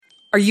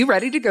Are you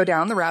ready to go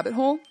down the rabbit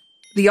hole?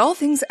 The All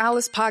Things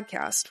Alice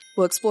podcast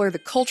will explore the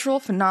cultural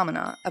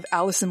phenomena of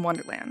Alice in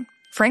Wonderland.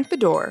 Frank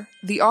Bedore,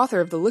 the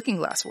author of the Looking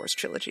Glass Wars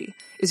trilogy,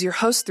 is your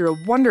host through a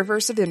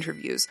wonderverse of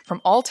interviews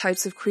from all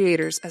types of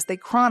creators as they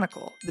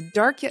chronicle the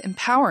dark yet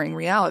empowering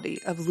reality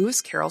of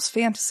Lewis Carroll's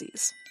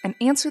fantasies and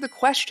answer the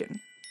question,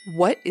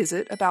 what is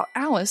it about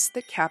Alice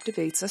that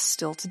captivates us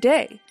still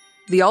today?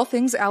 The All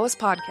Things Alice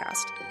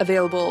podcast,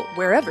 available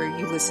wherever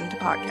you listen to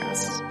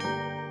podcasts.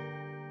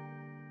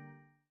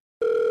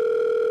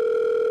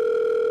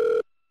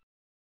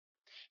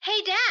 Hey,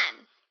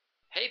 Dan.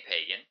 Hey,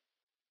 Pagan.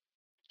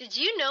 Did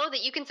you know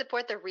that you can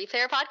support the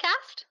Replayer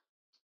podcast?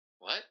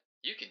 What?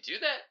 You can do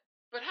that?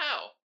 But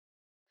how?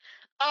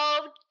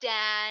 Oh,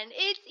 Dan,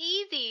 it's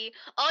easy.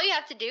 All you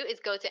have to do is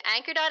go to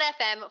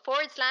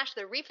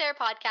anchor.fm/the Replayer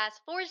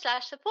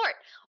podcast/support,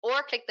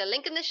 or click the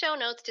link in the show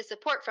notes to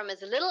support from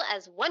as little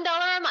as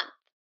 $1 a month.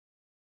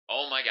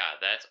 Oh my god,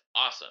 that's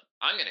awesome.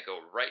 I'm gonna go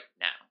right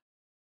now.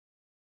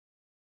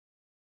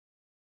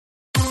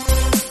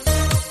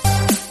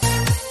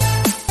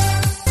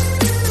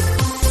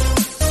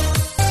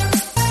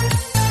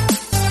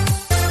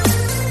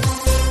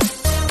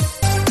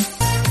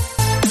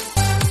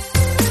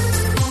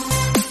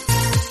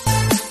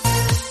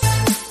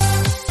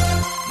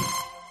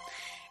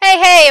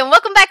 Hey, and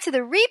welcome back to the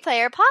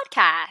Replayer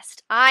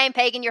podcast. I'm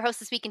Pagan, your host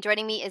this week, and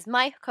joining me is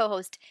my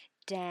co-host,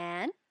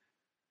 Dan.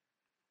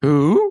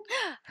 Who?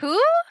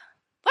 Who?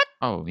 What?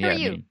 Oh, Who yeah. are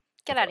you? Me.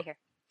 Get out of here.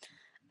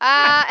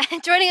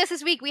 Joining us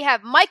this week, we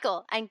have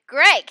Michael and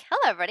Greg.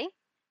 Hello, everybody.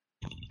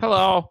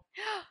 Hello.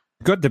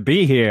 Good to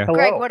be here. Hello.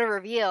 Greg, what a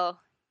reveal.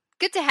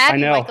 Good to have I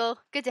you, know. Michael.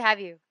 Good to have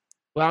you.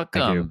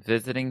 Welcome.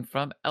 Visiting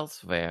from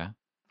elsewhere.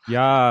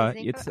 Yeah,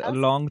 Visiting it's from a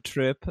elsewhere. long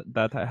trip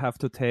that I have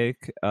to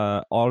take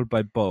all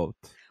by boat.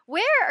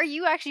 Where are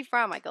you actually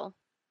from, Michael?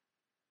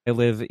 I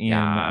live in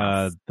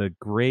Yes. the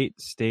great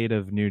state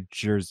of New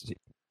Jersey.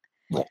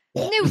 New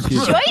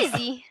Excuse me.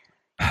 Jersey.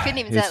 Couldn't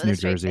even say that It's with New a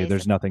straight Jersey. face.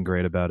 There's nothing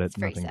great about it. It's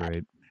very Nothing sad.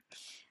 great.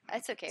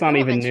 That's okay. It's not We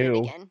won't even mention it new.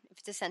 again. If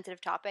it's a sensitive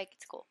topic,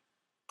 it's cool.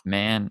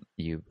 Man,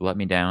 you let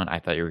me down. I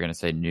thought you were going to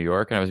say New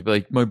York, and I was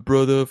like, my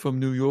brother from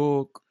New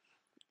York.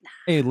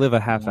 I live a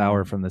half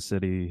hour from the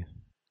city.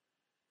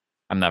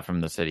 I'm not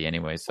from the city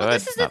anyway, so Well,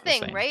 this it's is the not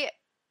thing, same. right?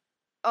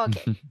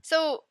 Okay.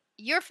 So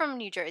you're from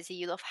New Jersey.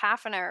 You live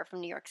half an hour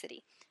from New York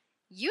City.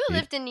 You Yep.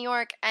 lived in New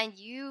York, and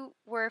you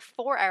were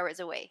 4 hours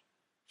away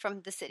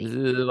from the city.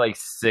 Like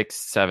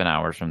 6-7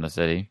 hours from the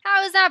city.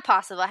 How is that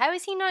possible? How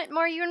is he not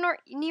more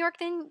New York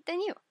than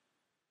you?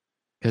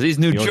 Because he's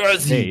New York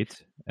Jersey.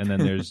 State, and then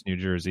there's New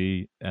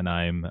Jersey, and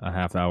I'm a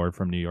half hour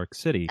from New York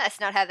City. That's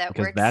not how that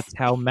Because works. that's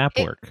how map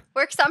It work.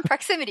 works on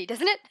proximity,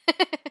 doesn't it?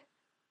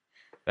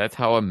 That's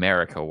how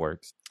America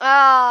works.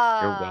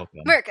 Ah, You're welcome.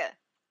 America.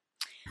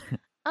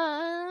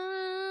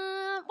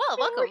 Well,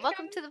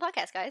 welcome to the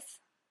podcast, guys.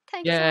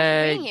 Thank you so much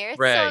for being here. It's so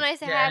Greg. nice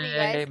to have you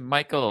guys. Yay,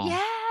 Michael.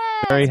 Yes,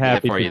 Very we have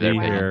happy for to you there, be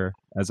Pagan. here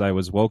as I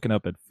was woken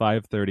up at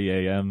 5:30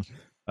 a.m.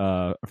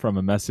 From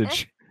a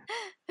message.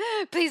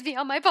 Please be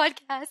on my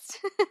podcast.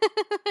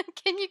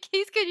 Can you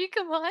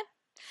come on?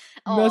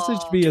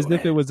 Messaged me Aw. as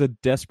if it was a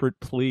desperate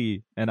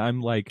plea, and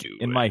I'm like, Do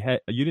in it. my head,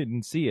 you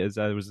didn't see it as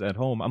I was at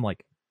home. I'm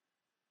like,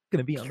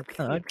 gonna be on the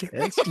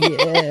podcast,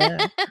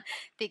 yeah.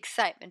 The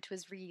excitement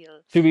was real.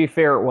 To be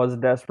fair, it was a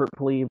desperate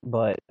plea,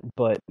 but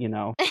you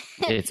know.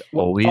 It's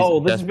always this is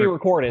being desperate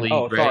recorded. plea,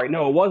 Oh, Greg, sorry.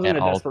 No, it wasn't at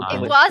a all desperate times.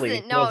 plea. It wasn't.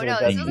 It No, wasn't no. a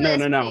This des- wasn't no, a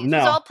no, no, plea. This no.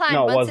 was all planned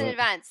no, it months wasn't. in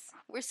advance.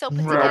 We're so put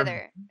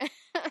Right.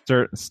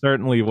 together.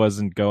 Certainly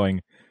wasn't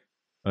going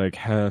like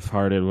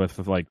half-hearted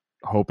with like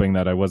hoping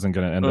that I wasn't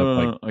gonna end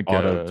up like I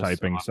auto guess.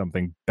 typing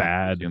something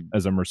bad presume.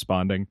 as I'm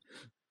responding.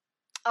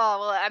 Oh,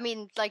 well, I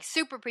mean, like,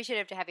 super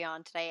appreciative to have you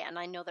on today, and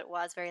I know that it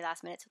was very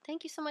last minute, so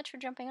thank you so much for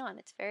jumping on.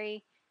 It's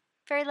very,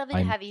 very lovely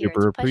I'm to have you here.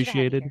 super It's a pleasure to have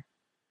you appreciated, here.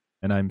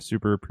 and I'm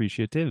super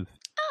appreciative.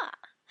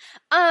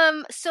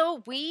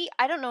 So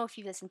I don't know if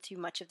you've listened to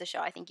much of the show.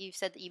 I think you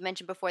said that you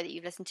mentioned before that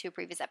you've listened to a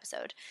previous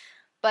episode,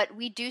 but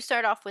we do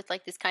start off with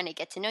like this kind of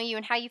get to know you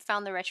and how you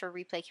found the retro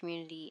replay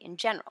community in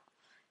general.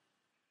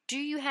 Do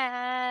you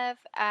have,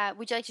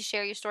 would you like to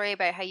share your story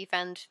about how you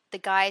found the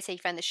guys, how you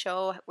found the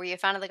show? Were you a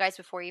fan of the guys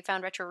before you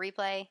found retro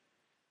replay?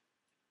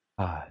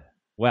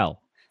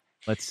 Well,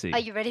 let's see. Are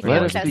you ready for Let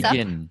your us close up?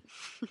 begin.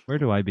 Where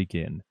do I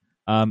begin?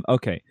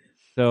 Okay,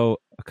 so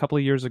a couple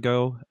of years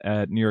ago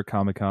at New York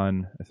Comic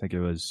Con, I think it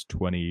was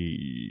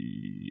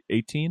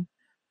 2018,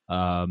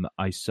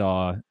 I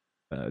saw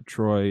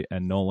Troy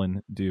and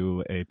Nolan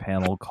do a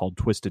panel called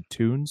Twisted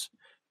Tunes,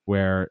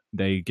 where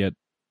they get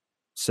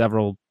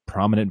several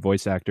prominent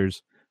voice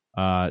actors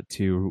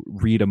to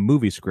read a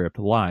movie script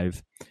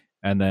live,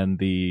 and then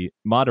the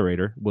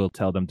moderator will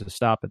tell them to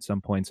stop at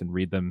some points and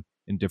read them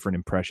in different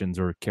impressions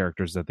or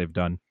characters that they've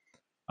done.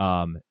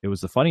 It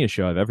was the funniest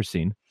show I've ever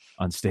seen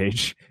on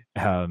stage,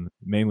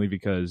 mainly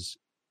because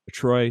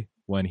Troy,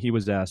 when he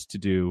was asked to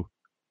do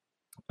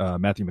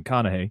Matthew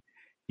McConaughey,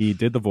 he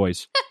did the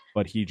voice,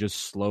 but he just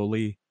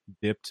slowly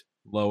dipped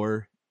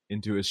lower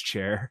into his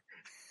chair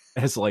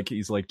as like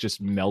he's like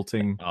just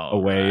melting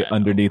away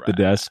underneath the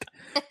desk.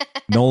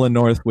 Nolan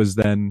North was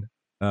then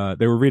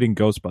they were reading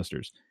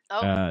Ghostbusters.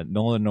 Oh,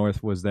 Nolan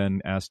North was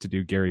then asked to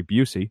do Gary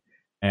Busey,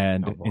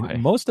 and Oh, boy.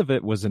 most of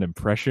it was an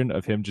impression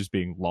of him just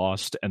being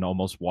lost and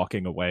almost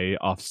walking away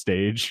off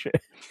stage.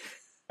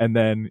 And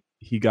then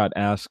he got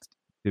asked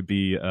to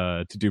be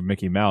to do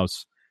Mickey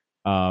Mouse,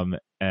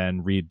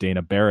 and read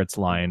Dana Barrett's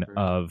line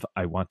of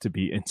 "I want to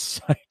be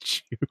inside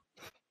you."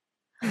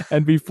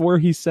 And before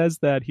he says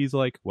that, he's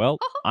like, "Well,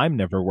 I'm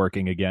never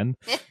working again."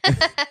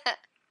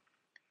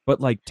 But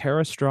like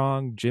Tara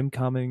Strong, Jim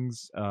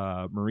Cummings,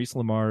 Maurice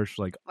LaMarche,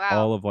 like Wow.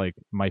 all of like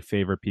my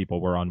favorite people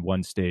were on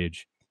one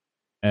stage.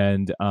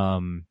 And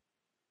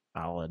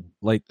Solid.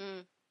 like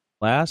Mm.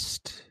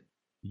 last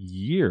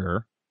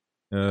year,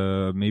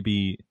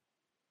 maybe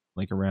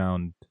like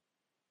around,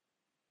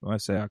 I want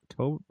to say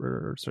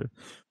October. So,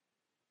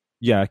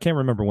 yeah, I can't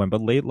remember when,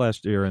 but late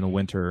last year in the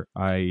winter,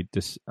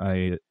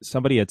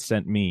 somebody had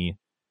sent me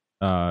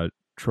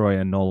Troy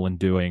and Nolan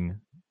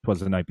doing "'Twas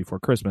the Night Before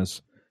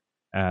Christmas"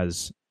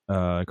 as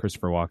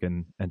Christopher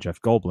Walken and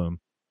Jeff Goldblum.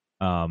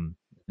 And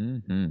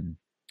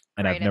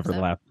Great I've never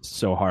episode. laughed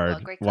so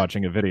hard great clip.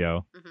 watching a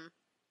video.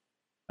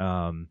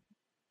 Mhm.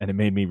 And it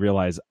made me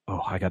realize,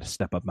 oh, I got to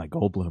step up my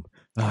Goldblum.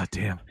 Ah,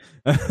 damn.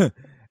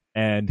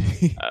 And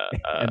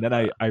and then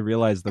I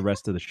realized the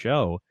rest of the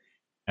show,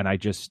 and I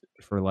just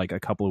for like a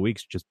couple of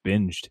weeks just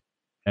binged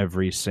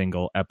every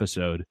single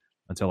episode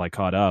until I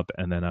caught up,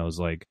 and then I was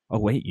like, oh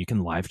wait, you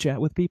can live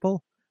chat with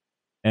people.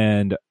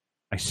 And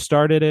I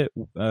started it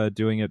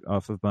doing it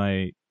off of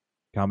my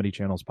Comedy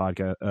Channel's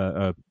podcast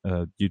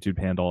YouTube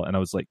handle, and I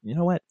was like, you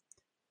know what,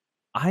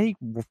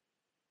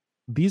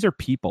 these are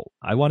people.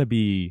 I want to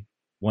be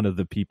one of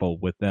the people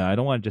with them. I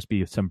don't want to just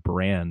be some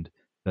brand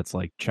that's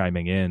like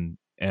chiming in.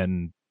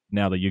 And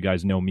now that you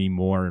guys know me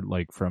more,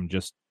 like from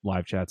just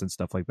live chats and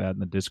stuff like that in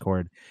the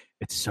Discord,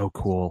 it's so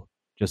cool.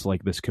 Just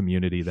like this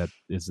community that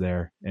is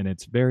there, and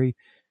it's very,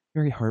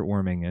 very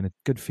heartwarming, and it's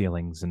good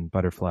feelings and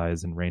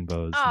butterflies and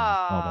rainbows and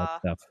all that Aw.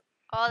 stuff.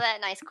 All that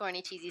nice,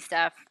 corny, cheesy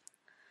stuff.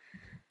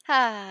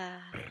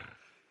 Ah.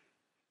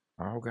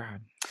 Oh, God.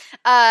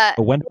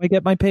 But when do I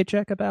get my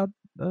paycheck about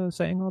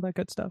saying all that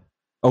good stuff?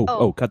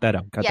 Oh, cut that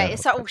out. Cut yeah, that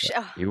so, out. Cut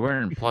that. You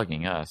weren't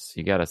plugging us.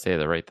 You got to say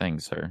the right thing,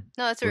 sir.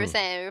 No, that's what we were Ooh.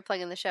 saying. We were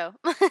plugging the show.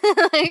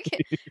 Like,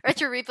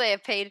 Retro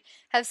Replay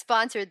have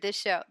sponsored this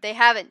show. They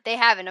haven't.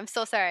 I'm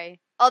so sorry.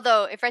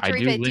 Although, if Retro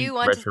Replay do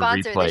want to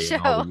sponsor the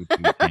show,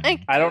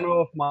 I don't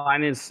know if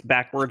mine is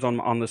backwards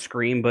on the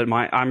screen, but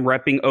I'm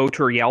repping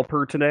Oter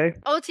Yelper today.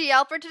 OT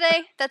Yelper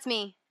today. That's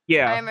me.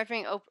 Yeah, I am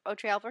repping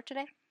Oter Yelper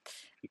today.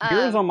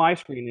 yours on my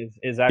screen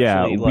is actually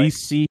Yeah, like, we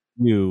see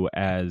you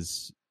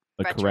as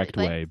the Retro correct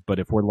Replay? way, but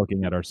if we're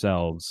looking at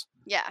ourselves,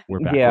 Yeah. we're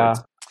backwards. yeah.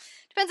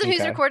 Depends on whose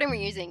Okay. recording we're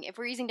using. If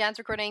we're using Dan's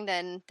recording,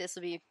 then this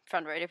will be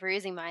frontward. If we're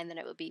using mine, then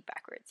it will be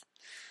backwards.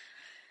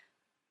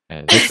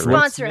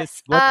 Sponsor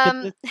us.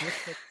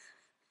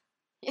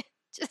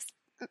 Just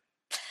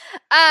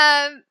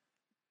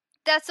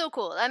that's so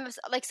cool. I'm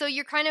like, so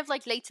you're kind of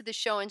like late to the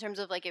show in terms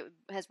of like it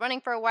has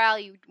running for a while.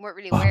 You weren't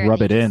really aware.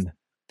 Rub and it you in. just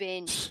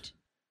Binged.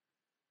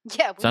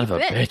 Yeah, Son of a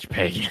been? bitch,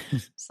 Peg.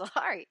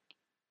 Sorry.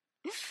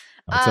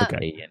 That's okay.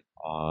 Pagan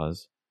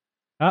pause.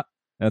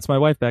 That's my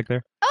wife back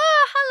there.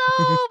 Oh,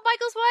 hello,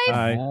 Michael's wife.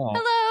 Hi.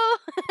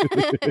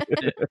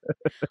 Hello.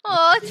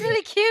 Oh, it's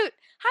really cute.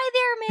 Hi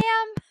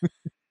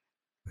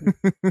there, ma'am.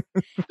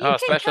 Oh, can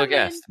special come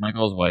guest,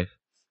 Michael's wife.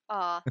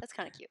 Aw, that's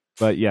kind of cute.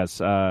 But yes,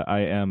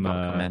 I am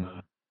Come in.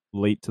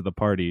 late to the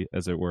party,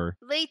 as it were.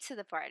 Late to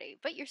the party,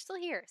 but you're still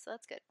here, so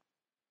that's good.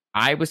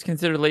 I was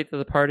considered late to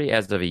the party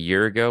as of a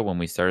year ago when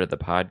we started the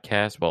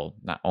podcast. Well,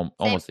 not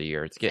almost a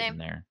year. It's getting Same.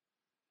 there.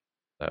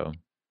 So,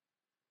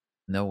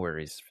 no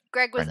worries.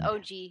 Greg was Friend.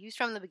 OG. He was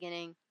from the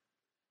beginning.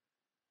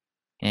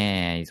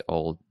 He's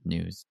old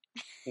news.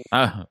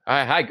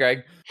 Hi,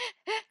 Greg.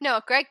 No,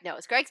 Greg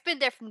knows. Greg's been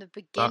there from the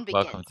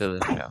Welcome to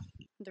the show.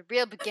 the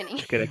real beginning.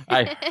 Just kidding.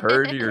 I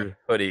heard your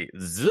hoodie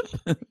zip.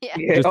 Yeah,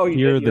 Just Oh, you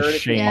hear did? You the heard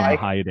it? shame Yeah.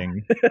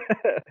 hiding.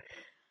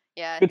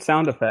 yeah, Good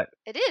sound effect.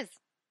 it is.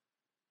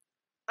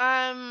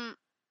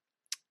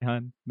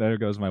 Hun, there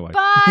goes my wife.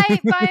 Bye,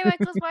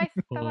 Michael's wife.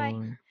 Bye.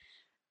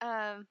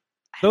 I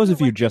Those don't know of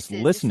you what just this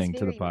is. listening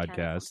This to is the very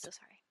mechanical. I'm podcast, so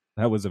sorry.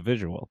 That was a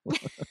visual.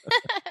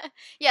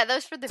 Yeah,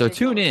 those for the. So visuals.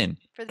 tune in.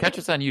 For the Catch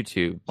us on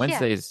YouTube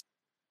Wednesdays.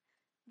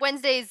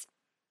 Wednesdays.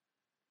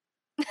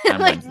 On Like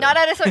Wednesday. not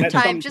at a certain At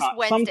time, just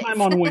Wednesdays.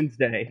 sometime on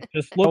Wednesday.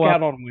 Just look Show up.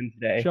 out on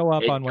Wednesday. Show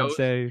up It on goes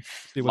Wednesday,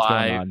 see what's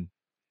going live on.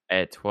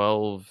 At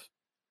 12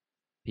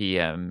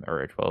 p.m.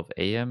 or 12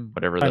 a.m.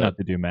 Whatever Try the. not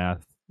to do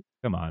math.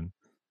 Come on.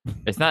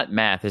 It's not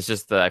math. It's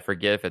just I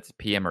forget if it's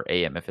p.m. or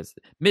a.m. If it's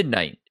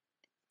midnight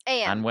on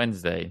AM.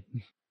 Wednesday.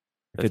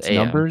 If it's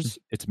AM. numbers,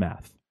 it's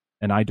math.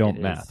 And I don't It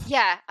is. math.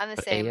 Yeah, I'm the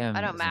But same. AM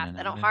I don't isn't math. an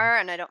I don't AM. horror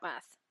and I don't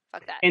math.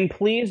 Fuck that. And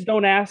please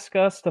don't ask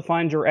us to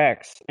find your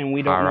ex, and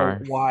we don't Horror.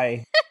 know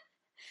why.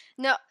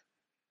 No,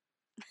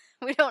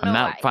 we don't know I'm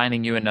not why.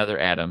 finding you another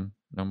Adam.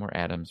 No more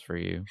Adams for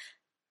you.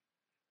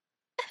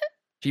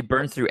 She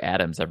burns through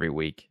Adams every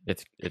week.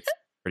 It's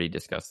pretty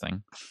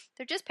disgusting.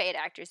 They're just paid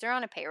actors. They're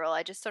on a payroll.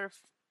 I just sort of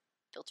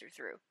filter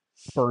through.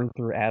 burn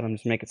through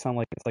atoms, make it sound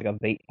like it's like a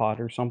vape pod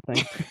or something.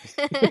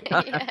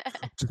 Yeah.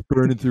 Just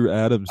burning through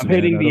atoms, I'm man.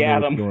 hitting I the don't know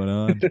atom. what's going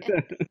on.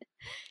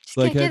 Just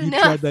Like, can't have get you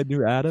enough. tried that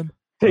new atom?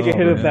 Take a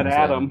hit of that man.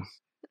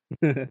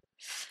 atom.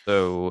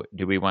 So,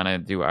 do we want to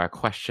do our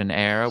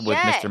questionnaire with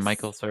Yes. Mr.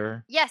 Michael,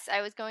 sir? Yes,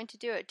 I was going to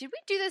do it. Did we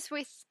do this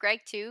with Greg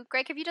too?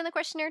 Greg, have you done the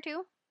questionnaire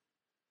too?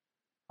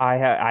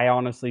 I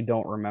honestly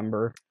don't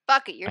remember.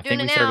 Fuck it, you're I doing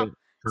think it we now.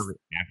 started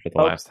after the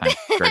Oh. last time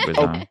Greg was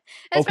on. That's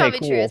Okay, probably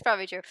true. cool. It's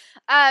probably true.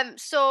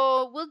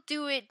 So we'll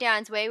do it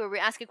Dan's way, where we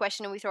ask a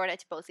question and we throw it out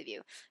to both of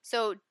you.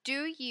 So,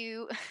 do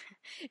you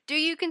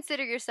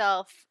consider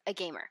yourself a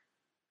gamer?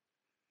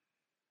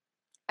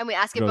 And we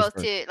ask it Goes both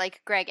first. to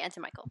like Greg and to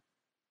Michael.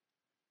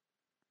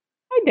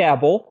 I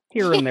dabble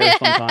here and there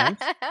sometimes.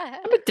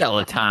 I'm a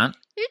dilettante.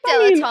 You're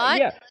I mean,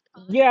 dilettante.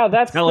 yeah,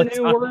 that's the new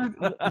Dilettante.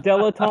 word.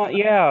 Dilettante.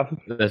 Yeah.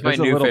 That's my There's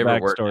a new little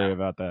favorite word backstory now.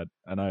 about that,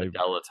 and I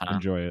Dilettante.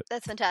 enjoy it.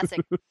 That's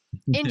fantastic.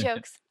 In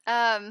jokes. Yes,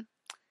 I'm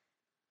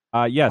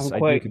I do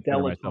quite consider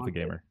myself a dilettanted.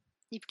 gamer.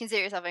 You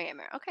consider yourself a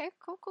gamer. Okay,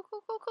 cool.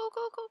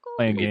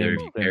 Playing Either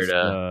games of you care since to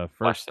the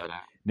flesh first that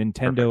out.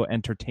 Nintendo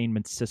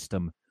Entertainment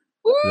System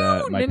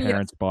that my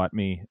parents bought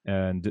me,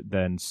 and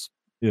then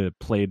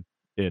played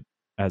it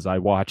as I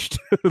watched,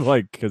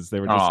 like, because they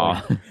were just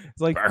like, Aw.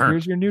 it's like, Burn.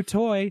 here's your new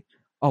toy.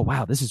 Oh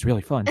wow, this is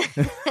really fun.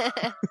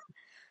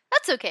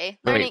 That's okay.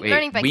 Wait,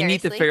 Learning vicariously. we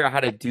need to figure out how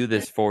to do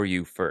this for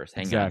you first.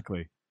 Hang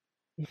Exactly.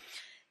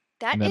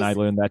 That And then is I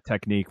learned that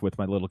technique with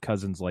my little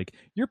cousins, like,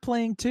 you're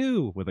playing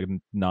too, with a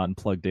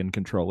non-plugged-in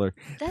controller.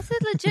 that's a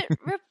legit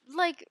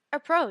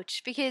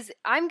approach, because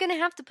I'm gonna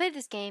have to play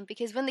this game,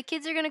 because when the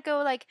kids are gonna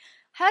go like,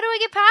 how do I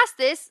get past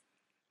this?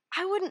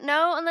 I wouldn't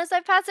know unless I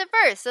pass it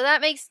first. So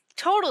that makes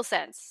total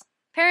sense.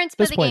 Parents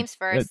play This the point, games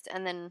first,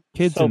 and then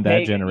Kids So in that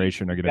Pagan,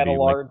 generation are you've going to got be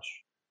a like,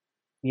 large.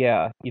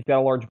 Yeah, you've got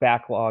a large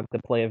backlog to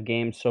play of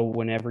games. So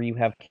whenever you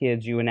have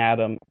kids, you and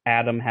Adam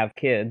have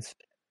kids.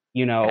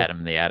 You know,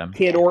 Adam the Atom.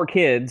 kid or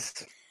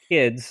kids,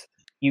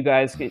 you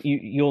guys,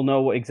 you'll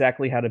know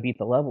exactly how to beat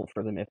the level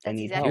for them if they That's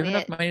need Do you exactly have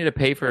help. enough money to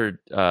pay for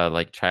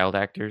like child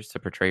actors to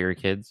portray your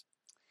kids?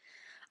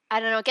 I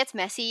don't know, it gets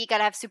messy. You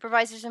gotta have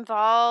supervisors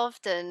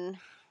involved, and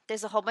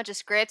there's a whole bunch of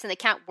scripts, and they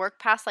can't work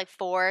past like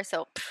 4,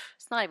 so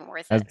it's not even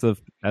worth it.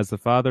 as the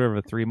father of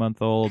a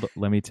 3-month-old,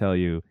 let me tell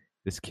you,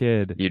 this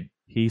kid, You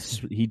he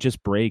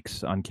just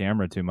breaks on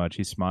camera too much.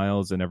 He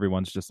smiles, and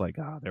everyone's just like,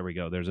 there we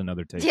go. There's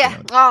another take.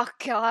 Yeah. Oh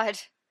God.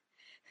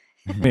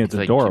 I mean, it's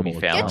Like adorable. Jimmy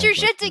Fallon. Get your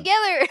shit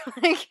together.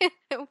 Like,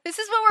 this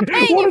is what we're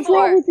paying What you is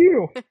wrong for. with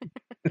you?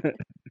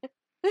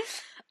 They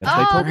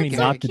Oh, told me that's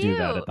so not to do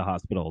that cute. at the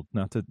hospital,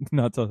 not to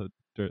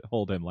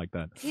hold him like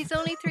that. He's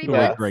only 3 Yeah.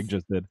 Like months. Greg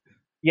just did.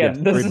 Yeah, Yeah,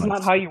 this 3 is not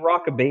months. how you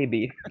rock a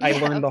baby. I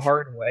Yeah. learned the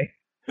hard way.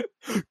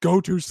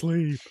 Go to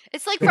sleep.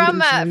 It's like Go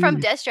from to sleep.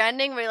 Death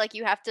Stranding, where like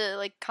you have to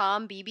like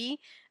calm BB,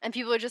 and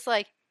people are just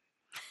like,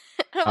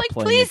 I'm I'm like,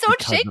 playing please it don't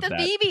because shake of the that.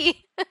 BB.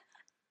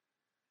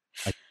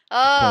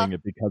 Playing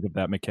it because of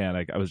that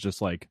mechanic. I was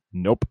just like,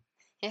 nope.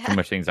 too Yeah.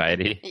 much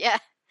anxiety. Yeah.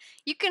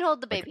 You can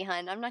hold the Like- baby,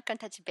 hun. I'm not gonna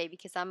touch the baby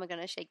because I'm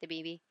gonna shake the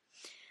baby.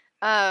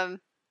 That's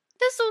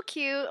so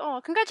cute.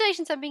 Oh,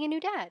 congratulations on being a new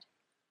dad.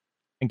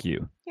 Thank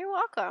you. You're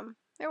welcome.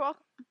 You're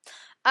welcome.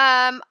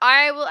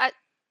 I will.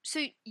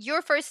 So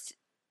your first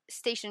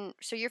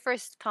your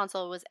first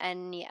console was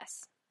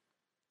NES.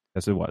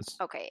 Yes, it was.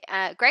 Okay.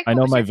 Greg, I what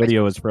know was my your first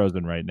video one? is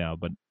frozen right now,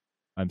 but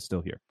I'm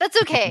still here. That's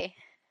okay.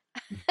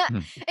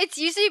 It's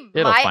usually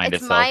It'll my find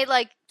it's itself. my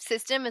like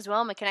system as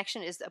well. My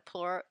connection is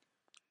deplorable.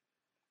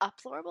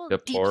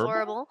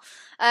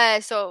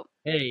 So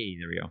Hey,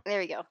 there we go. there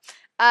we go.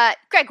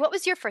 Greg, what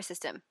was your first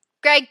system?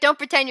 Greg, don't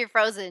pretend you're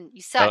frozen.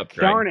 You Shut suck. up,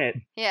 Greg. Darn it.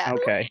 Yeah.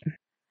 Okay.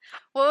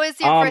 What was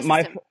your first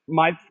my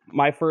system?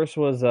 my first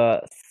was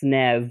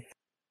SNES,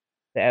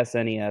 the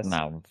SNES.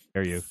 No,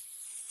 There you.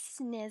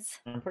 Sniz.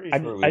 I'm pretty I,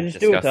 sure I we just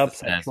do it to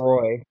discussed upset this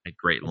Troy. at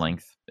great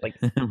length Like-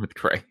 with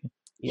Greg.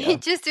 Yeah. You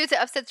just do it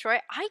to upset Troy.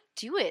 I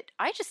do it.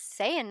 I just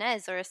say a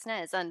NES or a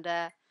SNES, and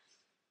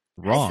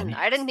Wrong. listen,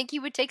 I didn't think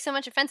you would take so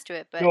much offense to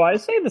it, but No, I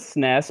say the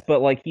SNES,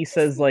 but like he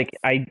says, like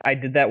I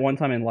did that one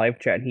time in live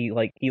chat. And he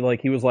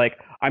was like,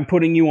 "I'm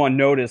putting you on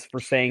notice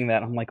for saying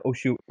that." I'm like, "Oh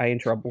shoot, I in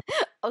trouble."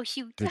 oh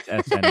shoot, It's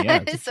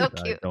SNES. It's so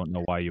I cute. don't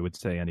know why you would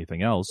say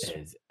anything else. It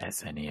is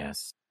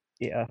SNES.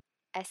 Yeah.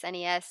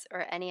 SNES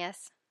or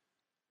NES.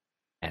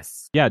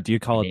 S. Yeah, do you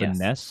call it the NES.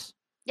 NES?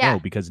 Yeah, No,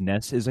 because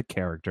Ness is a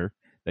character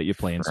that you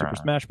play in Super Bruh.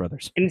 Smash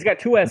Brothers. And he's got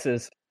 2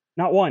 S's,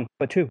 not 1,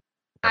 but 2.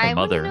 I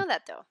Mother. wouldn't know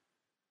that though.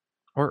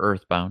 Or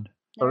Earthbound.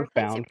 Never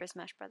played Earthbound. Super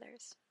Smash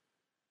Brothers.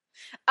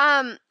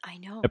 I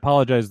know. I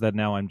apologize that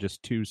now I'm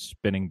just 2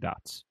 spinning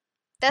dots.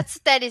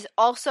 That is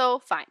also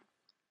fine.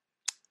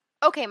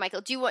 Okay,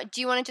 Michael, do you want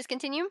to just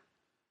continue?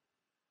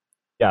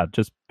 Yeah,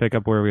 just pick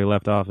up where we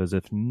left off as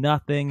if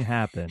nothing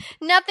happened.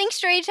 Nothing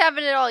strange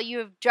happened at all. You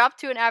have dropped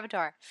to an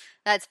avatar.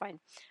 That's fine.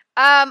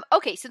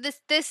 Okay, so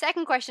this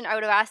second question I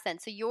would have asked then.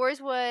 So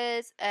yours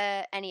was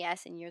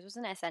NES and yours was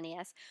an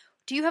SNES.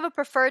 Do you have a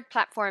preferred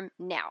platform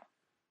now?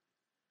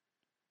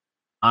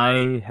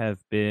 I have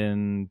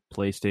been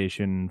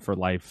PlayStation for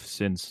life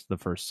since the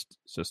first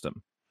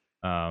system.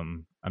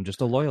 I'm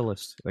just a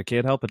loyalist. I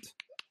can't help it.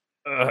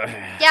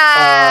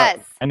 Yes.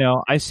 I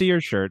know. I see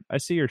your shirt. I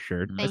see what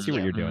Thank you're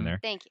you. doing there.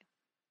 Thank you.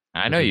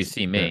 I know This you is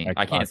see their me.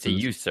 I can't see Xboxes.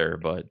 you, sir,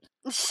 but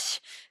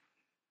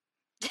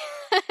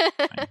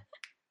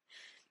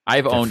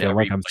I've I owned feel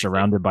every like I'm PlayStation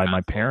surrounded by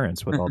my console.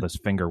 parents with all this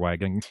finger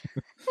wagging.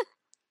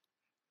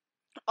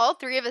 All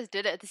three of us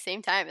did it at the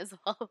same time as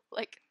well.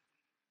 Like,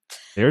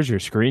 There's your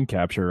screen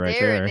capture right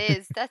there. it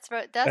is. That's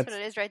what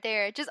it is right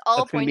there. Just all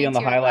That's gonna be pointing on the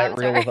to your highlight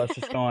avatar. reel of us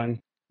just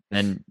going.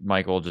 Then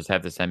Michael will just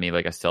have to send me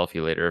like a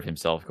selfie later of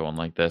himself going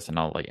like this, and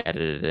I'll like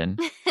edit it in.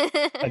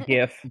 A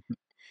GIF.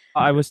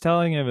 I was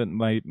telling him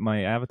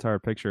my avatar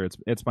picture.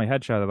 It's my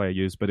headshot that I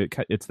use, but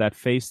it's that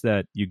face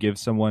that you give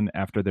someone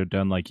after they're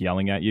done like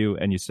yelling at you,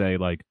 and you say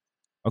like,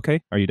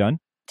 "Okay, are you done?"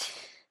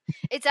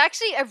 It's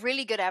actually a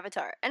really good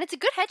avatar, and it's a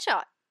good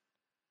headshot.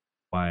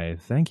 Why,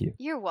 thank you.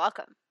 You're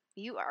welcome.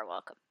 You are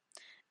welcome.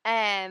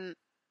 I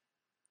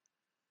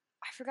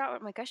forgot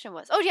what my question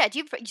was. Oh yeah,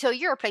 so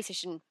you're a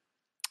PlayStation,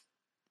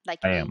 like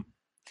I me. am.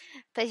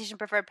 PlayStation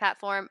preferred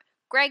platform.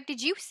 Greg,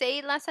 did you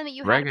say last time that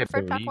you Greg, had I a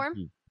preferred believe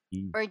platform,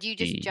 or do you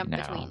just he jump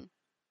now. between?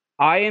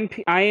 I am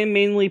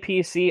mainly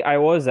PC. I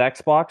was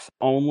Xbox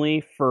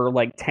only for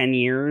like 10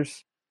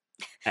 years.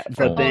 For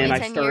But then only I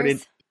 10 started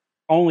years?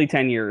 only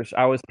 10 years.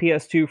 I was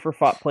PS2 for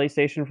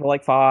PlayStation for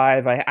like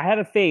 5. I had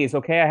a phase,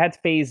 okay? I had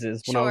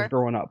phases when I was Sure.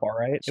 growing up, all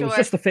right? It was Sure.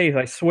 just a phase,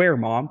 I swear,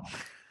 Mom.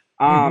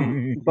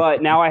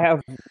 But now I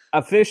have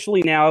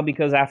officially now,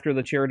 because after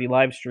the charity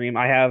live stream,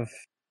 I have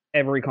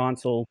every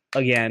console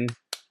again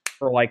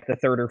for like the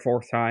third or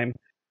fourth time.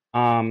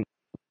 That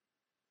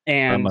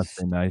And must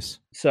be nice.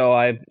 so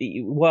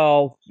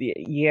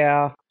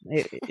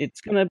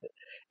it's gonna.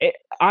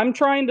 I'm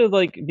trying to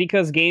like,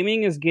 because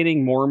gaming is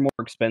getting more and more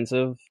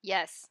expensive.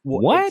 Yes.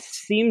 It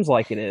seems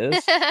like it is.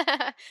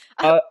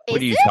 What are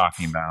you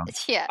talking about?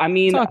 Yeah. I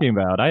mean, talking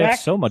about? I have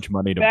so much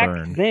money to back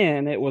burn.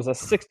 then it was a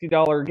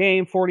 $60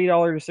 game,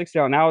 $40 to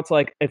 $60. Now it's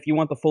like, if you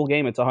want the full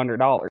game, it's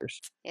 $100.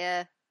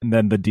 Yeah. And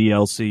then the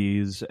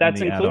DLCs.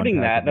 That's and the including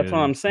add-on that. That's what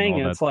I'm packages and saying. all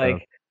that It's like,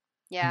 stuff.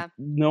 Yeah.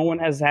 no one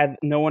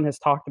has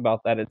talked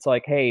about that. It's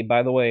like, hey,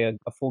 by the way, a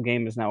full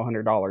game is now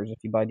 $100 if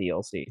you buy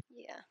DLC.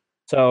 Yeah.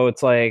 So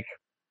it's like,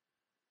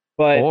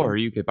 but Or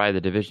you could buy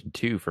the Division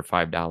 2 for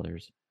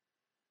 $5.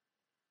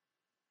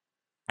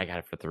 I got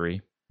it for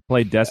 $3.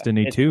 Play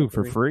Destiny it's 2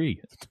 for for free.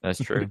 free. That's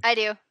true. I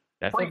do.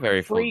 That's a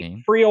very full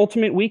game. Free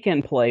Ultimate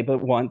Weekend play, but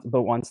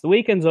once the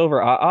weekend's over,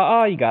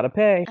 you gotta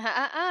pay.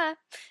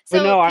 So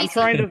But no, I'm PC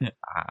trying to.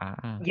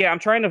 Yeah, I'm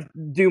trying to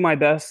do my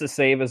best to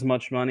save as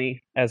much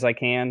money as I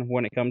can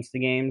when it comes to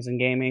games and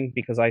gaming,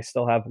 because I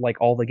still have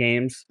like all the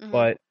games, Mhm.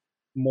 but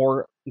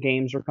more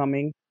games are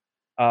coming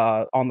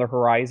on the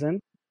horizon.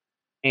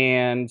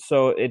 And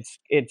so it's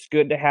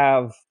good to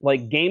have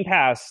like Game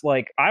Pass.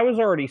 Like, I was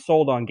already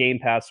sold on Game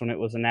Pass when it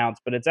was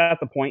announced, but it's at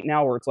the point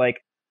now where it's like,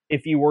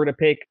 if you were to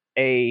pick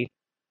a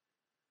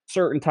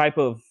certain type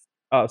of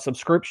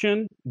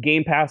subscription,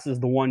 Game Pass is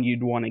the one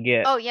you'd want to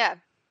get. Oh yeah,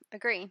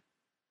 agree.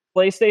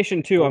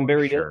 PlayStation 2, I'm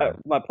very sure.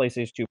 not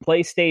PlayStation 2,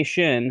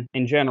 PlayStation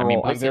in general. I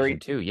mean, I'm very.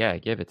 PlayStation 2, yeah,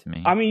 give it to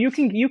me. I mean, you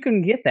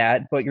can get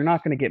that, but you're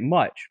not going to get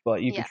much.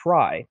 But you can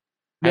try.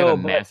 I have a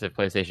massive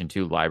PlayStation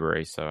 2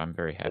 library, so I'm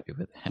very happy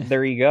with that.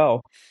 There you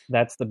go.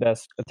 That's the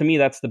best. To me,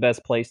 that's the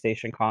best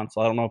PlayStation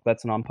console. I don't know if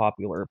that's an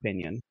unpopular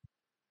opinion.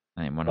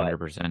 I am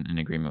 100% in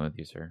agreement with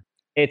you, sir.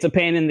 It's a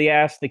pain in the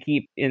ass to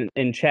keep in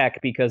check,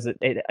 because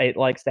it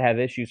likes to have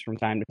issues from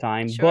time to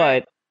time. Sure.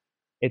 But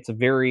it's a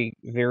very,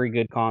 very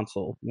good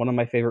console. One of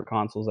my favorite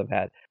consoles I've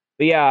had.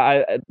 But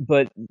yeah,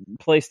 but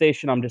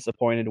PlayStation, I'm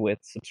disappointed with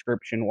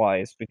subscription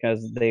wise,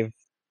 because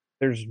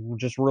there's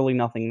just really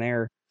nothing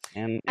there.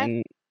 And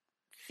I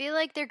feel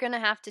like they're gonna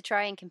have to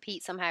try and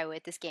compete somehow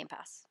with this Game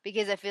Pass,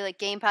 because I feel like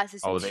Game Pass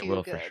is too good. They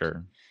will for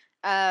sure.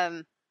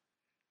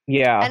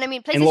 Yeah, and I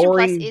mean, PlayStation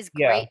Plus is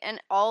great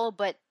and all,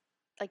 but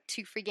like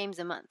 2 free games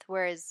a month,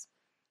 whereas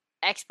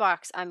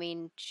Xbox, I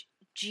mean,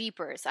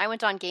 jeepers. I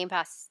went on Game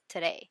Pass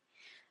today,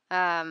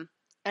 and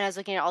I was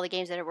looking at all the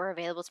games that were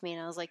available to me,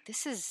 and I was like,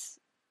 this is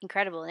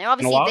incredible. And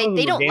obviously,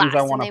 they don't last,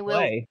 and they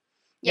will.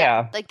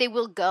 Yeah, like they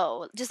will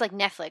go, just like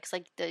Netflix.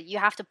 Like you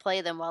have to play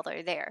them while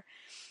they're there.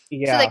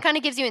 Yeah. So that kind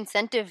of gives you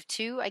incentive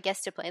too, I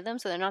guess, to play them.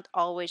 So they're not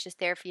always just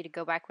there for you to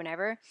go back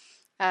whenever.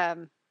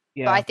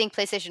 But I think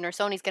PlayStation or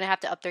Sony's going to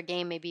have to up their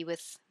game, maybe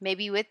with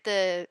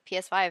the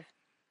PS5,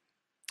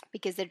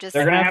 because they're going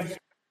to have.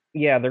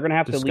 Yeah, they're going to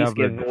have to at least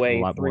give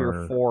away 3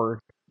 or 4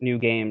 new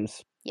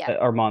games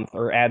a month,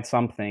 or add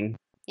something.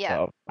 Yeah.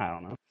 So, I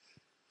don't know.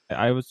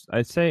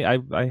 I'd say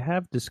I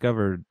have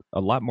discovered a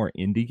lot more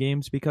indie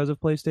games because of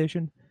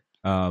PlayStation,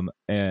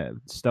 and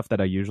stuff that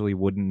I usually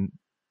wouldn't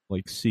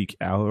like seek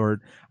out, or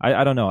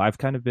I don't know. I've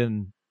kind of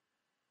been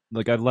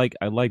like, I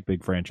like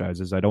big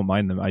franchises. I don't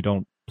mind them. I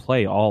don't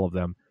play all of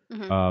them,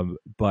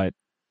 but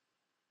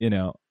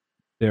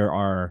there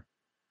are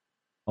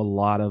a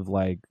lot of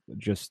like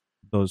just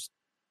those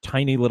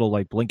tiny little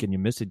like blink and you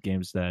miss it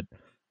games that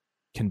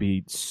can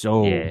be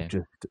so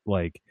just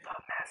like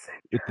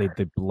they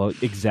blow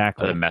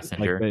exactly The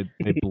messenger. Like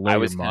they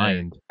blow your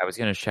mind. I was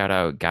gonna shout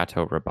out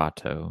Gato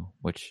Roboto,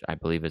 which I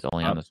believe is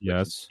only on the Switch and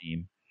yes.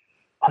 Steam.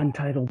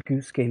 Untitled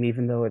Goose Game,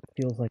 even though it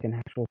feels like an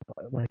actual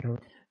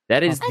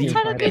That is the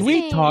Untitled best Goose Can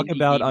we Game. talk indie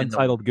about game in the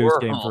Untitled Goose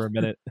Game world. for a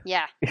minute?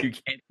 Yeah. You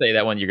can't say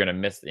that one. You're gonna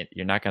miss it.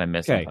 You're not gonna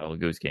miss Okay. Untitled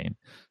Goose Game.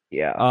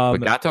 Yeah.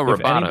 But Gato if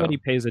Roboto. anybody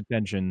pays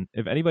attention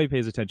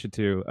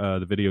to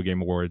the Video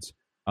Game Awards,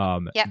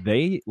 Yep.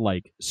 they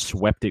like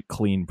swept it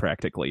clean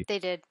practically, They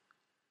did.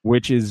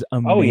 which is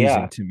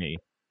amazing to me.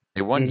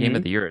 They won Game Mhm.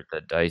 of the Year at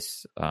the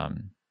DICE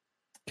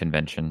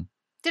convention.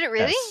 Did it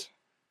really? Yes.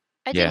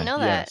 I didn't Yeah. know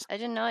that. Yes. I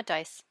didn't know it,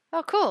 DICE.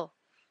 Oh, cool.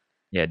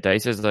 Yeah,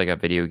 DICE is like a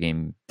video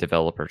game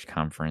developers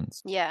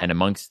conference. Yeah. And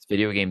amongst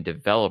video game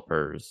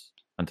developers,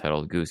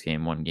 Untitled Goose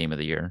Game won Game of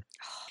the Year.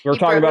 We were You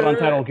talking about brought-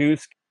 Untitled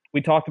Goose.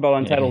 We talked about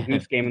Untitled Yeah.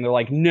 Goose Game, and they're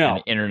like, And no.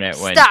 the internet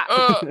went, Stop!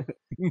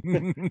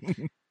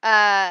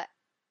 "Ugh."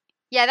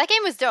 Yeah, that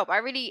game was dope. I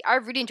really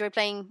enjoyed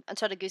playing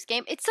Untitled Goose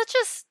Game. It's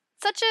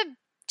such a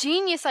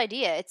genius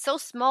idea. It's so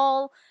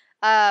small.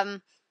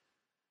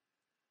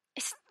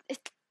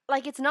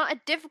 It's not a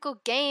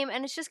difficult game,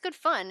 and it's just good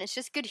fun. It's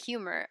just good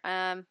humor.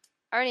 I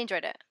really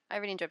enjoyed it. I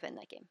really enjoyed playing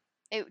that game.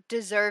 It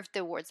deserved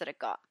the awards that it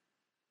got.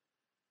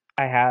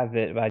 I have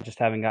it, but I just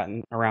haven't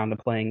gotten around to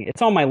playing.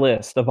 It's on my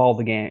list of all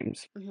the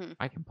games. Mm-hmm.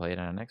 I can play it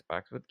on an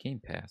Xbox with Game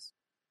Pass.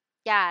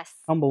 Yes.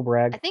 Humble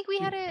brag. I think we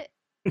had it.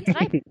 Did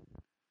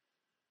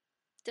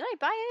I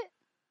buy it?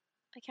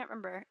 I can't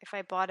remember if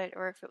I bought it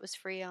or if it was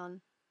free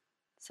on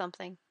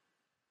something.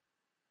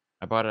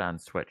 I bought it on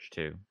Switch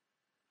too.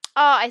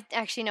 Oh, I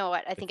actually know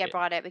what. I think I Yeah.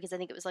 bought it because I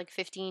think it was like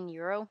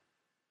 €15.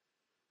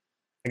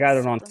 I got it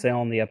on Something.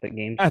 sale in the Epic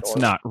Games That's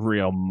Store. not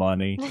real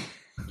money.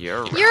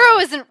 You're right. Euro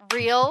isn't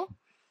real.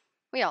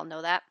 We all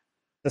know that.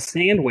 It's a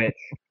sandwich.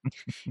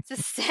 It's a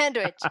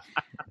sandwich.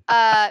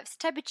 It's a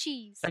type of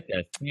cheese. Like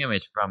a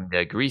sandwich from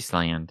the Grease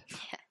land.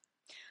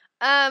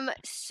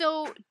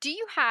 So do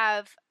you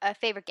have a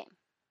favorite game?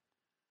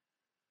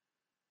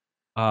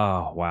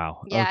 Oh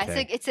wow. Yeah,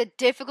 Okay. it's a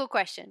difficult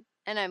question,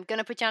 and I'm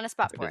gonna put you on a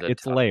spot for It it. is a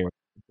It's tough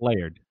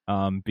layered.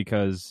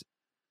 Because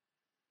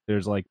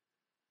there's like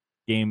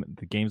the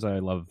games I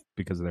love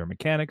because of their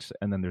mechanics,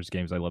 and then there's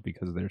games I love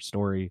because of their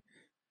story,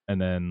 and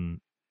then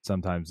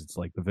sometimes it's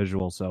like the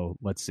visual. So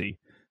let's see.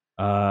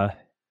 I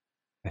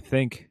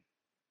think.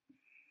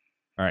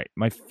 All right,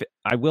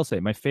 I will say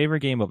my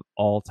favorite game of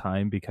all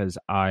time, because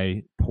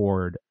I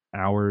poured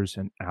hours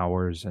and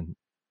hours and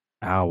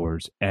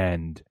hours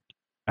and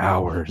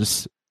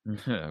hours.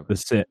 Whoa.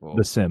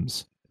 The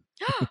Sims.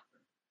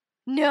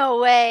 No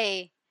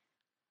way!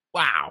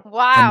 Wow.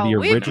 Wow, the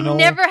we've original-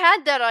 never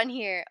had that on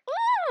here.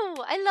 Ooh,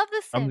 I love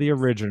the Sims. From the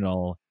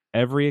original,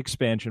 every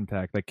expansion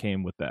pack that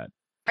came with that,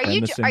 Are and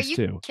you The are Sims you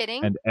 2,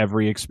 kidding? and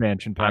every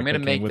expansion pack I'm gonna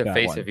that make came with the that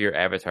face one. of your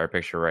avatar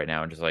picture right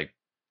now and just like,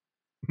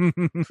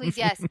 Please,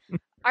 yes.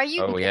 Are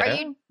you? oh yeah. Are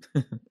you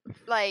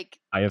like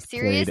I have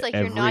serious? played Like,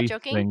 you're every not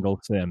joking? single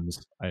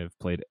Sims. I have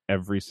played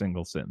every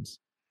single Sims.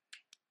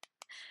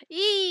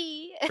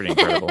 Eee. Pretty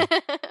incredible.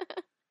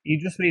 You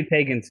just made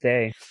Pagans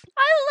Day.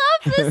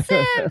 I love The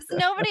Sims.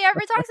 Nobody ever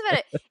talks about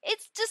it.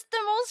 It's just the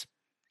most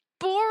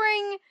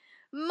boring,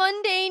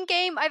 mundane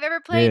game I've ever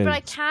played, but I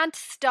is. can't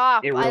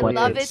stop. It I really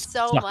love is. it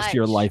so Sucks much.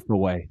 your life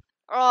away.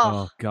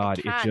 Oh, God,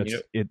 I can't.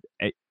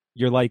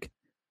 you're like,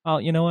 oh,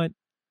 you know what?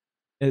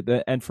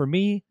 And for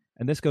me,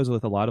 and this goes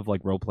with a lot of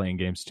like role playing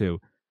games too.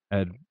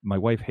 And my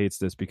wife hates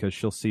this because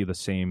she'll see the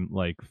same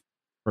like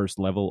first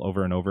level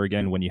over and over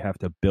again when you have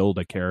to build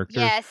a character.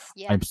 Yes,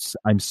 yeah.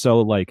 I'm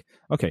so like,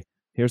 okay,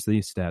 here's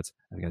these stats.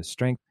 I've got a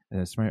strength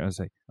and a smart. I was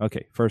like,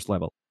 okay, first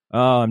level.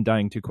 Oh, I'm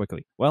dying too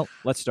quickly. Well,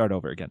 let's start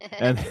over again.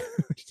 And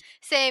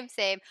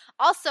Same.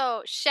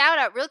 Also,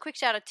 real quick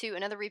shout out to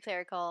another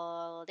replayer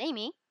called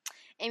Amy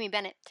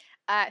Bennett,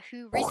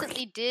 who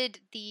recently did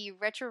the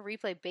Retro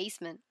Replay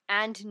Basement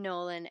and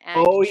Nolan and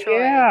Oh Troy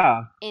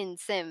yeah, in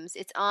Sims.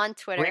 It's on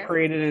Twitter.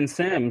 recreated in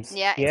Sims.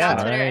 Yeah, it's on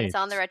Twitter and Right. it's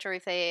on the Retro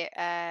Replay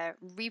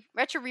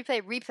Retro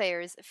Replay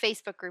Replayers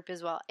Facebook group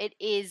as well. It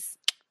is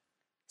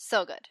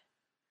so good.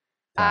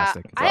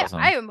 fantastic. It's awesome.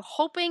 I am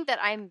hoping that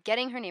I'm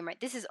getting her name right.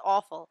 This is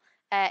awful.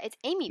 It's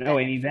Amy No,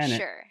 Bennett Amy for Bennett.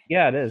 sure.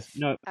 Yeah, it is.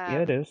 No, yeah,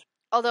 it is.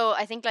 Although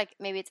I think like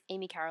maybe it's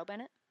Amy Carol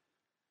Bennett.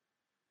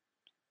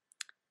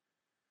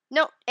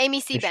 No, Amy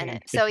C. Is she-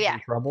 Bennett. is So she yeah. in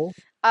trouble.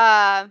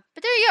 But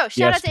there you go.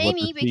 Shout out Guessed to what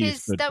the Amy C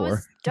because stood that for.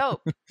 was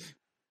dope.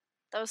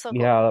 That was so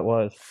cool. Yeah, that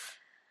was.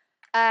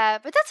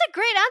 But that's a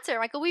great answer,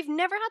 Michael. We've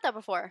never had that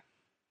before.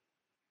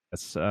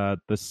 It's The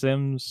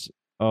Sims.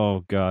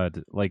 Oh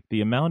God, like the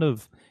amount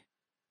of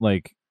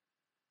like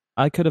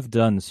I could have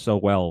done so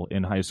well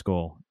in high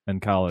school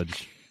and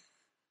college,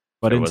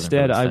 but If it wasn't for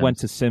instead The I went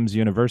to Sims. Sims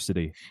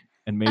University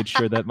and made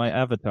sure that my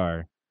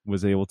avatar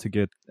was able to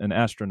get an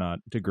astronaut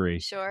degree.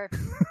 Sure.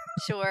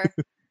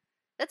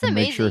 That's And amazing.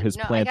 make sure his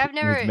no, plant, like I've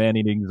never. his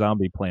man-eating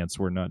zombie plants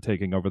were not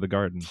taking over the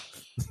garden.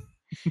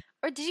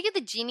 Or did you get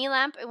the genie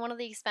lamp in one of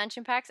the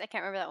expansion packs? I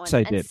can't remember that one. Yes, I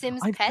and did.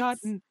 Sims I've Pets.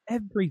 gotten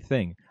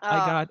everything. Oh. I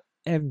got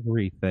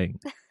everything.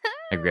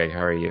 Hey Greg, how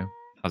are you?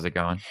 How's it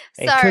going?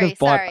 Hey, could Sorry, have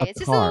bought sorry. a It's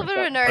just a little car. bit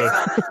of a nerd Hey.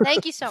 moment.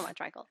 Thank you so much,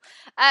 Michael.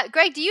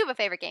 Greg, do you have a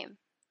favorite game?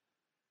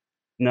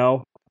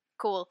 No.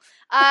 Cool.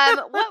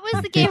 What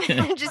was the game?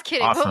 I'm just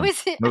kidding. What Awesome.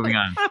 was it? Moving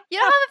on. You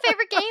don't have a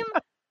favorite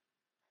game?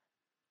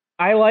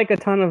 I like a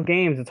ton of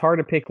games. It's hard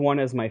to pick one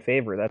as my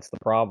favorite. That's the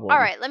problem. All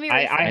right, let me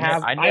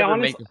rephrase. I never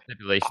make the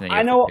stipulation that you I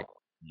have know- to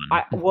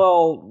pick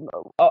one.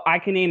 I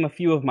can name a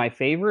few of my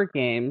favorite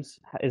games.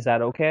 Is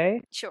that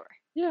okay? Sure.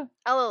 Yeah.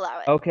 I'll allow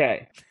it.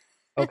 Okay.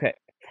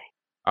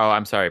 Oh,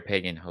 I'm sorry,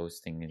 pagan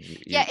hosting.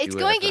 Yeah, it's you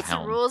going have the against the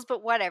helm. rules,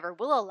 but whatever.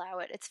 We'll allow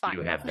it. It's fine.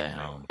 You have the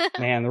helm.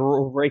 Man, the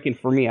rule breaking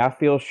for me. I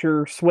feel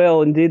sure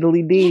swell and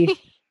diddly dee.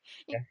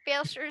 You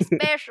feel sure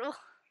special.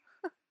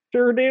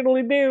 Sure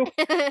diddly do.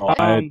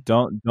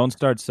 Don't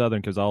start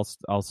Southern because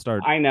I'll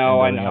start. I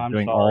know. ending up I'm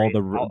doing sorry.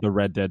 all the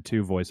Red Dead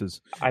 2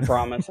 voices. I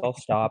promise I'll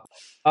stop.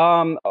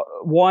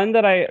 One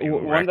that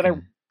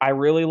reckon? I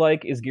really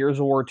like is Gears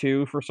of War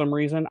 2 for some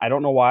reason. I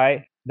don't know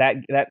why. That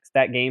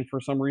game for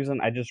some reason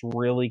I just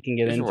really can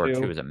get Gears of War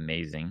into. 2 is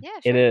amazing. Yeah,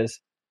 sure. It is.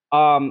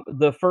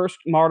 The first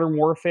Modern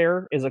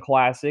Warfare is a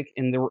classic,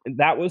 and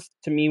that was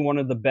to me one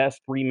of the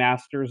best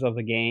remasters of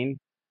the game,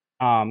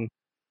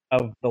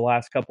 of the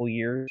last couple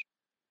years.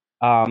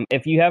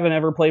 If you haven't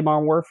ever played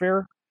Modern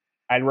Warfare,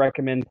 I'd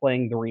recommend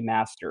playing the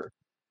remaster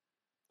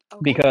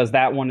Okay. because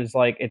that one is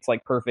it's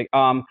perfect.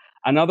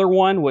 Another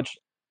one which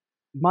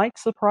might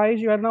surprise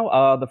you, I don't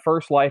know. The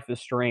first Life is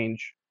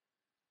Strange,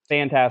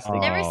 fantastic.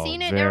 Never Oh,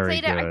 seen it, never very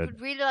played it. I good.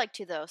 would really like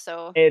to though.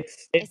 So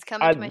It's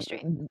coming to my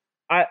stream.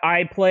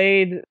 I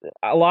played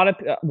a lot of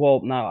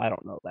no, I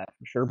don't know that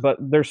for sure, but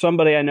there's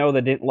somebody I know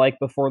that didn't like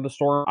Before the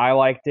Storm. I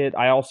liked it.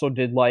 I also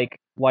did like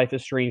Life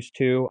is Strange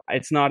 2.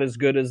 It's not as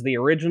good as the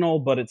original,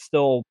 but it's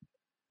still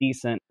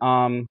decent.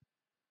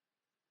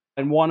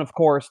 And one, of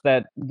course,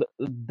 that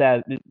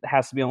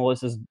has to be on the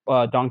list is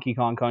Donkey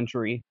Kong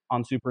Country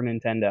on Super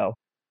Nintendo.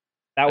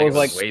 That It was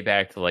like way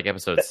back to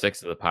episode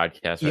 6 of the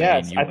podcast. Where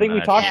Yes, me and you I think we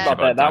went talked on Yeah.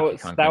 about that. Donkey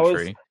Kong That was.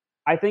 Country.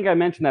 I think I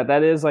mentioned that.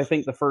 That is, I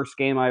think, the first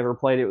game I ever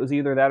played. It was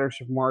either that or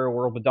Super Mario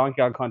World, but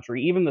Donkey Kong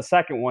Country. Even the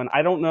second one,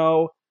 I don't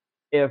know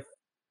if.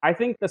 I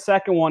think the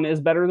second one is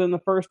better than the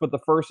first, but the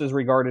first is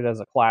regarded as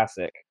a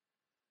classic.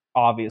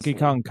 Obviously, Donkey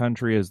Kong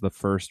Country is the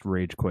first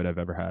rage quit I've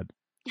ever had.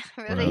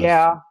 Really?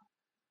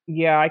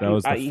 Yeah, I That can.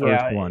 was the first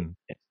yeah, one.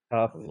 It's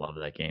tough. I love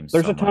that game.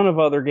 There's so a ton much. of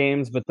other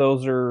games, but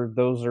those are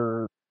the ones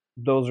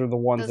Those are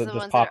that the just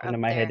ones pop that are into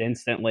up my head there.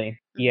 instantly.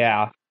 Mhm.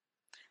 Yeah.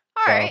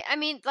 All So- right. I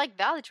mean, like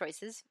valid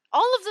choices.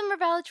 All of them are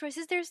valid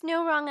choices. There's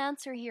no wrong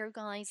answer here,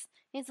 guys.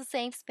 It's a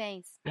safe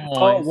space.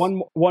 Oh, Nice.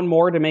 one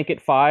more to make it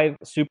 5.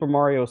 Super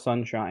Mario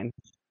Sunshine.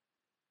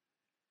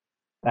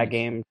 That Nice.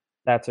 game.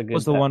 That's a good.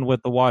 Was the one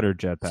with the water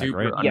jetpack, Super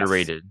right? Yes.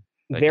 underrated.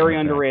 That Very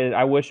game. underrated.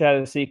 I wish I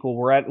had a sequel.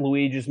 We're at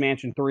Luigi's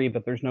Mansion 3,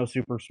 but there's no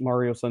Super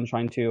Mario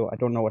Sunshine 2. I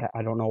don't know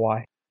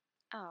why.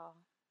 Oh,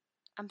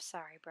 I'm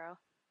sorry, bro.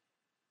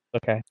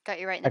 Okay. Got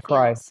you right in the I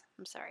cry. feels.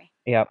 I'm sorry.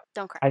 Yep.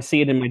 Don't cry. I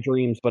see it in my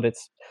dreams, but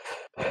it's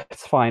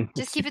fine.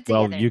 Just keep it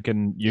Well, together. you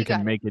can You got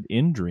can it. make it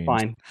in dreams.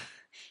 Fine.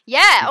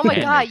 Yeah. Oh my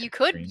can god, make you it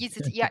could dreams. use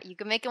it. Yeah, you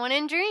could make it one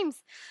in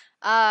dreams.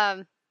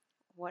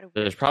 What?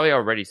 There's probably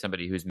already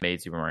somebody who's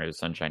made Super Mario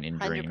Sunshine in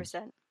 100%. dreams.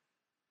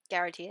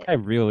 Guarantee it. I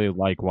really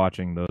like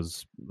watching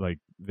those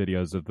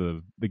videos of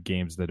the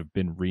games that have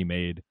been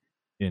remade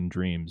in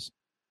dreams.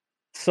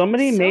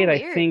 Somebody So made,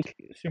 weird. I think,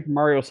 Super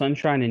Mario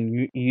Sunshine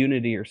in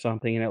Unity or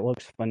something, and it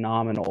looks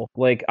phenomenal.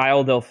 Like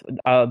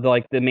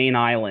like the main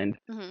island,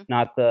 Mhm.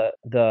 not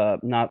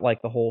not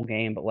like the whole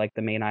game, but like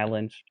the main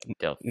island.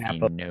 Map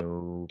of-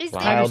 Delfino. Is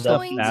Cloud there of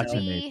going to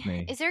fascinates be?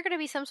 me. Is there going to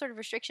be some sort of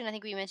restriction? I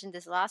think we mentioned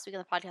this last week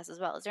on the podcast as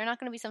well. Is there not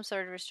going to be some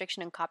sort of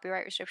restriction in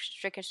copyright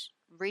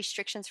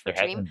restrictions for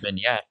There Dream? hasn't been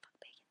yet.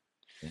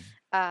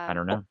 I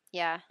don't know.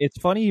 Yeah. It's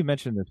funny you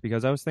mentioned this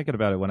because I was thinking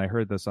about it when I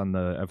heard this on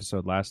the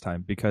episode last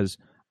time because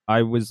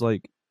I was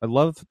like, I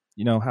love,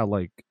 how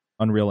like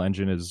Unreal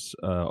Engine is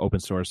open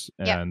source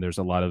and Yeah. there's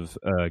a lot of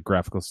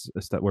graphical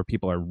stuff where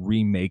people are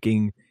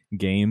remaking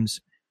games.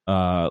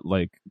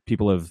 Like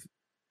people have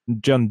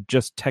done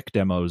just tech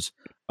demos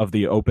of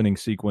the opening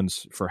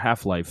sequence for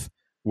Half-Life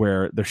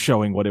where they're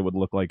showing what it would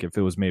look like if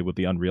it was made with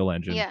the Unreal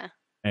Engine. Yeah.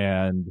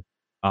 And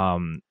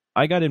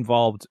I got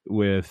involved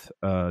with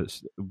a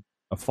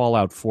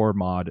Fallout 4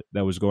 mod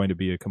that was going to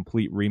be a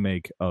complete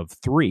remake of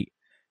 3,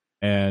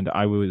 and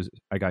I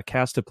got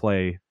cast to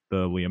play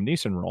the Liam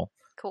Neeson role.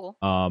 Cool.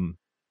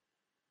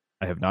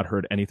 I have not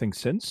heard anything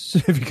since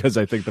because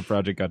I think the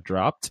project got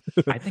dropped.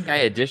 I think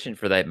I auditioned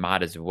for that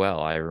mod as well.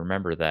 I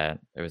remember that.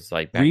 It was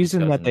like back in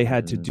Reason that they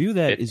had to do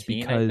that is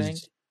 2015, I think.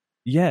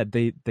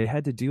 because they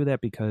had to do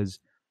that because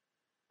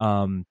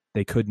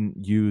they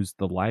couldn't use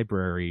the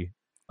library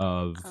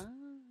of Oh.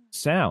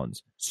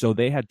 sounds, so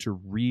they had to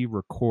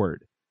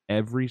re-record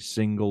every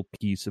single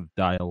piece of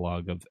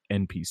dialogue of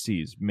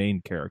NPCs,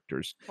 main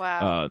characters,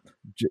 Wow.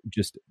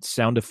 just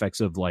sound effects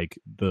of like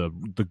the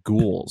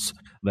ghouls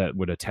that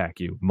would attack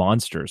you,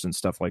 monsters and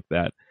stuff like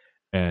that.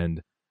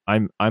 And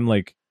I'm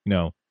like,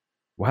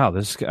 wow,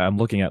 I'm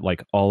looking at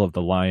like all of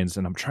the lines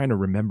and I'm trying to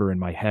remember in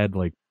my head,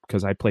 like,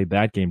 because I played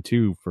that game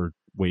too for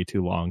way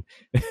too long,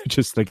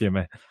 just thinking,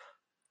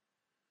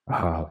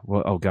 well,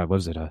 oh god, what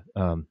was it?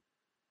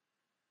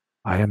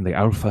 I am the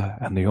Alpha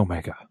and the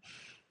Omega,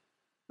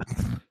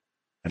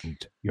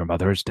 and your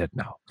mother is dead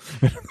now.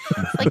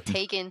 It's like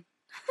Taken.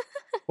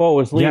 Whoa,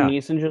 was Liam Yeah.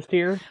 Neeson just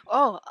here?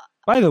 Oh,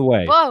 By the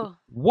way, whoa.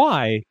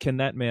 why can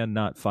that man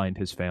not find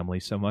his family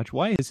so much?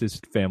 Why is his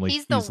family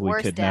He's the easily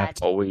worst kidnapped?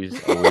 dad.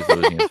 Always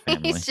losing his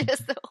family. He's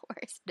just the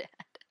worst dad.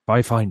 If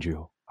I find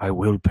you, I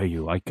will pay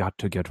you. I got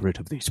to get rid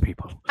of these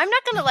people. I'm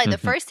not gonna lie, the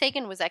first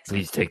Taken was excellent.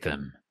 Please take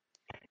them.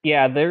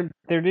 Yeah, there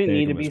didn't need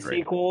to Taken be was great.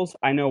 sequels.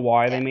 I know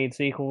why they Yeah. made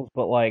sequels,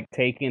 but like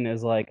Taken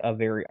is like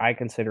I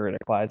consider it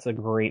a class. It's a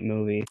great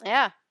movie.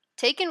 Yeah.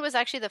 Taken was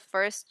actually the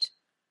first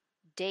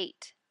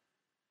date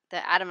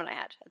that Adam and I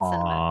had at the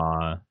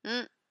cinema.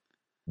 Aww.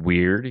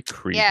 Weird,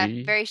 creepy.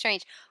 Yeah, very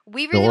strange.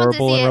 We really wanted to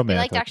Adorable see and it. We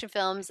liked romantic. action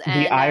films.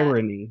 And, The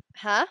irony.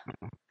 Huh?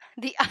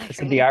 The I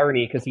said irony. the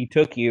irony because he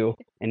took you,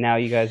 and now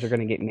you guys are going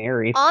to get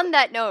married. On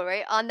that note,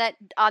 right? On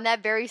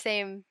that very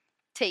same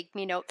take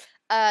me note.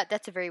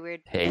 That's a very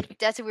weird. Take.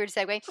 That's a weird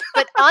segue.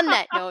 But on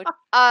that note,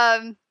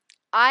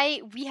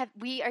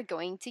 we are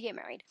going to get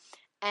married,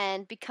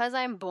 and because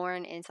I'm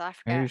born in South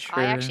Are you Africa,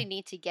 I sure? actually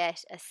need to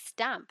get a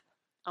stamp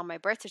on my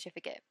birth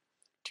certificate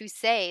to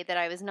say that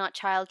I was not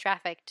child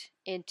trafficked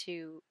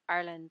into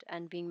Ireland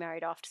and being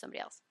married off to somebody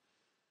else.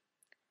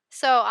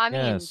 So I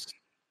mean, Yes.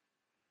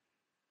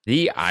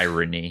 The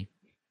irony.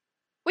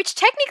 which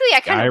technically I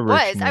kind of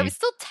Irish was. I me. was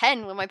still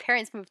 10 when my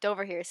parents moved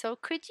over here. So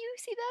could you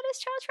see that as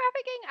child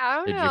trafficking? I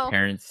don't Did know. your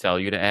parents sell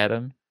you to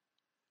Adam?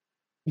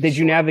 Did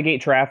you Sure.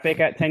 navigate traffic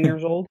at 10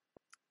 years old?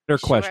 Their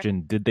Sure.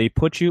 question: did they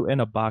put you in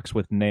a box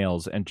with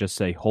nails and just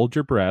say, "Hold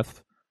your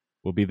breath.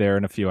 We'll be there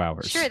in a few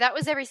hours"? Sure, that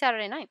was every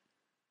Saturday night.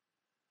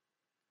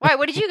 Why?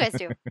 What did you guys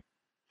do?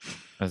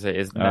 I say,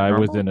 isn't that I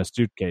was normal? in a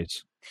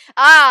suitcase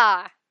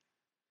Ah,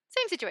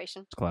 same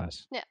situation.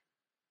 class.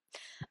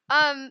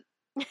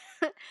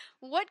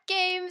 What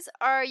games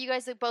are you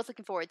guys both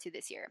looking forward to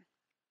this year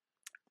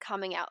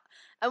coming out?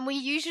 And we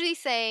usually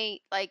say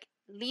like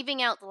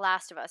leaving out The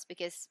Last of Us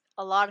because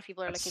a lot of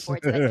people are looking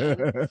forward to that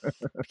game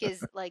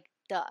because like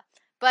duh.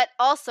 But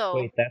also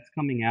Wait, that's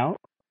coming out?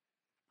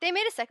 they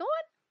made a second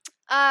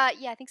one.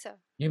 Yeah, I think so.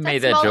 You That made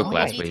that small joke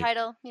last indie week.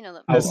 title, you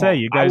know. I say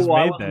you guys I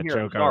made wasn't that here,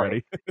 joke sorry.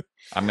 already.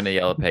 I'm gonna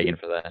yell at Pagan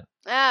for that.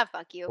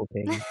 Fuck you.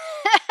 Okay.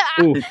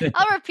 Ooh.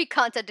 I'll repeat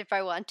content if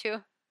I want to.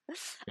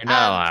 You're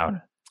not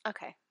allowed.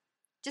 Okay.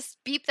 Just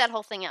beep that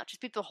whole thing out. Just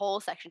beep the whole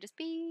section. Just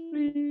beep.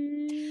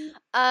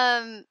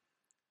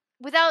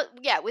 Without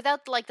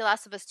like The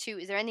Last of Us 2,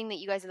 is there anything that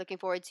you guys are looking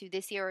forward to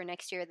this year or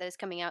next year that is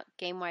coming out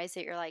game wise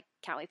that you're like,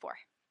 can't wait for?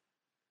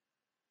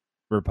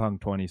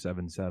 Cyberpunk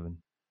 2077.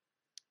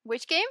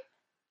 Which game?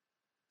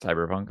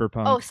 Cyberpunk.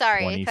 Cyberpunk Oh,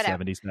 sorry, it cut out.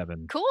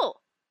 2077. Cool.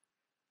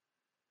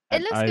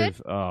 It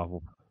looks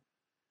good.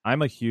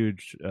 I'm a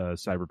huge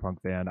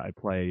Cyberpunk fan. I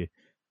play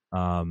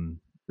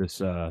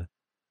this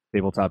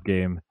tabletop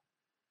game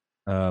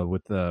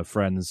with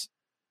friends.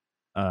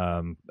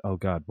 Oh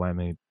God, why am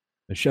I?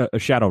 A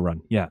Shadowrun.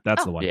 Yeah,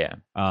 that's the one. Yeah.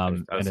 I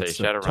And would say it's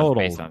a Shadowrun's total.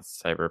 based on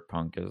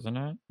Cyberpunk, isn't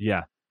it?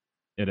 Yeah,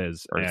 it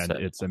is, Or and set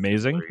it's in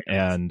amazing.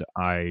 Korea. And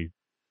I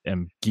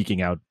am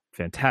geeking out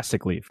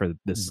fantastically for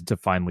this to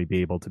finally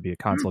be able to be a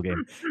console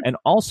game, and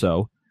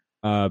also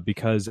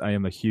because I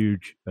am a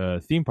huge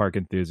theme park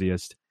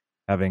enthusiast,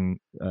 having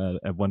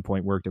at one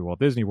point worked at Walt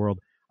Disney World.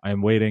 I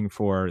am waiting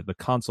for the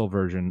console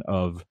version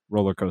of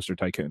Roller Coaster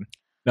Tycoon.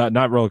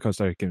 Not Roller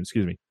Coaster Tycoon.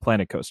 Excuse me,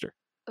 Planet Coaster.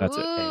 That's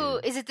it. Ooh,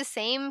 is it the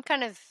same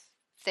kind of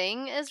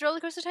thing as Roller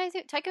Coaster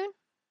Tycoon?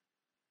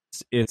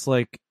 It's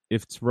like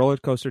it's Roller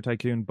Coaster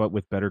Tycoon, but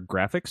with better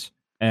graphics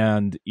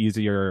and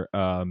easier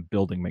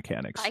building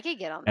mechanics. I could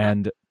get on that.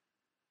 And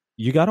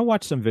you got to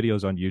watch some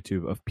videos on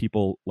YouTube of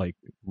people like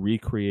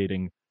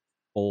recreating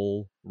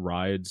full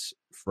rides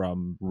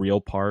from real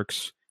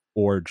parks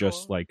or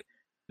just Cool. like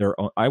their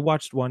own. I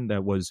watched one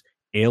that was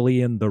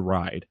Alien the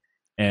Ride,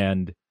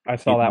 and I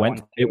saw that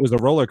one. It was a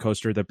roller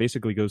coaster that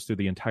basically goes through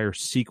the entire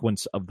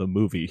sequence of the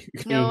movie.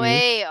 No Mhm.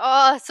 way.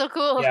 Oh, so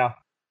cool. Yeah.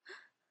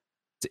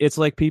 It's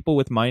like people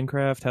with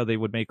Minecraft, how they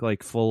would make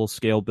like full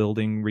scale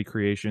building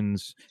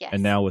recreations, Yes.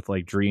 and now with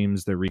like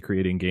Dreams, they're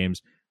recreating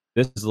games.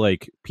 This is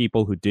like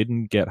people who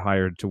didn't get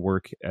hired to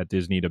work at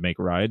Disney to make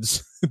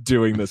rides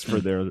doing this for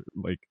their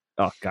like.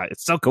 Oh god,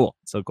 it's so cool!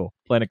 It's so cool.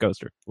 Planet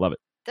Coaster, love it.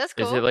 That's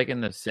cool. Is it like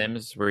in The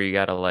Sims where you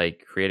gotta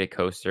like create a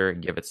coaster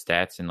and give it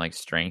stats and like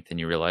strength, and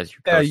you realize your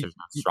Yeah, coaster's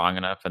not strong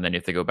enough, and then you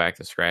have to go back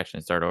to scratch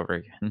and start over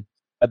again?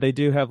 They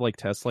do have like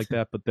tests like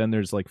that, but then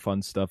there's like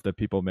fun stuff that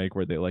people make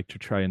where they like to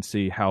try and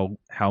see how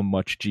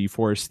much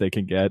G-force they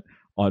can get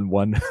on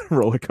one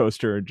roller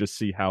coaster and just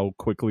see how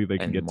quickly they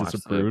can And get watch the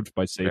disapproved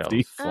by safety.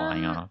 Rails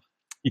flying Um, off.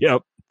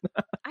 Yep.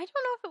 I don't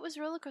know if it was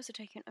Roller Coaster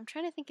Tycoon. I'm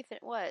trying to think if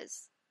it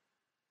was.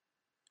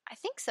 I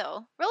think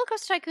so. Roller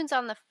Coaster Tycoon's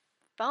on the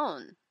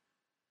phone.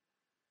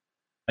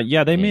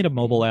 Yeah, they made a Maybe.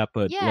 mobile app,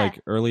 but Yeah. like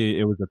early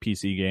it was a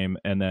PC game,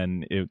 and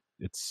then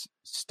it's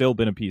still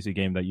been a PC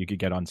game that you could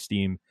get on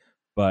Steam.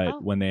 But Oh.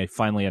 when they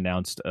finally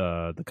announced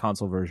the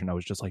console version, I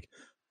was just like,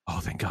 oh,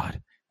 thank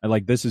God.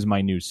 this is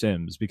my new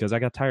Sims, because I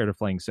got tired of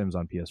playing Sims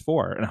on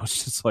PS4, and I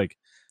was just like,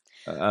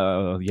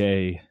 oh,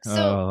 yay.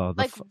 So,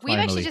 we've finally.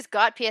 actually just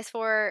got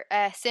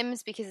PS4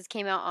 Sims because it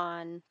came out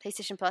on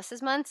PlayStation Plus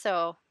this month,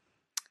 so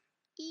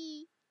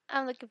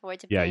I'm looking forward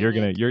to playing you're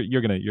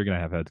it. gonna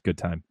have a good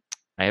time.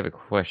 I have a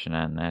question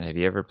on that. Have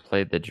you ever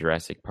played the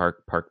Jurassic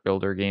Park Park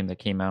Builder game that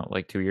came out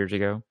like 2 years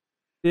ago?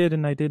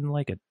 And I didn't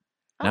like it.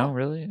 No,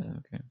 really?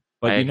 Okay.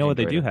 But you know what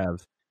they do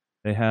have?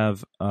 They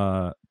have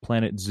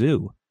Planet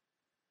Zoo,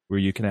 where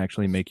you can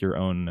actually make your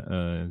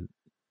own.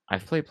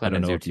 I've played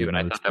Planet Zoo too, and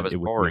I thought that was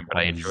boring, but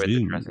I enjoyed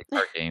the Jurassic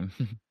Park game.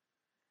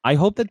 I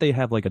hope that they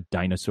have like a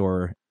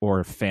dinosaur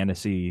or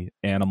fantasy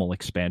animal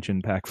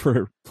expansion pack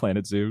for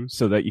Planet Zoo,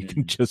 so that you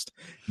can just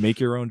make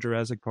your own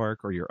Jurassic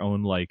Park or your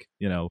own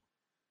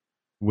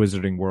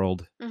Wizarding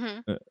World.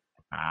 Mm-hmm.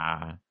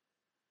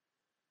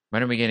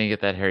 When are we going to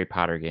get that Harry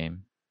Potter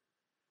game?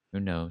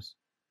 Who knows?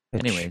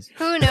 Anyways.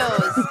 Who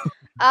knows?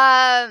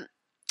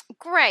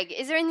 Greg,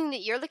 is there anything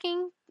that you're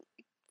looking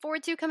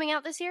forward to coming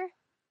out this year?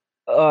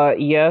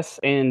 Yes,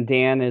 and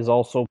Dan is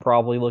also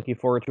probably looking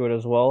forward to it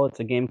as well.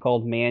 It's a game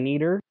called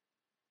Maneater.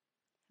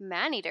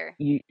 Maneater?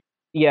 You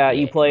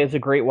play as a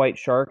great white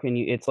shark, and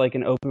it's like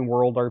an open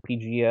world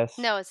RPG.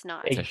 No, it's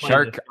not. It's a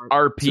shark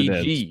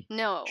RPG.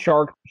 No.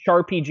 Shark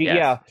PG, yes,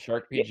 yeah.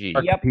 Shark PG.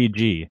 Yep.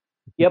 PG.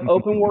 Yep,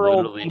 open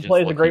world. He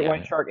plays a great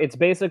white it. shark. It's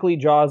basically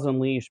Jaws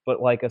Unleashed,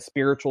 but like a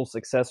spiritual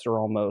successor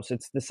almost.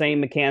 It's the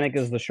same mechanic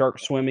as the shark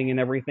swimming and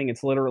everything.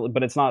 It's literally,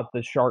 but it's not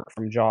the shark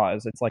from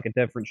Jaws. It's like a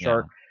different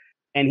shark.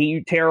 And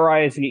you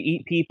terrorize and you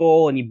eat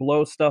people and you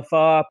blow stuff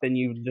up and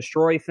you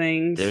destroy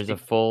things. There's a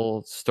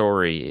full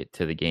story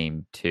to the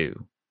game too,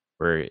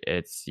 where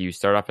you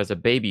start off as a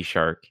baby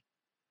shark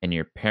and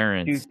your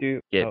parents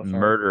get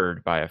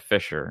murdered by a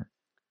fisherman.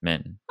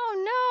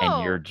 Oh no!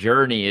 And your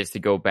journey is to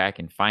go back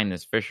and find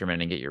this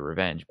fisherman and get your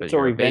revenge. But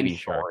you're a baby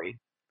shark,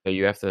 so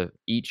you have to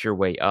eat your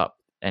way up.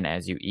 And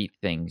as you eat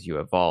things, you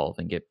evolve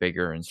and get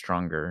bigger and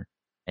stronger,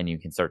 and you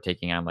can start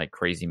taking on like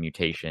crazy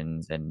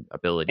mutations and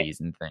abilities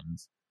and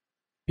things.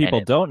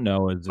 People don't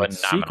know is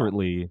it's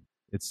secretly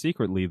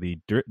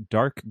the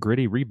dark,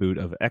 gritty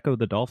reboot of Echo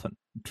the Dolphin.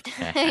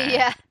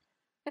 Yeah.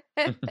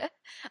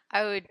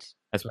 I would.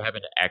 That's what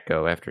happened to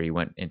Echo after he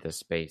went into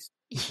space.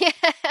 Yeah.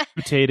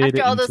 Mutated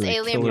after all those into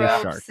alien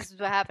probes, this is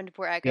what happened to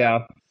poor Echo.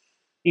 Yeah.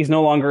 He's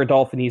no longer a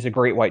dolphin, he's a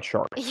great white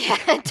shark. Yeah,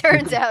 it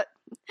turns out.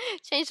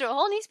 Changed to a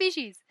whole new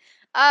species.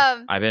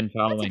 I've been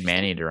following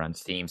Maneater on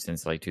Steam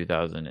since like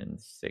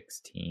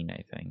 2016,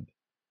 I think.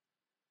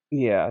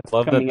 Yeah. It's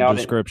Love that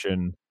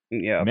description.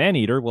 Yeah.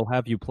 Maneater will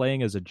have you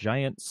playing as a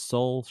giant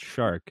soul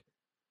shark,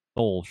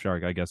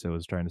 I guess I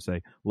was trying to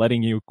say,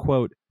 letting you,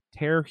 quote,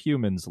 tear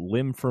humans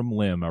limb from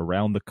limb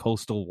around the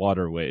coastal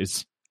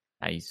waterways.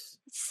 Nice.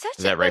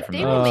 Is that right from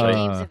the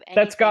website?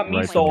 That's got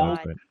me sold.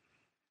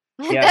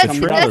 Yeah, the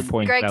trailer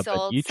points Greg out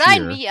sold. that each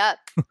Sign year, me up.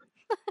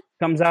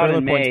 Comes out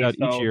in May.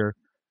 Each year,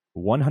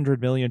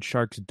 100 million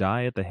sharks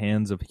die at the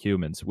hands of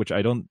humans, which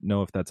I don't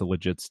know if that's a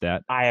legit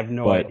stat. I have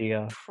no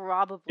idea.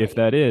 Probably. If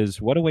that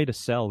is, what a way to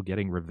sell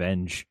getting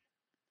revenge.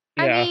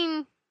 Yeah. I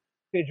mean,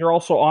 because you're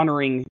also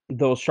honoring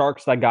those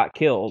sharks that got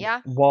killed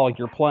while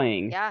you're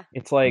playing. Yeah.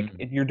 It's like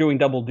you're doing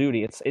double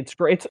duty. It's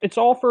great. It's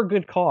all for a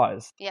good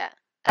cause. Yeah.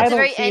 At the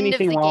very end of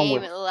the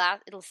game,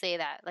 it'll say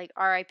that, like,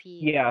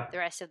 R.I.P. the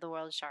rest of the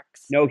world's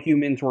sharks. No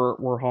humans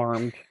were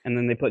harmed, and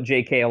then they put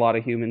J.K. A lot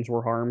of humans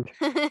were harmed.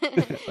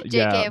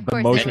 JK, of the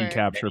course motion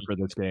capture for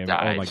this game.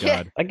 Oh my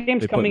god, that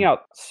game's coming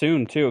out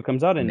soon too. It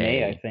comes out in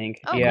May, I think.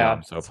 Oh, yeah,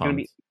 I'm so it's gonna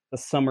be the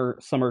summer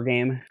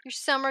game. Your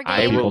summer game.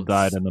 I will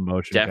died in the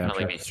motion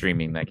definitely capture. be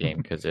streaming that game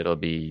because it'll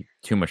be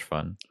too much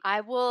fun. I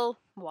will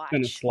watch.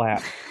 It's gonna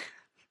slap.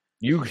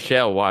 You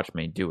shall watch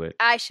me do it.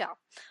 I shall.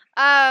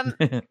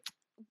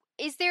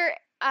 Is there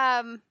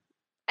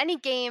any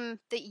game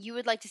that you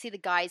would like to see the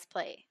guys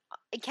play?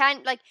 It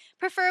can, like,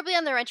 preferably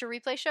on the Retro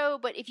Replay show,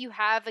 but if you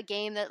have a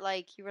game that,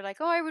 like, you were like,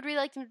 oh, I would really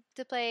like them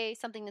to play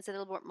something that's a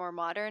little bit more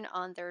modern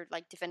on their,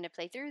 like, definitive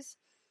playthroughs,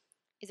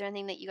 is there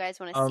anything that you guys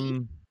want to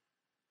see?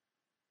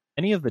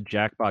 Any of the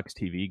Jackbox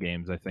TV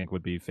games, I think,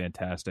 would be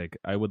fantastic.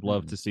 I would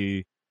love to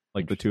see,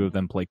 like, the two of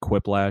them play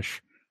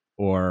Quiplash,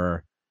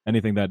 or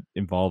anything that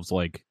involves,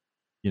 like,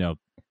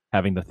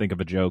 having to think of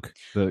a joke.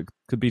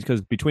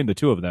 Because between the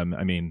two of them,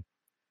 I mean,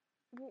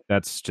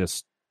 that's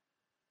just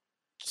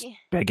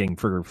begging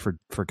for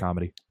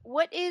comedy.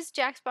 What is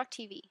Jackbox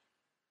TV?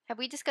 Have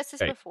we discussed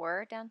this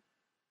before, Dan?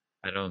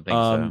 I don't think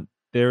so.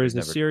 There is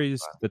a series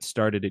that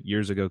started it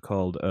years ago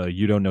called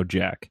You Don't Know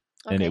Jack,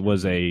 and it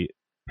was a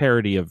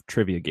parody of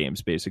trivia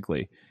games,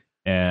 basically,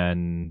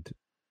 and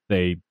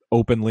they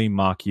openly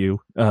mock you.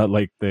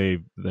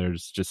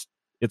 It's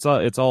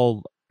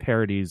all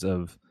parodies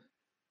of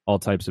all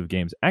types of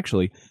games.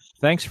 Actually,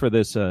 thanks for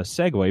this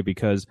segue,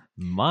 because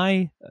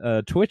my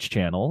Twitch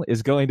channel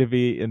is going to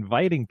be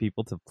inviting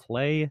people to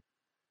play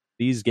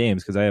these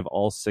games, because I have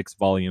all 6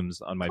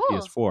 volumes on my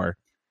PS4.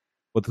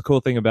 But the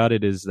cool thing about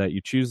it is that you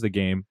choose the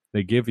game,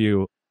 they give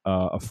you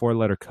a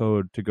 4-letter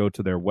code to go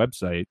to their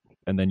website,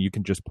 and then you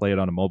can just play it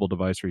on a mobile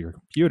device or your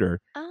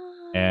computer,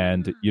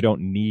 and you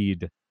don't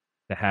need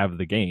to have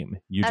the game.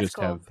 You That's just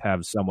cool.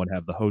 have someone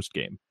have the host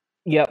game.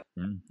 Yep.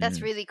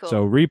 That's really cool.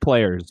 So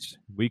replayers,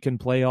 we can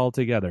play all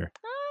together.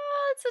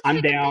 Oh, it's such I'm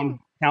a good down. thing.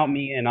 Count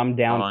me in. I'm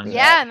down. For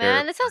Yeah, that.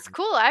 man, that sounds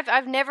cool.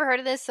 I've never heard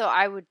of this, so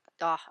I would.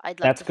 Oh, I'd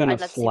love That's to. gonna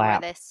I'd love to see more of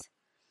slap. this.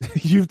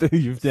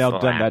 You've now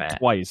done Slap that it.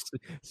 twice.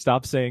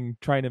 Stop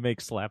trying to make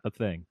slap a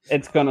thing.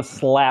 It's gonna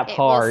slap It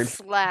hard. will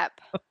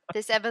slap.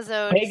 This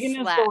episode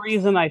Pagan slaps. is the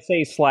reason I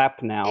say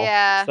slap now.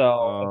 Yeah. So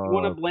if you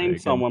want to blame Pagan.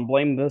 someone,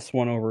 blame this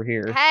one over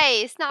here.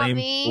 Hey, it's not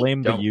me.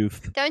 Blame the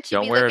youth. Don't you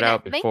Don't be wear it looking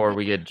out at before me.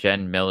 we get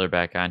Jen Miller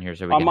back on here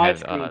so we On can my have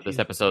screen, this she's-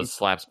 episode she's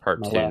slaps part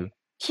my 2. left.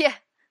 Yeah.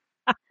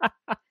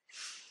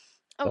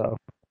 So.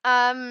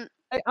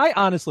 I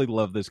honestly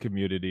love this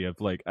community of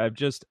like I've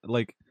just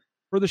like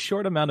for the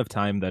short amount of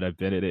time that I've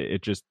been in it,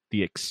 it just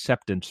the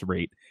acceptance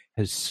rate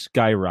has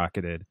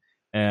skyrocketed.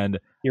 And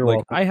You're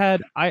like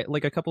welcome. I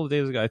like a couple of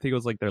days ago, I think it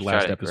was like their Shut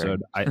last it,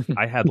 episode. Greg.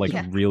 I had like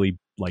Yeah. a really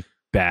like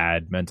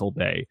bad mental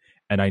day,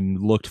 and I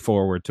looked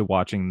forward to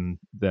watching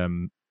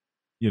them,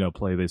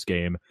 play this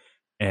game,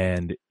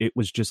 and it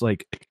was just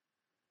like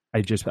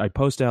I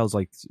posted, I was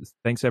like,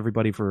 thanks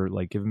everybody for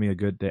like giving me a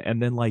good day,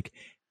 and then like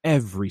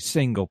every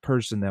single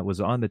person that was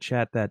on the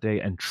chat that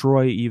day, and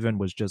Troy even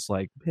was just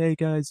like, hey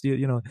guys,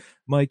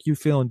 Mike, you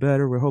feeling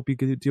better? We hope you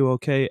could do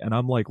okay. And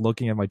I'm like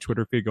looking at my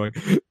Twitter feed going,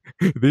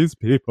 these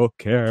people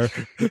care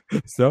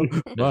so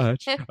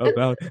much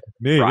about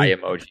me. Cry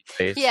emoji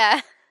face. Yeah.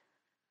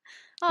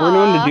 We're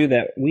known Aw. to do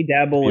that. We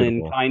dabble in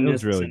Beautiful. kindness. It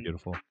was really and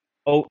beautiful.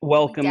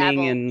 welcoming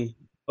Dabble. and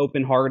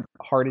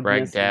open-heartedness.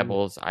 Greg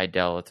dabbles, I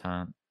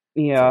dilettante.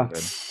 Yeah.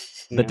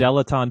 The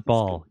dilettante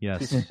ball,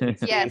 yes.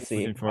 Yes.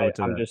 Looking forward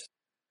to that.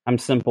 I'm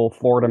simple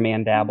Florida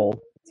man dabble.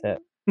 That's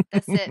it.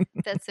 That's it.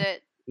 That's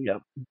it.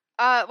 Yep.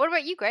 What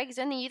about you, Greg? Is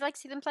there anything you'd like to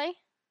see them play?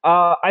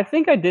 I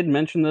think I did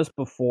mention this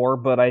before,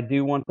 but I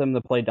do want them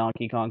to play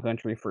Donkey Kong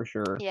Country for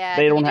sure. Yeah, I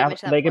they think don't you did have.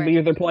 mention that They could before.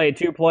 either play a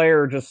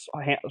 2-player or just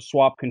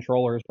swap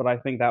controllers. But I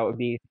think that would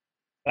be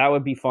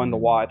fun to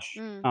watch.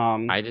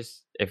 I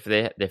just if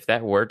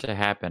that were to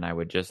happen, I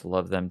would just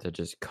love them to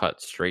just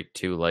cut straight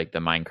to like the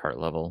minecart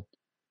level.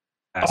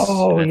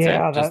 Oh That's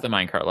yeah, it. Just the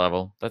minecart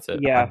level. That's it.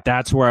 Yeah,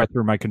 That's where I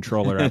threw my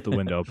controller out the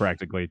window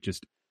practically.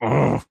 Just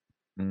ugh.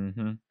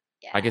 Mm-hmm.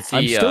 Yeah. I could see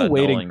I'm still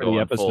waiting Nolan for the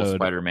going full episode.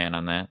 Spider-Man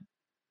on that.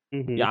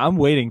 mhm. Yeah, I'm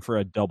waiting for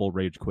a double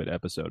rage quit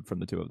episode from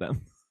the two of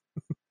them.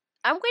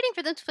 I'm waiting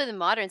for them to play the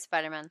modern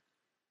Spider-Man.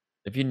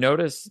 If you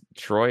notice,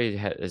 Troy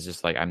is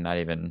just like, I'm not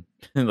even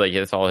like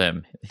it's all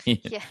him.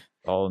 Yeah.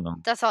 All of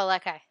them. That's all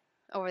that guy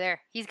over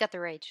there. He's got the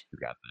rage. You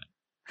got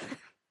that.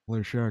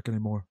 Play Shark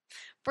anymore.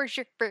 For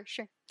sure, for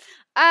sure.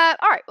 All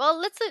right. Well,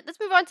 let's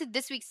move on to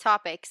this week's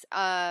topics.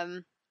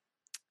 I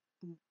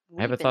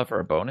have a thought for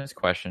a bonus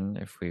question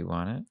if we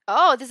want it.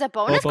 Oh, there's a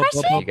bonus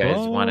question? You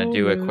guys want to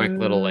do a quick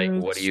little like,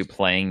 what are you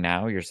playing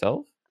now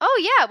yourself?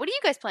 Oh yeah, what are you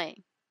guys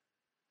playing?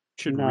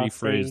 Should Nothing.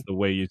 rephrase the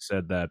way you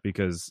said that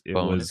because it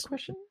Bonus was.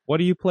 question.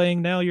 What are you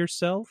playing now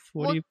yourself?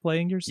 What Well, are you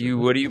playing yourself?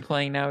 What are you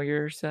playing now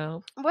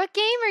yourself? What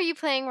game are you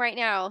playing right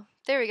now?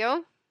 There we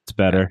go. It's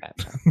better.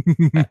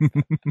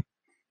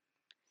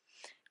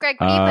 Greg,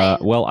 what are you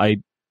playing? Well,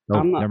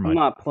 I'm never not. mind. I'm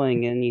not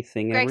playing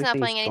anything. Greg's not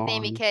Everything's playing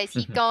anything gone. because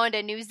he's going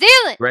to New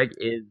Zealand.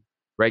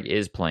 Greg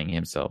is playing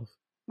himself.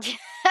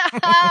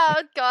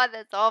 Oh God,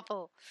 that's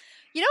awful.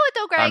 You know what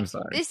though, I'm Greg?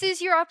 sorry. This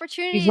is your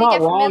opportunity He's to not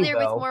get wrong, familiar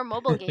with though. more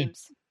mobile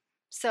games.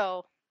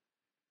 So,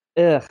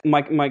 Ugh,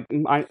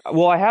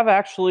 well, I have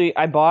actually.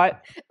 I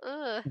bought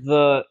ugh.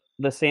 the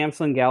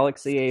Samsung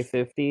Galaxy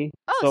A50.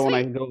 Oh, so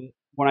sweet.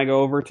 when I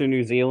go over to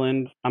New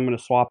Zealand, I'm going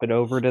to swap it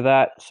over to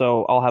that.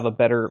 So I'll have a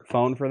better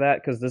phone for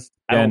that because this.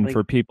 I don't And think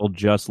for people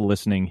just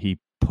listening, he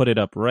put it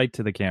up right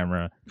to the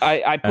camera. I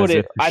as put it.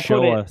 if to I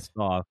show put it. us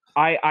off.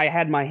 I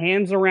had my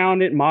hands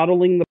around it,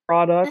 modeling the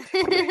product.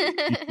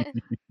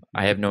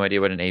 I have no idea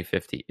what an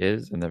A50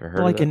 is. I've never heard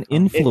Like of an that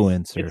phone.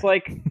 influencer. It's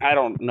like I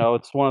don't know.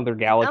 It's one of their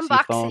Galaxy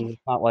Unboxing. phones.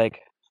 It's not like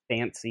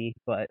fancy,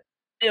 but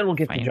it'll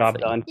get the job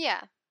Fancy. done.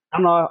 Yeah.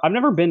 I've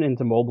never been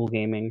into mobile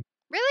gaming.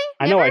 Really?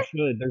 I know I Never?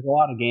 should. There's a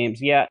lot of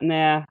games. Yeah,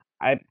 nah.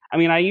 I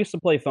mean, I used to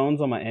play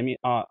phones on my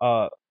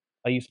I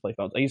used to play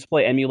phones. I used to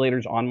play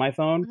emulators on my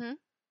phone, Mhm.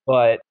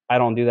 but I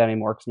don't do that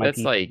anymore because my That's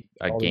PC like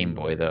a all Game in.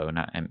 Boy though.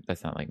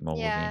 That's not like mobile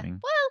Yeah. gaming.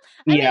 Well,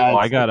 I Yeah, mean, Oh,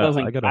 I gotta I don't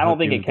hook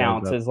think you it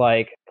counts guys up. as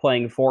like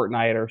playing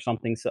Fortnite or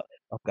something. So,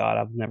 oh god,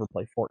 I've never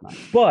played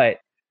Fortnite. But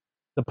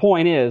the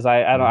point is,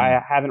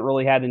 I haven't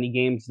really had any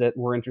games that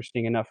were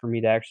interesting enough for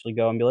me to actually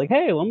go and be like,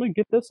 hey, let me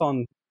get this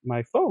on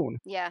my phone.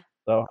 yeah.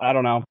 So I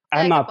don't know. Yeah,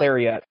 I'm good not there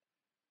point. yet.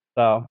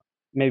 So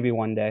maybe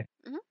one day.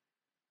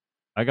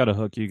 I gotta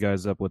hook you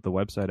guys up with the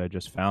website I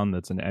just found.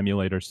 That's an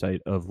emulator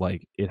site of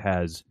like it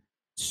has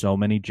so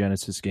many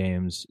Genesis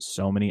games,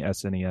 so many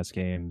SNES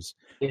games.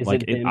 Is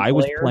Like it I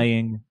was player?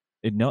 playing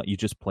it. No, you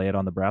just play it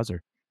on the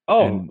browser.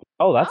 Oh, and-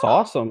 that's Oh.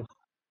 awesome.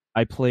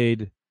 I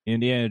played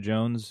Indiana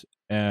Jones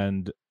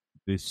and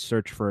the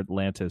Search for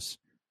Atlantis,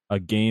 a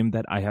game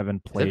that I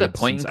haven't the played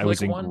point since and I was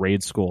click in one?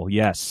 grade school.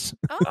 Yes,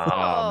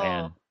 Oh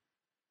man.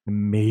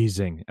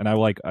 amazing. And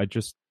I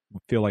just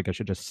feel like I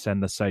should just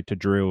send the site to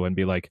Drew and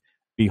be like,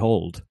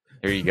 "Behold,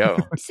 Here you go.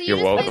 So You're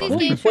you just play welcome.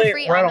 these games for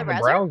free right on the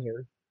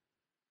browser?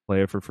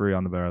 Play it for free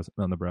on the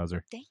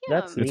browser. Damn.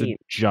 That's It's neat.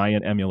 a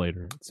giant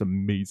emulator. It's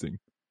amazing.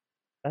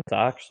 That's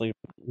actually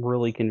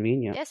really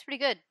convenient. Yeah, it's pretty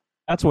good.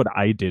 That's what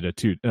I did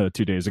 2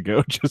 days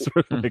ago, just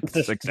for like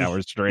 6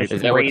 hours straight. Just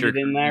Is that what you're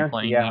rated in there?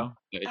 playing Yeah. now?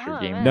 Is that your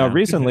game man. No, now?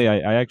 recently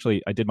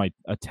I did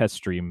a test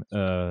stream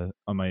on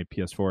my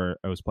PS4.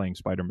 I was playing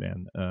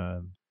Spider-Man,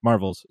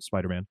 Marvel's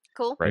Spider-Man,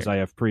 Cool. because I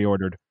have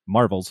pre-ordered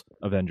Marvel's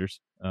Avengers.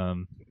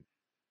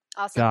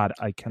 Awesome. God,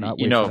 I cannot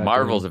wait. You know, for that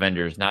Marvel's day.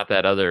 Avengers, not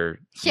that other,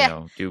 Yeah.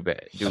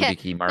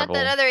 doohickey Marvel. Not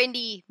that other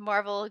indie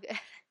Marvel,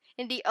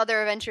 indie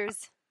other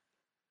adventures.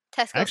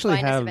 Tesco's Actually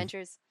finest have-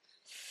 adventures.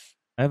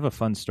 I have a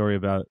fun story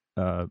about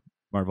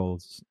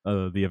Marvel's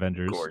The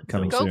Avengers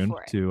coming Go soon.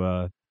 for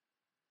it.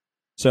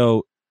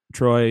 So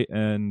Troy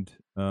and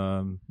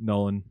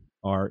Nolan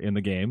are in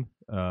the game.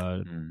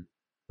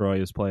 Troy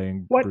is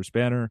playing What? Bruce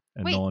Banner,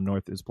 and Wait, Nolan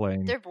North is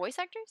playing They're voice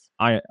actors?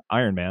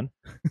 Iron Man.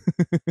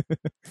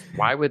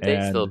 Why would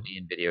they still And be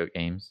in video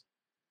games?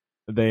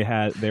 they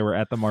were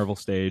at the Marvel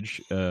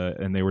stage,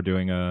 and they were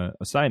doing a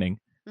signing.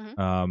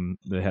 Mhm.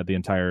 They had the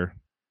entire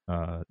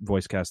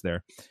voice cast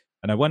there,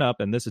 and I went up,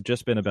 and this had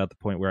just been about the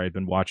point where I'd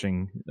been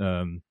watching,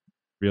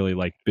 really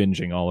like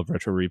binging all of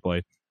Retro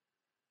Replay.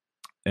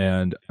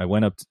 And I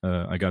went up,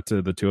 I got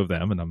to the two of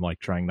them, and I'm like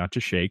trying not to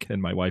shake.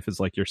 And my wife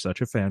is like, "You're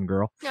such a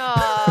fangirl."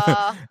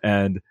 Aw.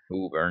 And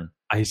Ooh, burn.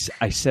 I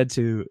said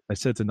to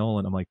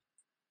Nolan, I'm like,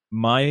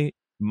 "My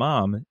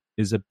mom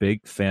is a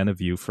big fan of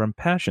you from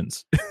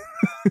Passions."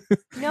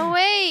 No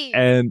way.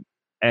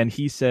 And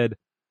he said,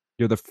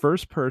 "You're the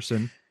first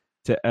person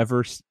to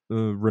ever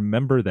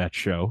remember that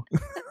show."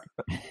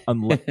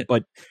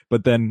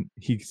 but then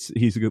he's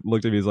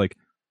looked at me, he's like,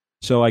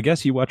 "So I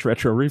guess you watch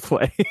Retro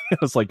Replay." I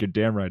was like, "You're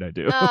damn right I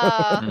do."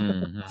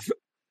 Mhm.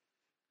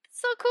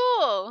 So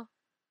cool.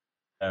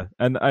 Yeah.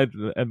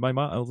 And my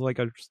mom, I was like,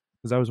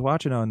 because I was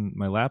watching on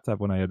my laptop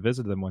when I had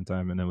visited them one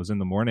time, and it was in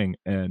the morning,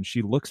 and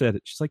she looks at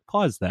it, she's like,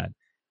 "Pause that.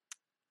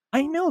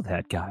 I know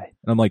that guy."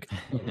 And I'm like,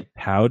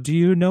 "How do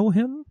you know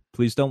him?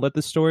 Please don't let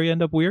this story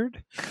end up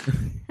weird."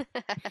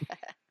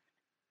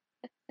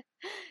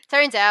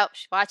 Turns out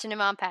she's watching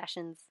him on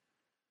Passions.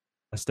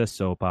 Just a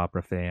soap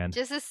opera fan.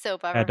 Just a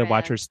soap opera Had to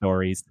watch fan. her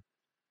stories.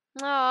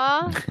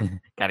 Aww.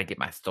 Gotta get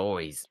my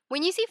stories.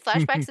 When you see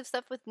flashbacks of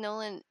stuff with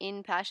Nolan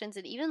in Passions,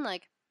 and even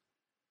like,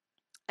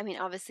 I mean,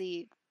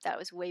 obviously that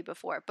was way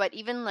before, but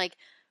even like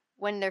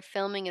when they're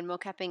filming and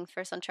mocapping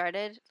first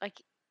Uncharted,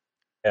 like,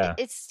 Yeah.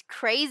 it's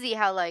crazy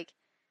how like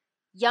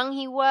young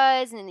he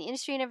was and in the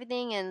industry and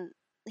everything, and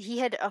he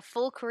had a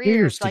full career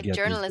Years of to like get these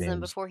journalism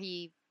games. before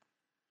he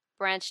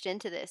branched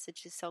into this,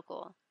 which is so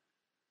cool.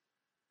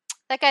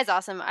 That guy's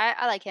awesome.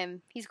 I like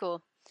him. He's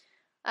cool.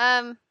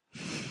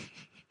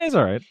 He's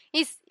all right.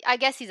 I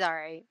guess he's all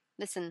right.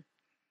 Listen.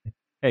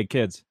 Hey,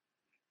 kids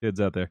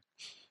out there,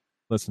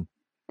 listen.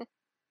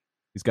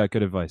 He's got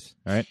good advice.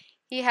 All right.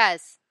 He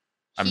has.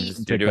 I'm He-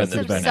 just Take doing that to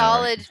this the right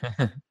bank.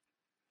 now, right?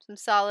 some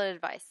solid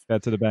advice.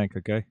 That to the bank,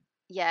 okay?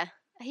 Yeah.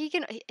 He's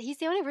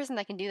the only person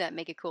that can do that and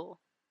make it cool.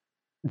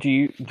 Do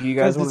you guys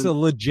Because want it's a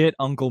legit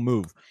uncle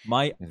move.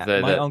 My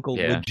uncle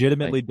yeah,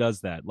 legitimately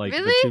does that, like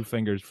Really? the two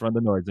fingers from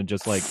the Nords, and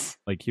just like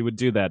he would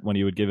do that when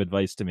he would give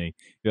advice to me.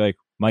 Be like,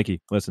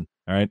 "Mikey, listen,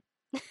 all right,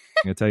 I'm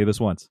gonna tell you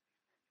this once.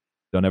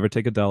 Don't ever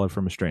take $1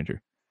 from a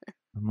stranger."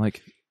 I'm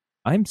like,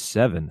 I'm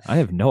 7. I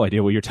have no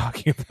idea what you're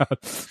talking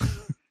about.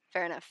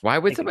 Fair enough. Why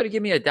would somebody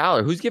give me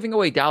 $1? Who's giving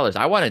away dollars?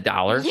 I want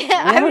 $1.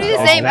 Yeah, I would do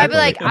the same. I'd be Exactly.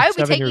 like, I would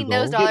be 7 taking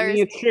years those old. Get dollars.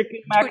 me a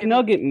chicken to me.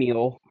 McNugget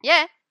meal.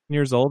 Yeah.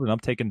 Years old, and I'm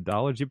taking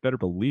dollars. You better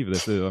believe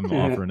this. I'm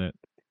offering it.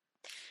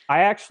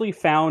 I actually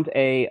found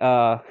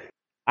I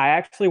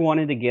actually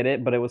wanted to get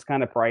it, but it was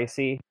kind of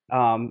pricey.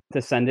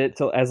 To send it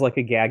as like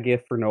a gag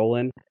gift for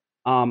Nolan.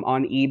 On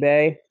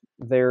eBay,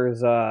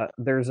 there's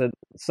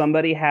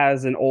somebody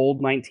has an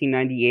old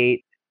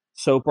 1998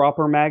 soap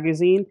opera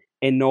magazine,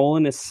 and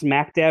Nolan is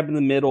smack dab in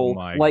the middle, Oh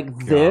my like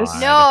God. this.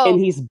 No.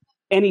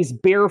 And he's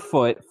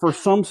barefoot for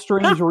some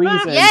strange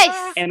reason.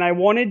 Yes. And I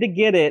wanted to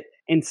get it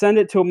and send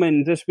it to him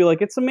and just be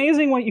like, "It's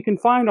amazing what you can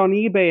find on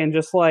eBay," and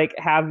just like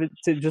have it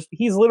to just,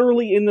 he's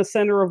literally in the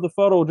center of the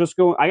photo, just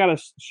going, I gotta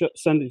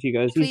send it to you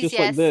guys. Please, He's just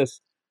yes. like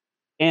this.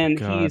 And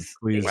God,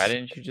 please. Why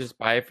didn't you just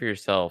buy it for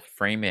yourself,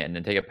 frame it, and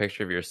then take a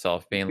picture of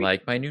yourself being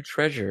like, "My new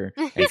treasure"?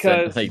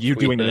 Because You tweet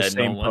doing it the at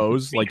same Nolan.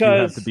 pose? Like you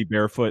have to Because- be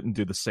barefoot and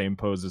do the same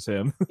pose as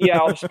him. Yeah,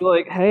 I'll just be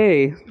like,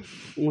 "Hey,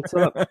 what's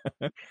up?"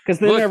 Because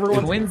then Look,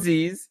 everyone's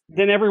twinsies.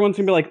 gonna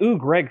be like, "Ooh,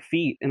 Greg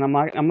feet," and I'm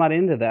not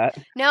into that.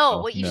 No,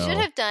 Oh, what you no. should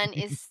have done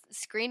is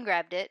screen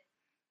grabbed it,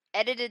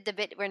 edited the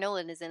bit where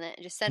Nolan is in it,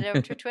 and just sent it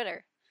over to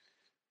Twitter.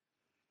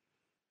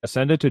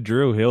 Send it to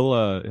Drew.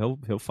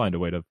 He'll find a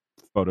way to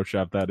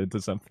Photoshop that into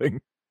something.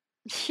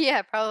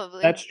 Yeah,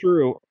 probably. That's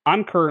true.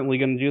 I'm currently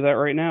gonna do that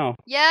right now.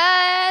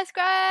 Yes,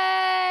 Greg!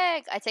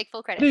 I take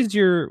full credit.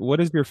 What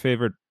is your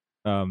favorite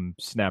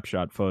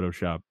snapshot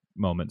Photoshop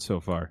moment so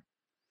far?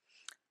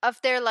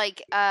 Of their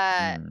like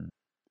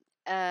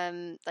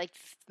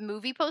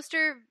movie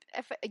poster.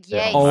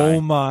 Yay! Oh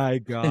my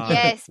God!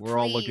 Yes, We're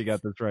all looking please.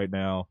 at this right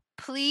now.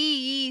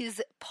 please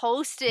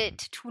post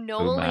it to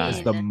Nolan. That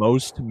is the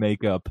most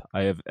makeup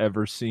I have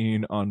ever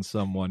seen on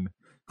someone.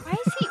 Why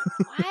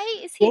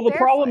is he well, the barefoot?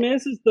 problem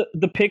is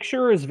the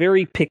picture is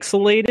very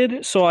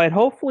pixelated, so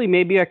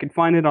maybe I could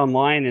find it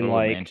online and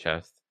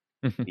Manchester.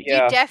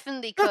 You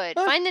definitely could.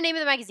 Find the name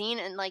of the magazine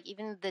and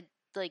Even the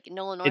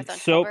Nolan North on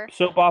cover.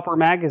 Soap Opera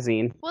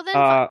Magazine. Well then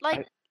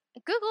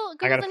Google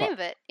the name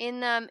of it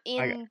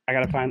I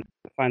gotta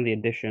find the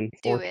edition.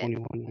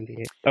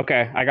 4/21/98.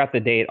 Okay, I got the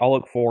date. I'll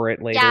look for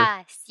it later.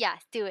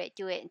 Yes, do it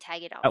and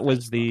tag it on. That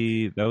was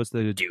the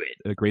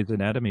Grey's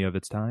Anatomy of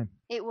its time.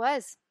 It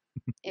was.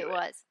 It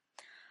was.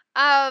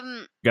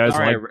 Guys,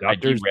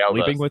 doctors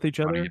sleeping with each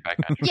other.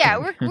 Yeah,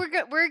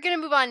 we're gonna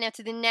move on now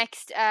to the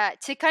next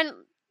to kind of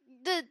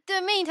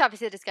the main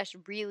topics of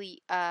discussion,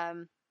 really.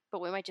 But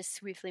we might just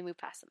swiftly move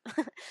past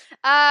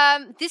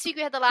them. This week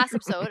we had the last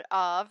episode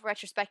of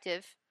Retro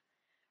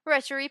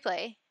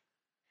Replay,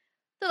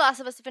 The Last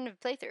of Us Definitive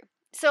Playthrough.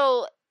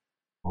 So,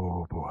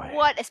 oh boy,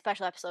 what a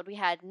special episode! We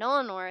had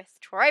Nolan North,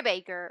 Troy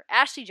Baker,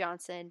 Ashley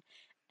Johnson,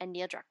 and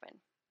Neil Druckmann.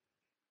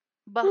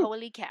 But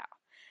holy cow!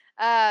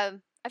 I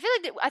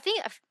think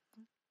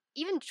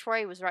even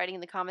Troy was writing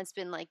in the comments,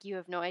 been like, "You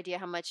have no idea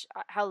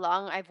how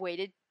long I've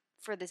waited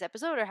for this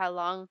episode, or how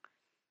long,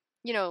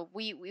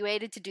 we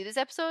waited to do this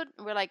episode."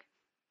 And we're like,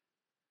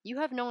 "You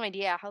have no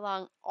idea how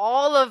long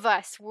all of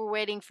us were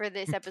waiting for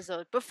this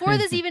episode before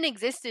this even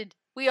existed.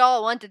 We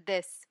all wanted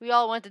this. We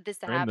all wanted this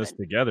to happen. We're in this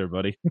together,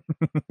 buddy."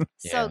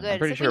 So good. I'm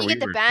pretty sure when you we get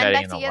the were band back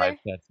chatting in the together. live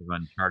chats of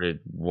Uncharted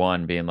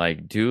 1, being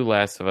like, "Do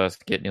Last of Us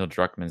get Neil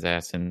Druckmann's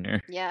ass in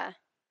there?" Yeah.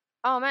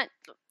 Oh man,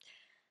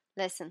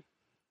 listen.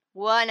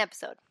 What an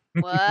episode.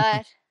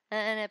 What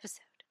an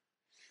episode.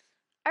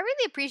 I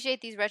really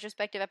appreciate these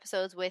retrospective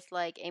episodes with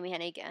Amy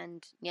Hennig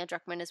and Neil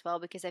Druckmann as well,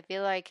 because I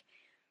feel like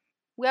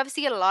we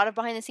obviously get a lot of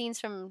behind the scenes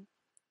from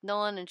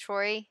Nolan and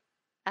Troy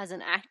as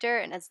an actor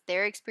and as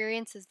their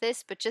experience as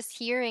this, but just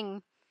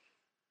hearing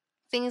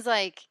things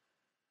like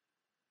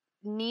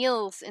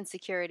Neil's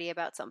insecurity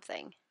about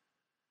something,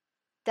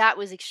 that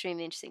was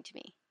extremely interesting to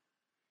me.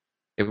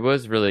 It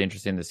was really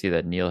interesting to see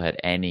that Neil had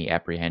any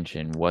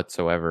apprehension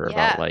whatsoever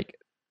about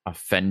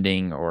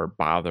offending or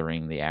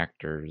bothering the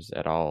actors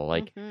at all.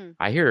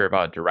 I hear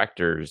about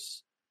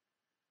directors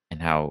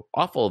and how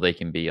awful they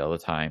can be all the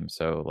time.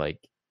 So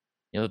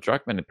Neil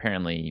Druckmann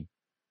apparently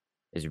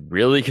is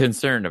really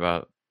concerned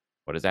about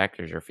what his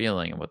actors are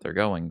feeling and what they're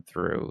going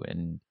through,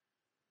 and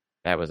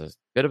that was a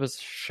bit of a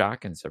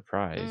shock and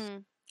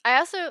surprise.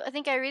 I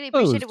think I really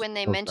appreciated when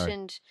they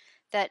mentioned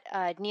that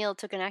Neil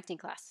took an acting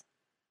class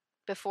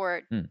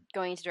before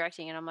going into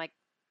directing, and I'm like,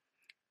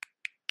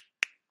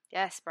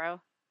 yes,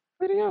 bro.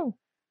 Way to go.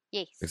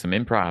 Yes. Like some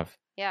improv.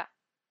 Yeah.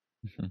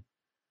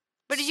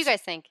 What did you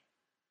guys think?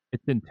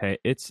 It's intense.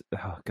 It's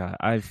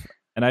I've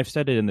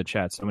said it in the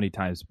chat so many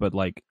times, but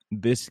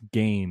this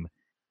game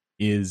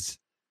is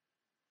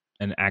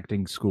an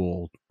acting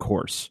school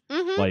course.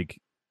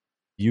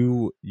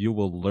 You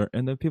will learn,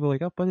 and then people are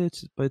like, "Oh, but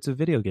it's a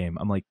video game."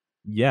 I'm like,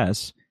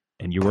 yes,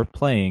 and you are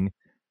playing,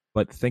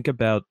 but think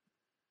about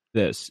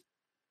this: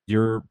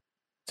 you're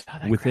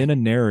within a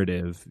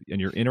narrative,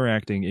 and you're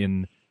interacting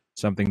in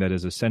something that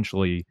is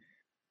essentially,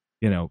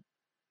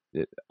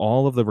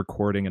 all of the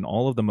recording and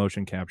all of the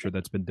motion capture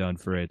that's been done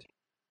for it,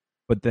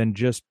 but then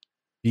just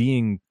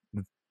being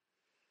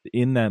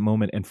in that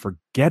moment and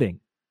forgetting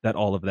that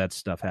all of that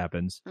stuff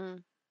happens,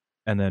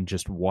 and then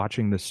just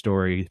watching the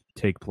story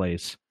take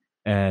place.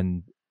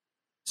 And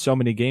so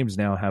many games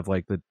now have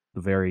the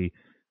very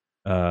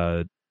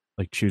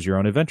choose your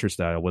own adventure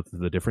style with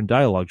the different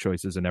dialogue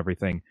choices and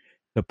everything.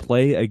 To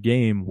play a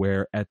game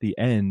where at the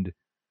end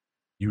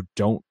you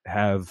don't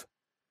have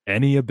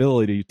any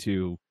ability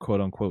to quote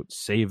unquote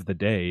save the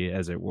day,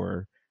 as it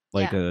were,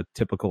 a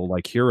typical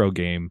hero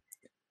game.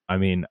 I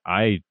mean,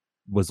 I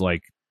was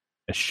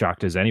as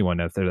shocked as anyone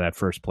after that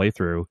first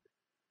playthrough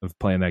of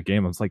playing that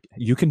game. I was like,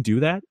 you can do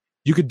that?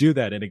 You could do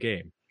that in a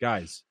game.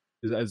 Guys,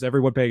 is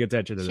everyone paying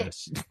attention to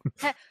this?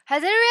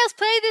 Has anyone else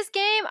played this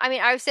game? I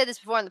mean, I've said this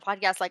before on the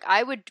podcast.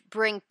 I would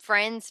bring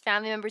friends,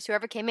 family members,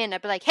 whoever came in.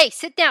 I'd be like, "Hey,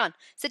 sit down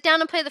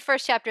and play the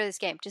first chapter of this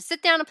game. Just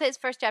sit down and play this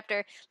first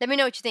chapter. Let me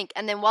know what you think."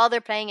 And then while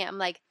they're playing it, I'm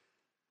like,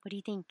 "What do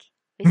you think?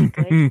 Was it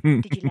good?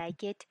 Did you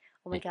like it?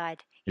 Oh my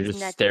god!" You're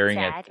just staring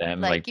at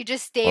them, you're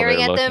just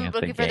staring at them,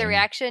 looking for the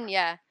reaction.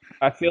 Yeah.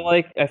 I feel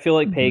like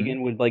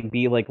Pagan would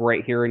be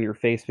right here in your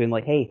face, being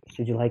like, "Hey,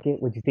 did you like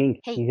it? What'd you think?"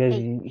 Hey.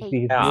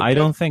 Yeah, I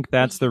don't think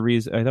that's the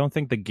reason. I don't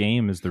think the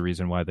game is the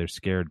reason why they're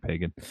scared,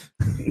 Pagan.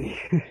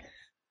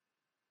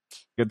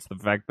 It's the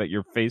fact that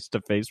you're face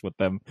to face with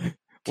them,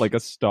 like a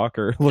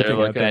stalker. They're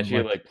looking at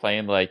you,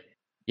 playing,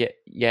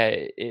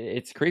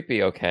 it's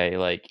creepy.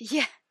 Okay,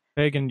 yeah.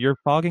 Pagan, you're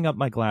fogging up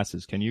my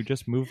glasses. Can you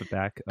just move it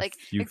back?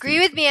 Agree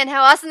with me on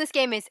how awesome this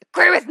game is.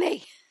 Agree with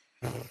me.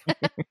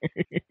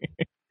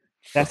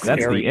 That's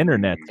the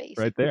internet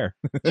right there.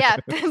 Yeah,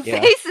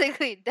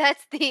 basically,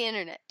 that's the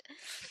internet.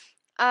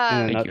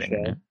 Thank you,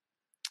 internet.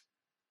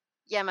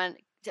 Yeah, man.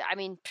 I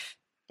mean,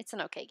 it's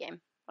an okay game.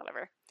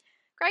 Whatever.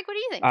 Greg, what do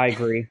you think? I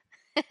agree.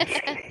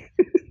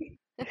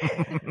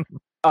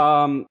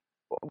 One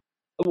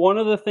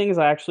of the things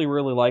I actually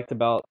really liked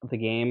about the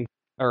game,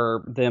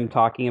 or them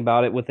talking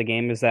about it with the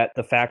game, is that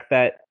the fact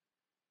that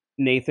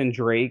Nathan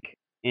Drake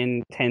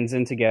and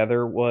Tenzin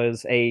together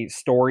was a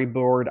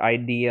storyboard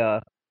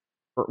idea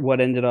for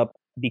what ended up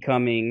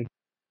becoming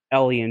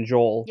Ellie and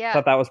Joel. Yeah. I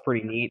thought that was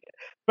pretty neat.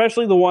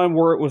 Especially the one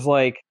where it was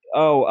like,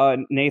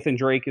 Nathan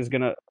Drake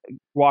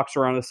walks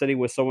around the city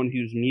with someone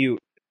who's mute,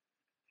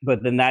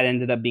 but then that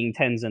ended up being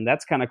Tenzin.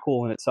 That's kind of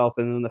cool in itself.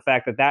 And then the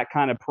fact that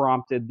kind of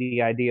prompted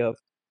the idea of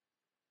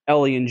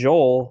Ellie and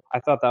Joel,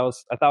 and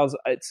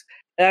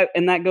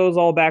that goes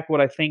all back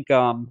what I think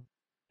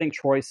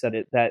Troy said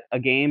it, that a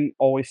game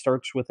always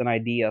starts with an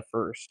idea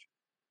first.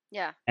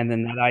 Yeah. And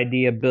then that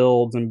idea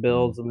builds and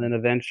builds, and then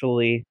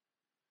eventually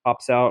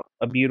pops out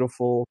a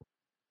beautiful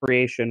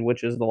creation,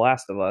 which is The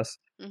Last of Us.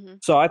 Mm-hmm.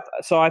 So I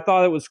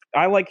thought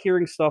I like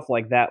hearing stuff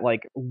like that.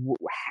 Like,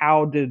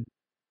 how did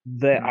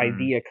the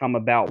idea come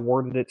about?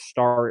 Where did it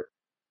start?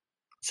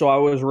 So I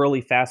was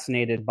really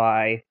fascinated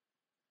by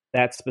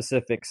that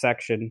specific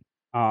section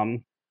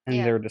in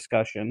their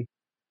discussion.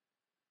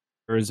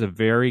 There is a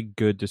very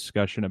good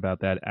discussion about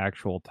that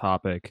actual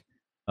topic,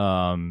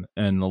 and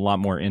a lot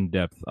more in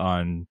depth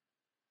on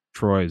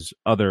Troy's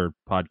other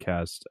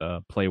podcast,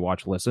 Play,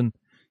 Watch, Listen.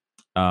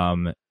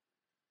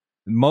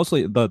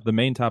 Mostly the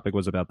main topic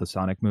was about the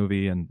Sonic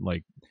movie and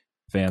like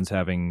fans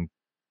having,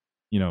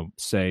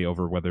 say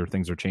over whether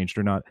things are changed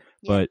or not.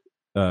 Yeah.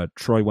 But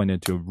Troy went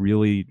into a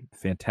really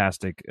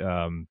fantastic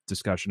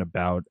discussion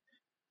about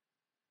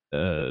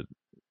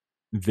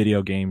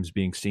video games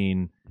being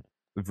seen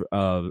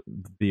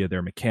via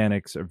their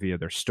mechanics or via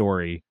their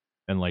story,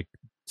 and like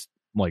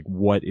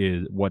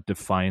what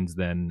defines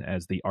then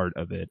as the art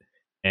of it.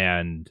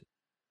 And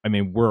I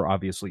mean, we're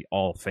obviously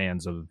all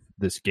fans of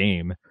this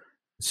game,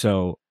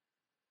 so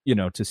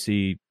to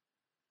see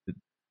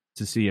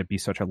it be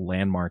such a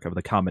landmark of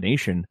the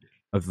combination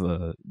of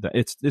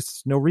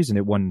it's no reason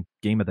it won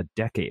Game of the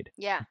Decade.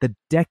 Yeah, the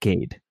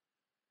decade.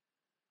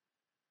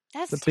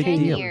 That's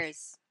 10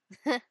 years.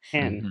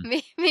 10.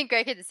 Me and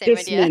Greg had the same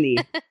This idea. many.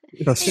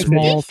 A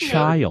small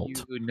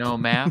child. You know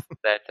math.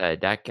 That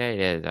decade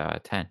is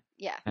 10.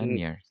 Yeah, 10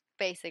 years.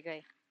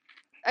 Basically.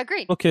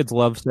 Agreed. Well, kids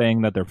love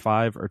saying that they're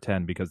 5 or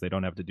 10 because they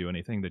don't have to do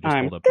anything. They just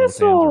hold up both hands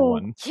Thistle. or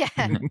one.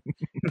 Yeah,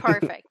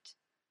 perfect.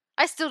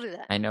 I still do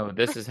that. I know.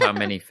 This is how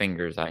many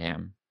fingers I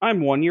am.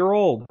 I'm 1 year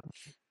old.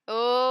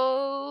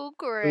 Oh,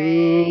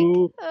 Greg.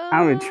 Ooh,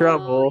 I'm in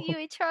trouble. You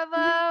in trouble?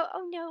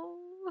 Oh no.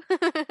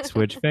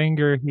 Switch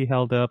finger he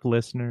held up,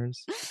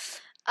 listeners.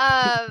 Just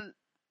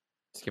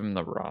give him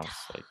the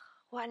Ross.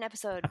 What an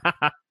episode.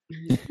 I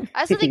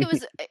also think it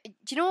was. Do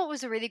you know what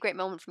was a really great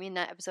moment for me in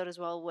that episode as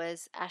well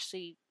was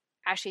Ashley's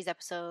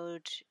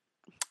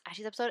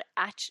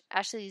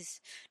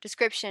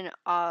description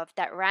of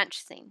that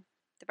ranch scene,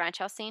 the ranch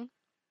house scene,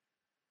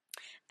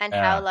 and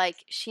how like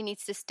she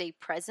needs to stay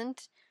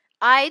present.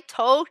 I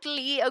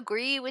totally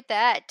agree with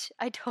that.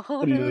 I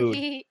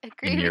totally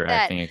agree in your with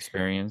that. acting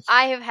experience.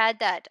 I have had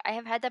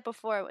that.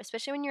 Before,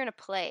 especially when you're in a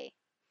play,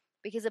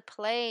 because a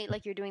play,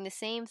 like, you're doing the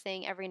same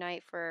thing every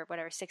night for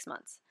 6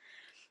 months,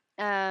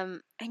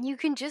 and you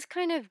can just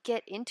kind of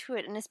get into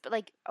it. And it's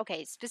like,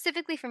 okay,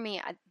 specifically for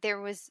me, there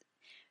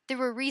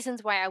were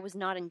reasons why I was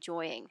not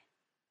enjoying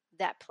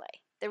that play.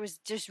 There was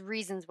just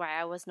reasons why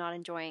I was not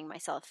enjoying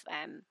myself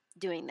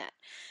doing that.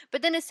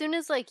 But then as soon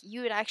as like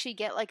you would actually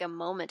get like a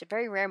moment, a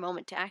very rare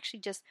moment to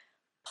actually just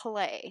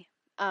play.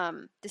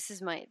 This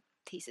is my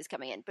thesis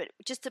coming in, but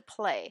just to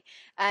play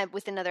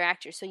with another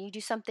actor. So you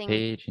do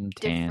something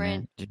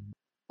different.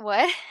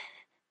 What?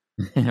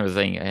 I was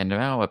saying, and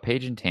now a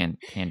pagan tangent.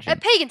 A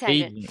pagan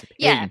tangent.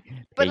 Yeah.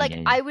 But like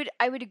pagan. I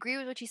would agree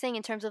with what you're saying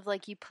in terms of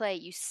like you play,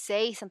 you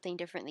say something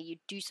differently, you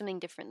do something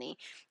differently.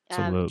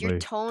 Absolutely. Your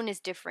tone is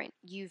different.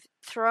 You've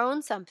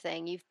thrown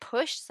something, you've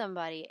pushed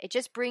somebody. It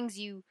just brings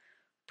you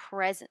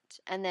present,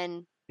 and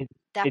then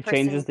it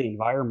changes the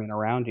environment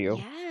around you.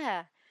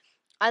 Yeah.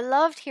 I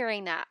loved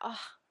hearing that. Oh,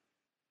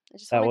 I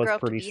just want to grow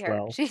up to be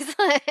her. She's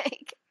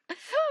like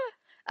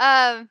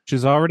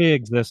she's already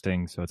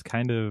existing, so it's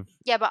kind of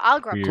but I'll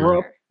grow up to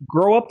her.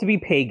 Grow up to be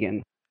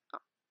pagan.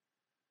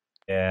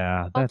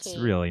 Yeah, that's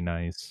really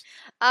nice.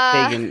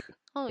 Pagan's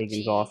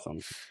awesome.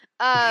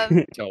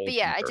 But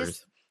yeah,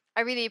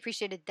 I really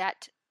appreciated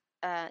that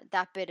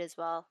bit as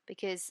well,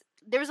 because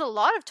there was a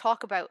lot of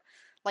talk about,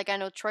 like, I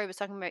know Troy was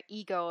talking about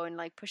ego and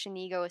like pushing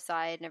the ego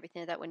aside and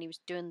everything like that when he was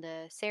doing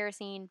the Sarah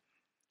scene.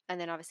 And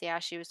then obviously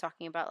Ashley was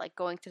talking about like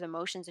going through the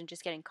motions and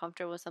just getting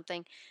comfortable with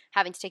something,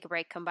 having to take a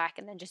break, come back,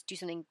 and then just do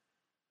something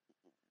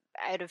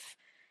out of,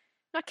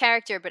 not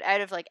character, but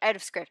out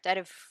of script, out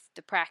of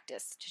the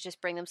practice, to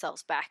just bring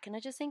themselves back. And I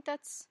just think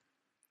that's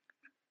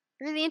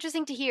really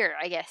interesting to hear.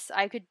 I guess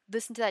I could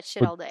listen to that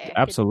shit all day.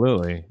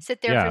 Absolutely.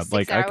 Sit there for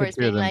 6 hours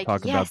being like,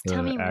 yes,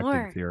 tell me acting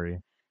more. Theory.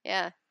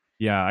 Yeah.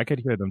 Yeah, I could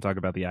hear them talk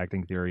about the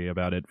acting theory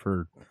about it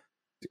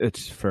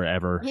it's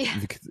forever. Yeah.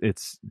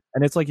 It's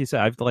like you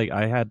said,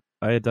 I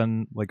had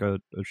done like a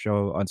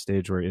show on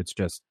stage where it's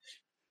just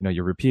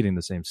you're repeating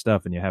the same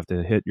stuff, and you have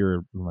to hit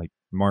your like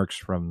marks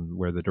from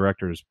where the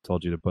directors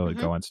told you to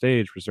go on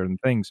stage for certain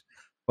things.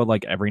 But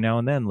like every now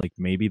and then, like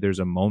maybe there's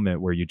a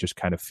moment where you just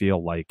kind of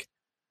feel like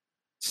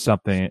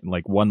something,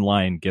 like one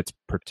line gets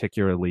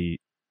particularly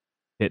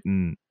hit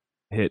in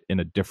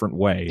a different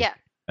way. Yeah.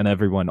 And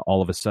everyone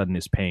all of a sudden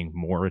is paying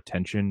more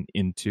attention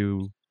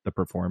into the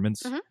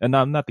performance. And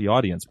not the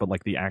audience, but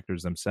like the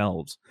actors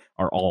themselves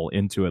are all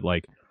into it.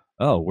 Like,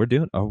 we're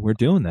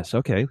doing this.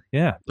 Okay.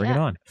 Yeah. Bring it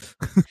on.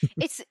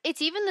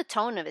 It's even the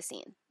tone of a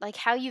scene, like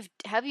how you've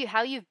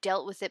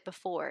dealt with it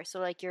before. So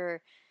like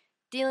you're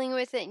dealing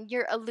with it and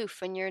you're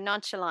aloof and you're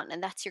nonchalant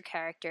and that's your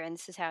character and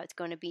this is how it's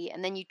going to be.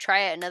 And then you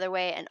try it another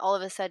way and all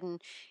of a sudden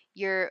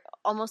you're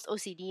almost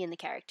OCD in the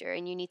character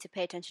and you need to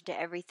pay attention to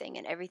everything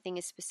and everything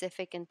is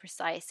specific and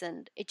precise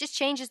and it just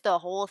changes the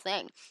whole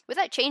thing.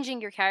 Without changing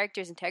your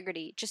character's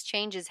integrity, it just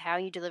changes how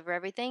you deliver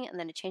everything and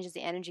then it changes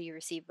the energy you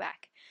receive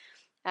back.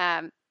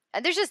 And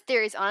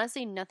there is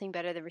honestly nothing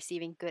better than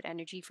receiving good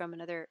energy from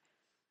another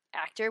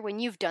actor when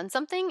you've done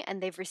something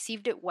and they've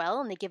received it well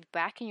and they give it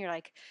back and you're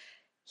like,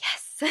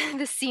 yes,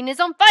 the scene is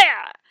on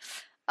fire.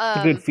 It's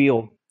a good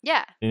feel.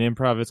 Yeah. In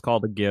improv, it's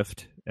called a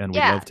gift, and we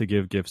love to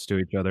give gifts to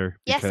each other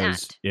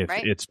because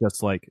it's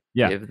just like,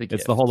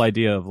 it's the whole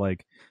idea of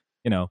like,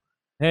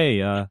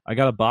 hey, I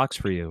got a box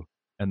for you,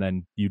 and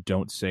then you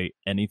don't say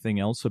anything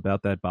else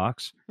about that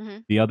box.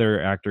 The other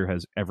actor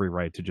has every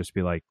right to just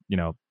be like,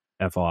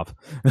 F off.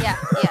 Yeah.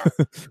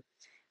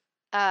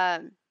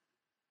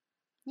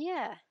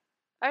 Yeah.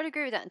 I would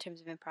agree with that in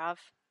terms of improv.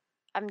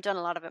 I haven't done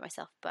a lot of it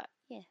myself, but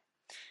yeah.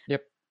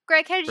 Yep.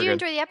 Greg, how did you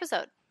enjoy the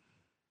episode?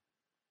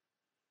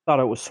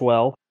 Thought it was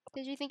swell.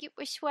 Did you think it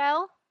was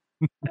swell?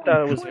 I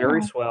thought it was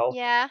very swell.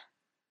 Yeah.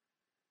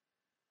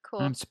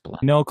 Cool.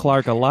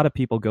 Clark, a lot of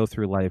people go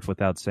through life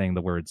without saying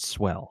the word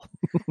swell.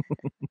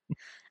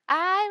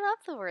 I love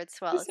the word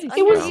swell.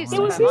 It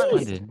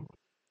was easy.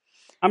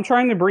 I'm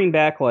trying to bring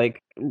back,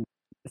 like,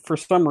 for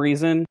some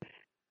reason,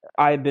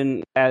 I've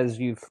been, as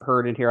you've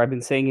heard in here, I've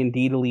been saying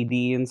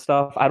indeedly and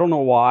stuff. I don't know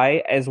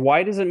why. As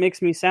white as it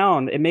makes me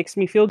sound, it makes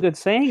me feel good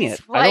saying it.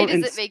 As white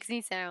as it makes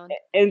me sound.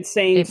 And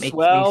saying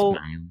swell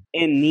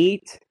and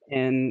neat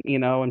and,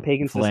 and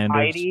Pagan says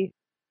tidy.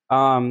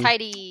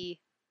 Tidy.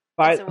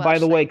 By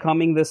the way,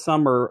 coming this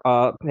summer,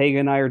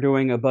 Pagan and I are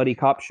doing a buddy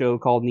cop show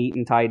called Neat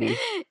and Tidy.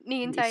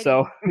 Neat and Tidy.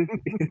 So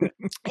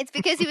it's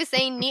because he was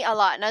saying neat a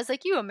lot, and I was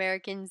like, you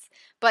Americans.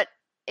 But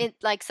in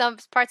like some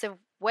parts of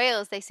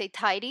Wales, they say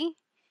tidy.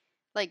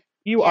 Like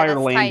you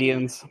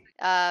Irelandians.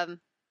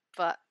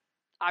 But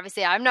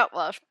obviously I'm not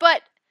Welsh.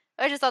 But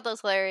I just thought that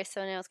was hilarious.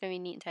 So now it's gonna be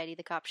Neat and Tidy,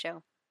 the cop show.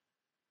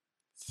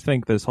 I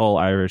think this whole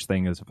Irish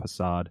thing is a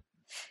facade.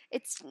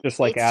 It's just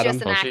like Adam.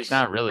 Well, she's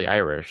not really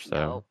Irish,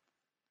 so.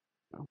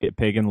 No.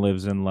 Pagan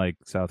lives in like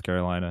South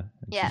Carolina.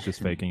 And she's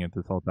just faking it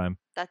this whole time.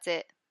 That's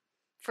it.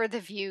 For the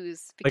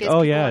views, because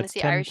like, it's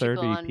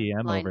 10:30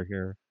 p.m. over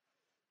here.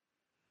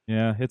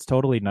 Yeah, it's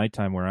totally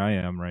nighttime where I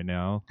am right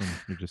now, and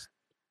you're just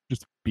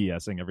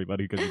BSing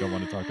everybody because you don't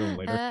want to talk to them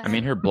later. I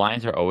mean, her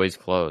blinds are always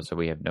closed, so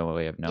we have no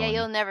way of knowing. Yeah,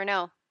 you'll never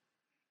know.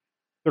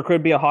 There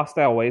could be a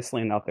hostile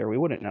wasteland out there. We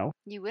wouldn't know.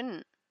 You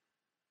wouldn't.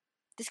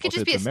 This could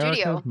just be a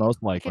studio.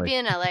 Most likely. It could be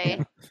in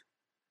LA.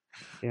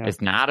 Yeah.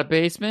 It's not a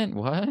basement?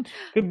 What?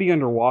 Could be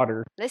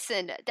underwater.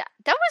 Listen, that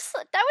was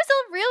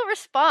a real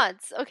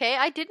response. Okay,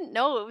 I didn't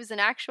know it was an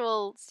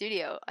actual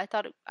studio. I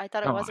thought it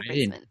was a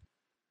basement.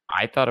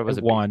 I thought it was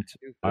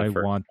I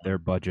want their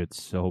budget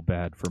so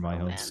bad for my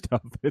own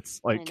stuff. It's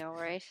like, I know,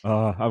 right?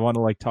 I want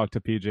to like talk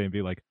to PJ and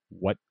be like,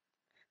 what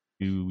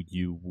do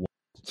you want?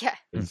 Yeah.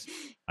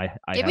 I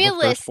Give have me a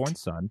list. Firstborn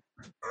son.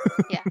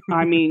 Yeah.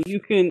 I mean, you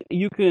can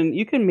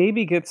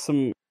maybe get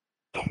some.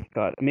 Oh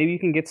God, maybe you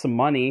can get some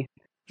money.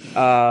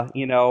 Or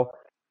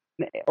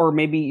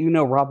maybe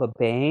rob a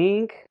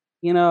bank.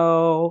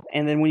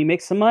 And then when you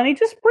make some money,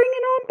 just bring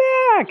it on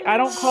back. I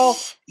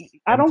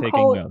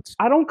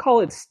don't call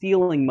it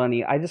stealing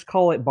money. I just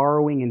call it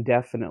borrowing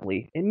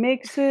indefinitely. It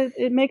makes it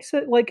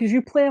like, because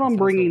you plan on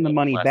bringing the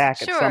money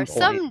back at some point.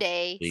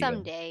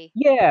 Someday.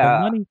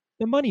 Yeah.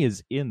 The money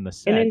is in the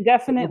set. An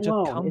indefinite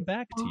loan. Just come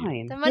back to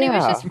you. The money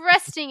was just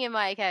resting in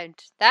my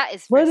account. That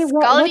is let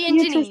Scully and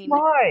the interest Janine.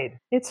 ride.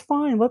 It's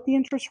fine. Let the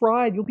interest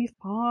ride. You'll be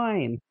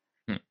fine.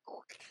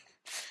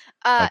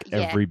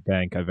 Every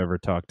bank I've ever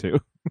talked to.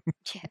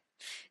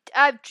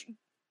 Yeah.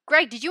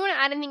 Greg, did you want to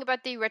add anything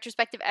about the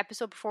retrospective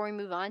episode before we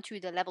move on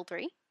to the level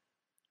 3?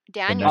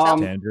 Dan,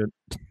 yourself? Tangent.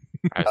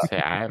 I would say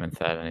I haven't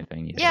said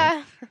anything yet.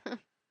 Yeah.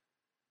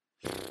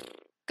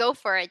 Go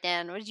for it,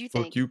 Dan. What did you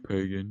think? Fuck you,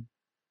 Pagan.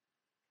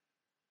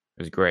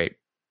 It was great.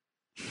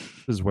 This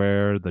is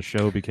where the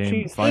show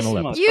became final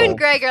episode. You and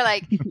Greg are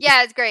like,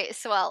 yeah, it's great.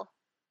 Swell.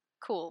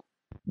 Cool.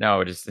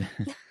 No, just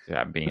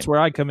That's where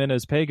I come in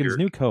as Pagan's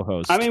new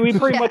co-host. I mean, we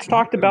pretty much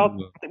talked about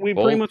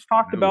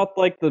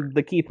like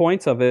the key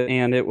points of it,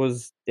 and it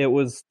was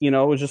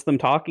just them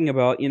talking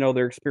about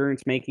their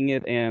experience making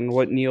it and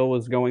what Neil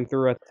was going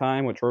through at the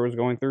time, what Troy was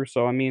going through.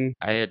 So I mean,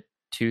 I had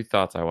two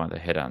thoughts I wanted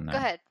to hit on that. Go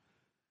ahead.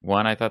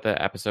 One, I thought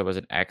that episode was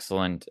an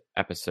excellent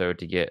episode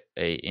to get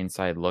a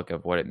inside look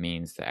of what it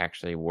means to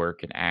actually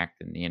work and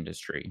act in the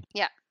industry.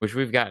 Yeah. Which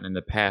we've gotten in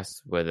the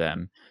past with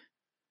them.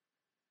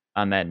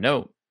 On that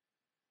note,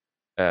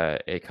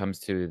 it comes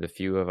to the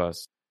few of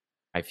us,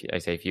 I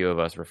say few of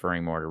us,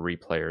 referring more to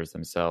replayers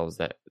themselves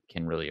that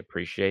can really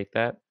appreciate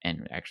that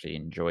and actually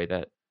enjoy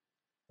that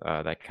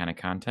kind of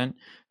content,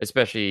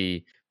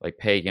 especially like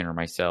Pagan or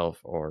myself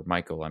or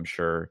Michael, I'm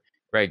sure,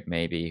 Greg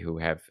maybe, who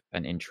have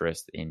an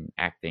interest in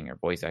acting or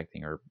voice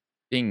acting or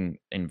being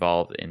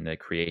involved in the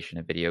creation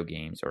of video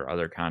games or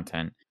other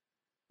content.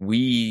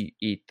 We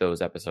eat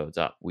those episodes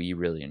up. We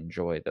really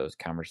enjoy those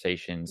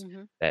conversations,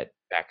 that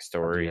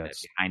backstory, that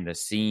behind the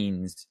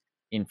scenes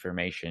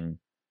information.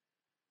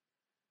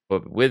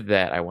 But with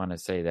that, I want to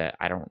say that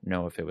I don't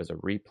know if it was a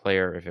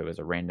replayer, if it was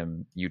a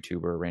random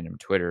YouTuber, random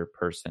Twitter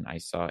person. I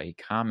saw a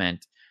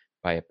comment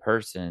by a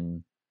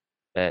person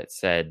that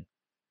said,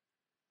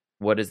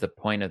 "What is the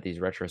point of these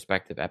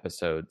retrospective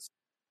episodes?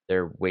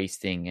 They're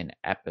wasting an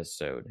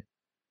episode."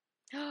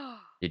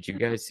 Did you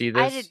guys see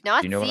this? I did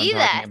not Do you know see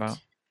what I'm talking that. about?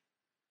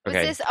 Was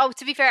Okay. this? Oh,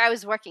 to be fair, I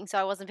was working, so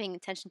I wasn't paying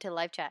attention to the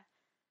live chat.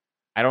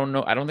 I don't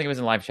know. I don't think it was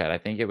in live chat. I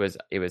think it was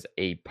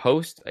a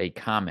post, a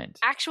comment.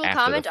 Actual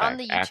comment on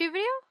the YouTube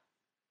video?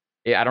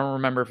 Yeah, I don't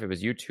remember if it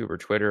was YouTube or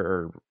Twitter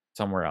or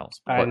somewhere else.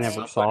 I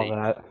never saw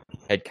that.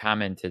 Had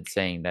commented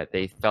saying that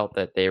they felt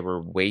that they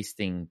were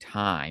wasting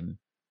time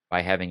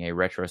by having a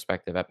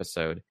retrospective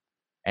episode.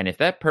 And if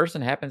that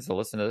person happens to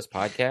listen to this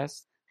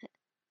podcast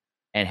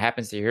and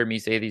happens to hear me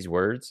say these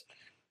words,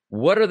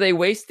 what are they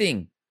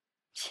wasting?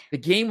 The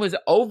game was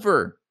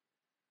over.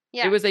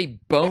 Yeah. It was a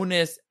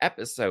bonus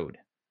episode.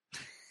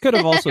 Could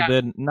have also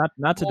been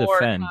not to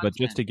defend, but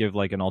just to give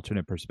like an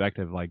alternate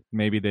perspective. Like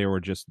maybe they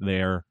were just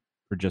there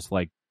for just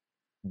like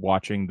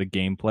watching the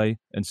gameplay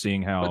and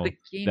seeing how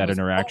that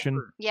interaction.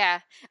 Over. Yeah,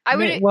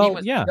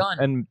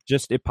 and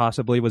just it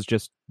possibly was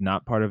just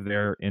not part of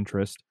their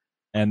interest.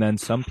 And then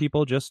some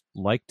people just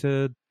like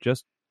to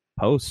just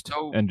post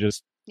and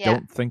just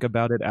don't think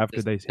about it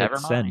after they hit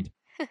send.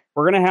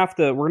 We're gonna have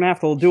to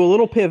do a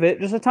little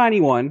pivot, just a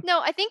tiny one. No,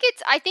 I think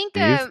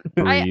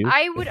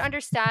I would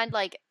understand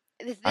like.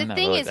 The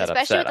thing is,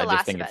 especially with The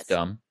Last of Us.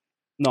 Dumb.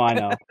 No, I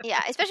know.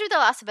 Yeah, especially with The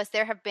Last of Us,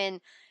 there have been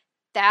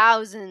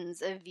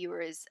thousands of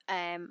viewers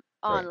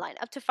online,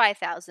 up to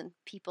 5,000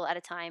 people at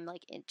a time,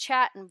 like in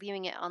chat and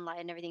viewing it online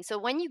and everything. So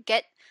when you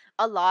get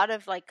a lot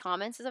of like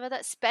comments and stuff like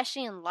that,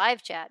 especially in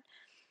live chat,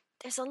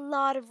 there's a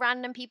lot of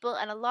random people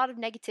and a lot of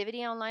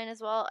negativity online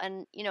as well.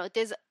 And you know,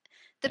 there's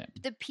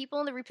the people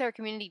in the replayer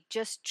community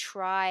just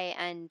try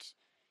and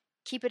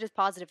keep it as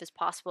positive as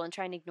possible and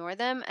try and ignore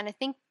them. And I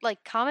think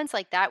like comments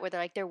like that where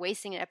they're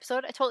wasting an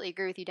episode, I totally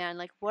agree with you, Dan.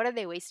 Like, what are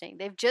they wasting?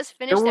 They've just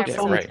finished their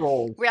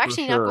episode. We're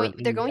actually not going.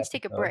 They're going to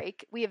take a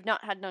break. We have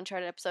not had an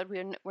Uncharted episode.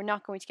 We're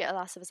not going to get a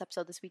Last of Us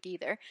episode this week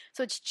either.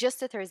 So it's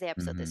just a Thursday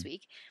episode this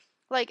week.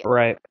 Like,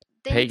 right.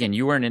 Pagan,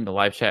 you weren't in the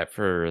live chat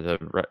for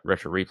the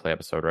retro replay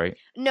episode, right?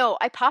 No,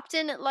 I popped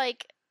in at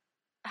like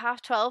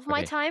 12:30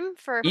 my time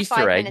for Easter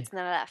 5 egg. minutes and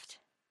then I left.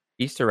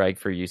 Easter egg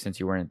for you since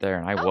you weren't there,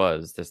 and I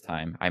was this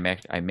time. I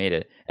made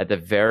it at the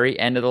very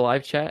end of the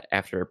live chat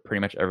after pretty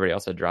much everybody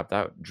else had dropped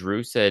out.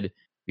 Drew said,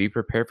 "Be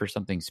prepared for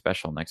something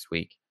special next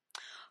week."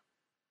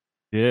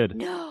 Did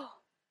no?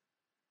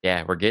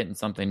 Yeah, we're getting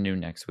something new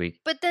next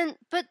week. But then,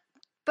 but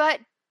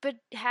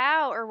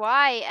how or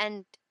why?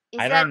 And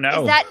I don't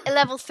know. Is that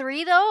level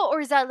 3 though,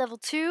 or is that level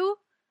 2?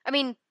 I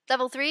mean,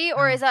 level 3,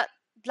 or is that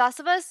Last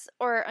of Us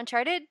or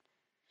Uncharted?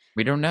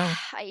 We don't know.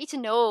 I need to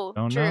know,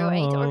 Drew. I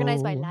need to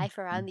organize my life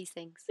around these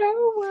things.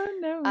 No one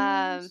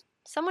knows.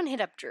 Someone hit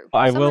up Drew.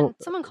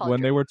 Someone called when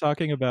Drew. they were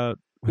talking about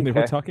I'll get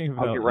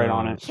right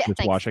on it. Yeah,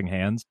 just washing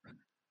hands.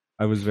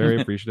 I was very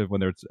appreciative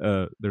when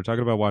they're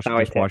talking about wash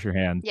your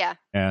hands. Yeah.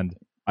 And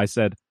I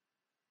said,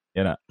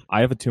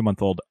 I have a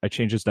 2-month-old. I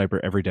change his diaper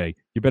every day.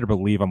 You better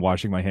believe I'm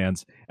washing my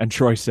hands. And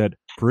Troy said,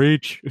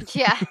 "Preach."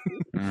 Yeah.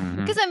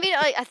 Because I mean,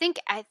 I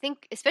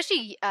think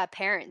especially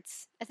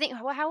parents. I think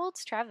how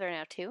old's Traveler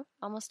now? 2,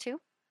 almost 2.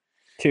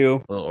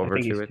 2, a little over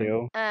 2.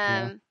 2.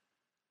 Kind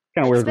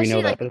of weird we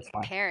know like that, but it's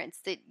fine. Parents,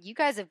 that you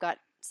guys have got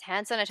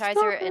hand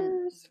sanitizer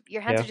and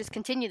your hands are just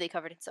continually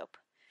covered in soap.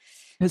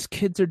 His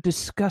kids are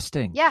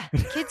disgusting. Yeah,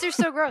 kids are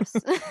so gross.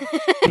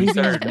 Kids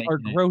are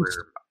gross.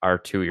 Our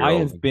 2-year-old, I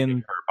have been her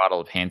a bottle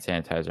of hand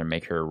sanitizer,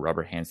 make her rub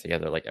her hands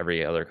together like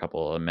every other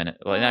couple of minutes,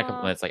 like not a couple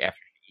of minutes, like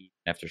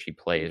after she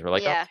plays. We're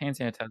like, oh, hand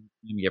sanitizer.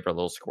 You give her a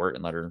little squirt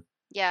and let her.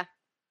 Yeah.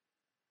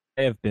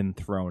 I have been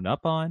thrown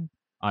up on.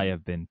 I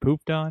have been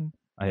pooped on.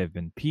 I have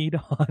been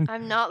peed on.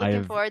 I'm not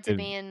looking forward to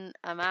being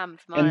a mom.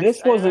 And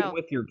this wasn't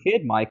with your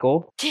kid,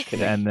 Michael.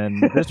 And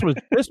then this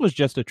was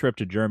just a trip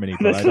to Germany,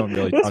 but I don't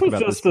really talk about this.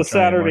 This was just a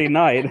Saturday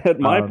night at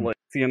my place,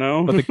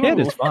 But the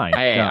kid is fine.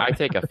 I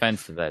take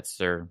offense to that,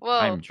 sir. Whoa.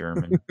 I'm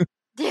German.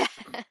 Yeah.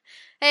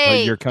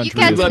 Hey, you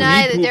can't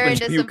deny that they're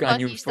into some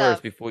funky stuff.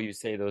 First before you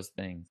say those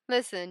things.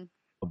 Listen.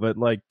 But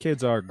like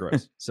kids are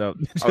gross. So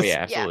yeah,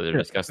 absolutely, they're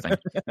disgusting.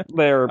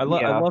 I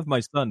love my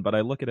son, but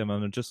I look at him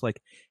and I'm just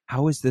like,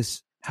 how is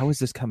this How is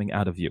this coming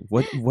out of you?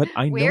 What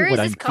I know Where what is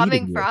I'm this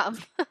coming feeding from?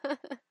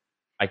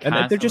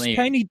 And they're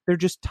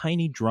just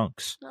tiny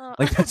drunks. Oh,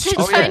 Like that's they're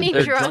just tiny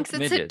they're drunks.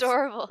 drunk It's midgets.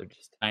 adorable. They're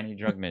just tiny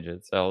drunk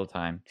midgets all the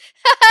time.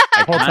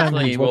 I whole time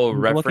constantly he's will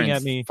looking at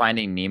reference me.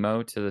 Finding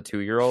Nemo to the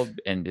 2-year-old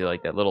and be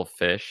like that little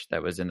fish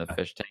that was in the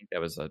fish tank that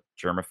was a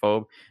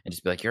germaphobe, and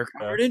just be like, "You're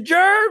covered in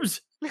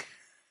germs."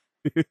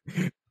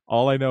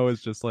 All I know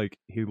is just like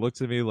he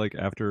looks at me like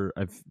after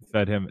I've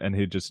fed him, and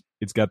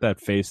it's got that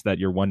face that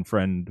your one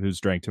friend who's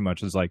drank too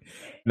much is like,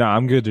 "No,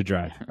 I'm good to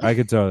drive. I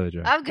could totally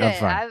drive. I'm good. I'm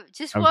fine.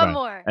 Just I'm one fine."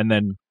 more. And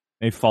then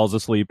he falls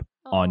asleep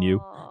on you.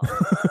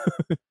 Aw.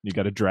 You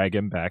got to drag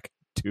him back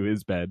to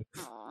his bed.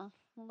 Aw.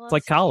 Well, It's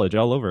like that's college cute.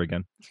 all over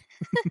again.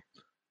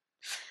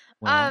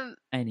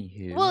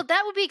 Anywho. Well,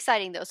 that would be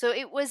exciting though. So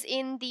it was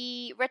in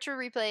the Retro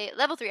Replay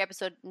Level 3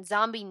 episode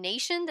Zombie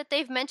Nation that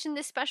they've mentioned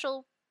this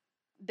special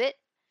bit.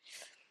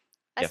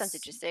 That sounds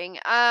interesting.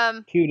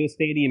 Cue to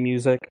stadium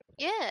music.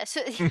 Yeah.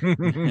 So you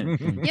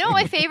know what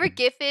my favorite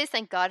GIF is?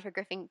 Thank God for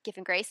GIF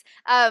and Grace.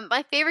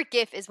 My favorite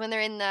GIF is when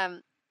they're in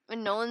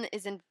when Nolan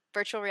is in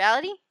virtual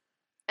reality,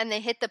 and they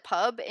hit the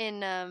pub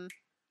in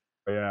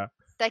Yeah.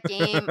 that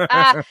game.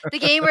 The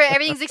game where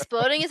everything's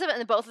exploding and stuff,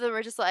 and both of them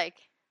are just like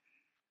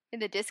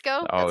in the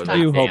disco. Oh, That's I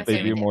do classic. hope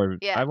they do more.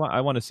 Yeah.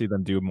 I want to see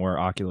them do more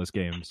Oculus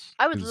games.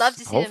 I would love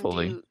to see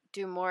hopefully. them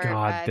do more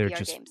God, they're VR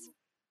just games.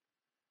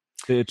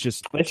 It's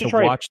just They should to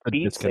try watch the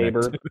Beat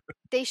disconnect. Saber.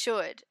 They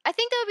should. I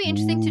think that would be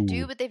interesting to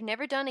do, Ooh. but they've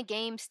never done a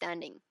game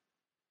standing.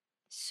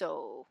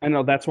 So I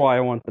know that's why I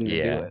want them to do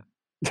it.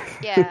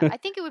 yeah, I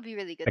think it would be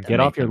really good. Though.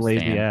 Get off your them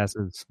lazy stand.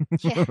 asses.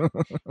 Yeah. Get You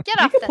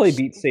off. can that play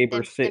Beat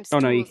Saber. them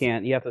No, you stools.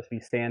 can't. You have to be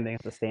standing.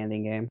 It's a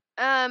standing game.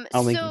 I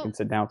don't think you can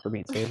sit down for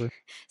Beat Saber.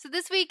 So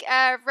this week,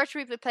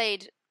 Retro Replay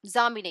played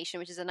Zombie Nation,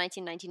 which is a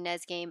 1990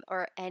 NES game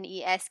or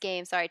NES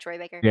game. Sorry, Troy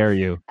Baker. Dare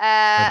you?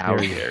 How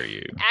dare you. dare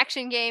you?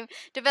 Action game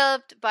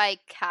developed by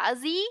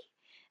Kazi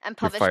and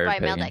published fired, by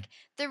Pagan. Meldek.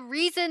 The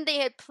reason they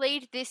had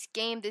played this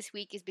game this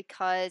week is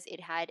because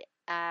it had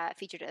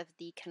featured of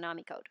the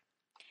Konami code,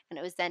 and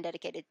it was then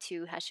dedicated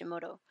to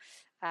Hashimoto.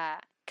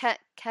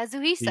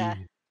 Kazuhisa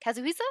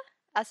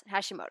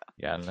Hashimoto.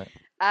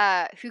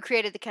 Yeah. Who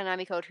created the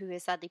Konami code, who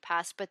has sadly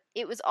passed, but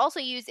it was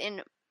also used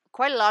in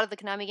quite a lot of the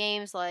Konami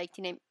games like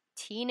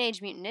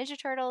Teenage Mutant Ninja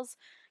Turtles,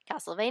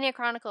 Castlevania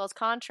Chronicles,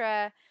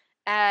 Contra,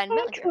 and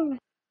Metal Gear.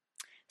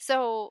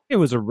 So it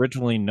was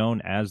originally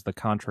known as the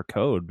Contra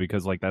Code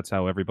because like that's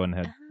how everyone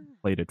had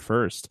played it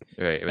first.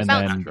 Right, and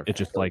then it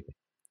just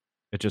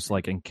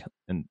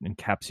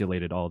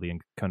encapsulated all the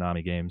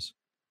Konami games.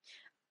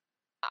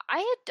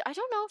 I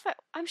don't know if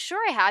I'm sure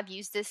I have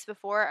used this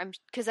before.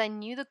 Because I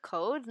knew the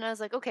code and I was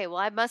like, okay, well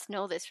I must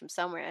know this from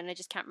somewhere, and I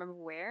just can't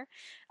remember where.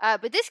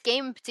 But this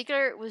game in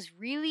particular was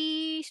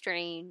really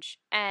strange,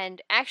 and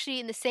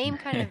actually in the same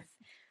kind of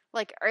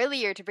like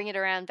earlier, to bring it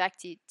around back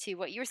to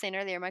what you were saying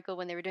earlier, Michael,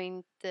 when they were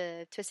doing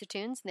the Twisted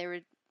Tunes and they were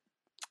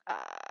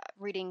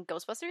reading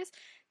Ghostbusters.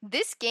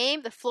 This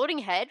game, the floating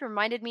head,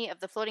 reminded me of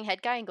the floating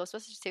head guy in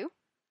Ghostbusters 2.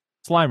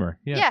 Slimer,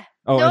 yeah. Yeah.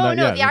 Oh,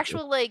 no, the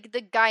actual like the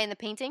guy in the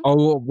painting.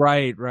 Oh,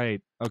 right.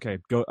 Okay,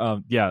 go.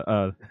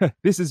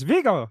 This is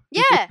Vigo.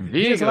 Yeah,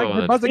 He is like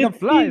the buzzing of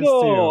flies to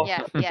you.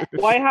 Yeah.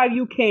 Why have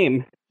you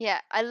came? Yeah,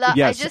 I love.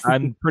 Yes,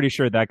 I'm pretty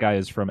sure that guy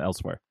is from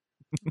elsewhere.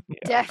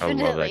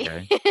 Definitely. I love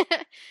that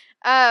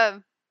guy.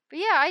 But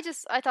yeah,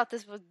 I thought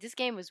this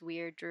game was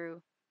weird,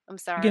 Drew. I'm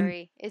sorry.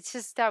 Again, it's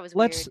just that was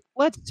weird.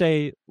 Let's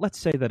say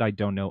that I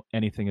don't know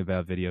anything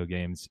about video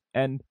games,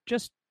 and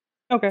just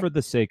for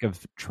the sake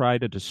of try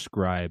to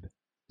describe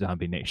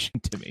Zombie Nation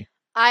to me.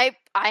 I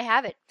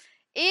have it.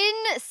 In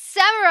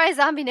Samurai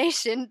Zombie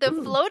Nation, the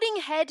floating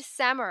head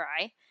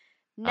samurai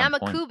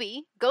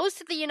Namakubi goes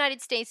to the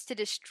United States to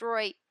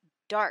destroy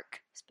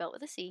Dark, spelled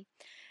with a C,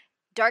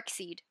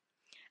 Darkseid.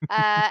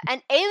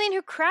 An alien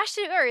who crashed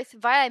to Earth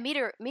via a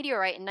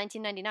meteorite in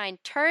 1999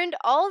 turned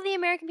all the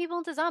American people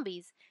into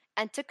zombies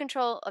and took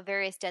control of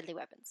various deadly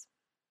weapons.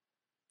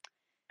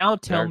 Now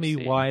tell me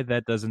why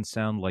that doesn't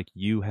sound like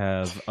you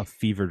have a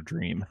fever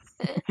dream.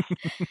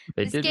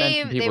 They did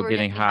mention people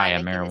getting high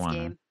on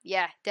marijuana.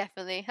 Yeah,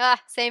 definitely.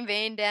 Same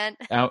vein, Dan.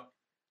 Now,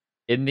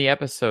 in the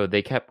episode,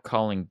 they kept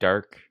calling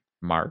Dark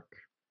Mark.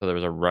 So there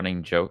was a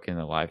running joke in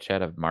the live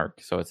chat of Mark.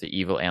 So it's the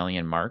evil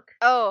alien Mark.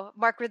 Oh,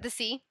 Mark with the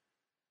C?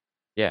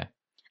 Yeah.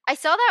 I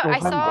saw that. Oh, I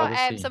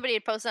saw somebody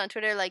had posted on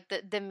Twitter like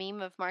the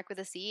meme of Mark with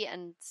a C,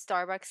 and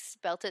Starbucks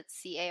spelt it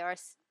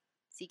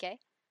C-A-R-C-K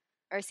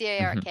or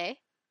C-A-R-K.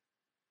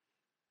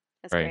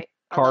 That's great.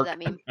 I love that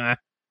meme.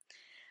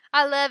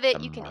 I love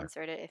it. You can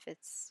insert it if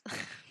it's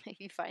if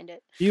you find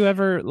it. Do you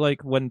ever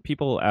like when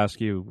people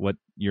ask you what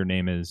your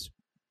name is,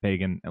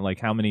 Pagan, and like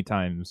how many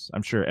times?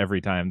 I'm sure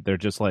every time they're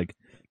just like,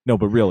 no,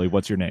 but really,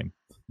 what's your name?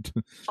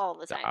 All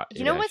the time.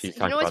 You know what's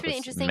really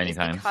interesting is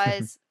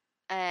because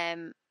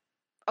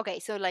okay,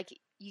 so like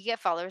you get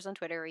followers on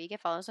Twitter or you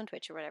get followers on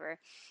Twitch or whatever,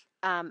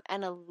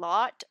 and a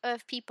lot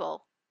of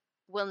people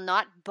will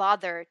not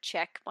bother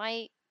check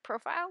my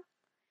profile,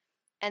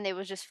 and they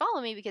will just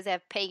follow me because they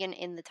have Pagan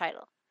in the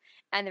title.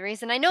 And the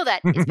reason I know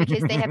that is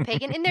because they have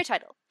pagan in their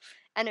title.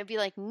 And it would be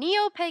like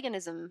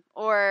neo-paganism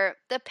or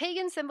the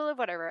pagan symbol of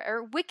whatever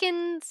or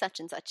Wiccan such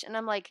and such. And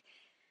I'm like,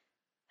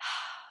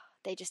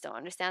 they just don't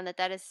understand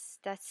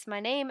that's my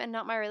name and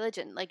not my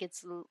religion. Like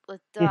it's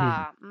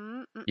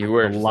You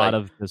were a lot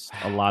of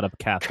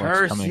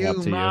Catholics coming up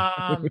to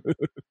Mom. you.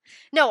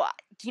 No,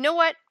 you know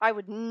what? I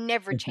would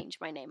never change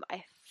my name.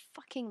 I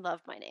fucking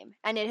love my name,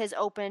 and it has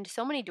opened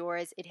so many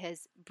doors. It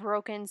has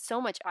broken so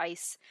much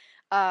ice.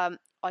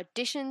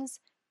 Auditions,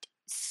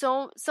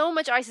 so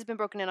much ice has been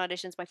broken in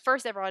auditions. My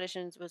first ever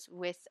auditions was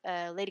with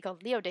a lady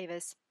called Leo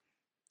Davis,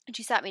 and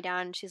she sat me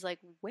down and she's like,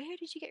 "Where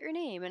did you get your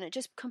name?" And it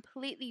just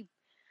completely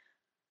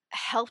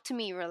helped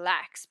me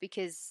relax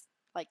because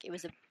like it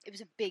was a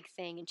big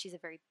thing, and she's a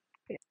very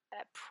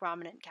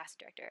prominent casting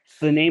director.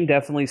 The name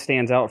definitely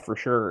stands out for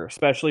sure,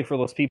 especially for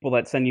those people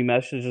that send you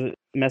messages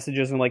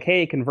and like,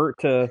 "Hey, convert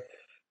to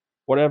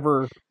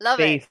whatever Love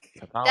faith."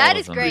 It. That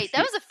is great.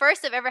 That was the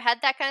first I've ever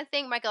had that kind of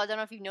thing. Michael, I don't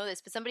know if you know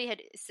this, but somebody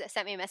had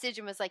sent me a message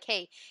and was like,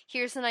 "Hey,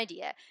 here's an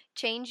idea.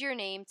 Change your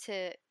name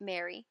to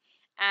Mary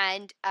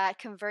and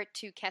convert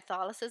to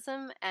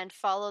Catholicism and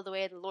follow the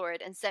way of the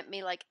Lord," and sent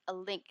me like a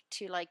link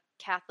to like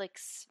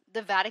Catholics,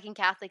 the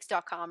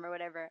VaticanCatholics.com or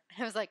whatever.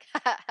 And I was like,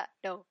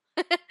 no.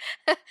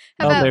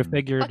 Well, they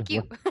figured. Fuck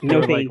you. They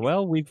were like,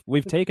 well,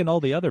 we've taken all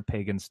the other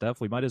pagan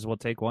stuff. We might as well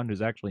take one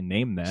who's actually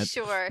named that.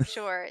 Sure.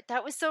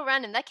 That was so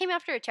random. That came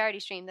after a charity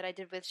stream that I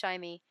did with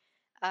Shyme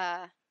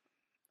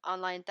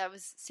online. That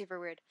was super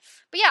weird.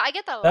 But yeah, I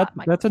get that a lot,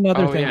 Michael. That's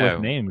another thing with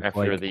names. After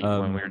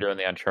when we were doing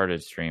the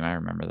Uncharted stream, I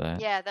remember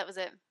that. Yeah, that was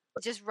it.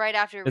 Just right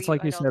after. It's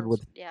like you said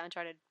with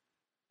Uncharted.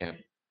 Yeah.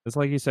 It's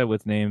like you said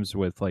with names.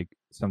 With like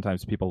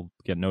sometimes people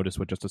get noticed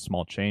with just a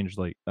small change.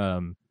 Like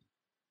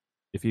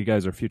if you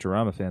guys are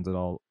Futurama fans at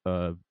all,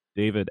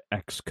 David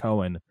X.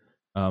 Cohen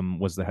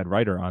was the head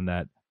writer on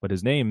that, but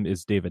his name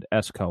is David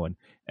S. Cohen,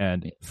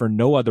 and for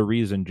no other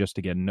reason, just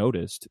to get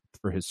noticed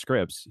for his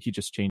scripts, he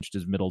just changed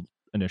his middle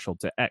initial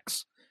to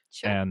X.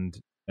 Sure. And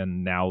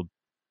now,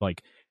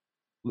 like,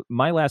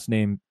 my real last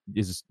name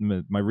is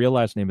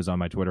on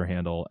my Twitter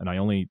handle, and I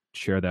only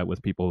share that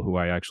with people who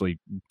I actually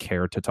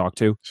care to talk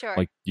to,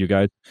 like you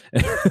guys.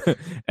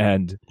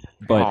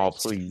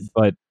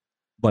 But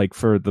like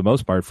for the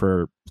most part,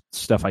 for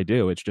stuff I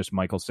do, it's just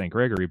Michael St.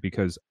 Gregory,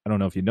 because I don't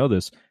know if you know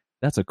this,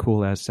 that's a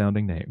cool ass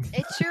sounding name.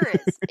 It sure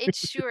is. It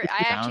sure.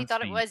 I actually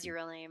thought it was your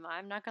real name.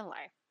 I'm not gonna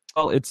lie.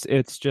 Well, it's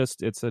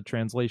a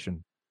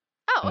translation.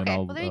 Oh, okay.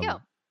 Well, there you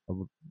go.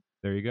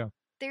 There you go.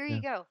 There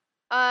you go.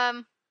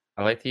 I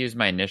like to use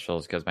my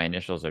initials because my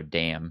initials are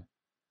damn.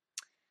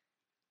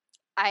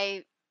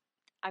 I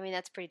mean,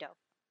 that's pretty dope.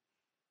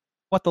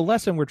 What the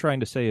lesson we're trying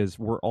to say is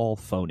we're all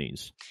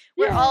phonies.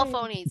 We're all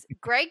phonies.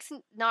 Greg's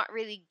not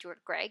really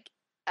Greg.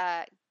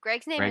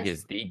 Greg's name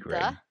is the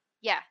Greg.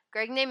 Yeah,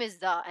 Greg's name is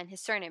the, and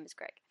his surname is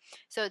Greg.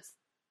 So it's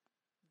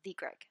the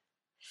Greg.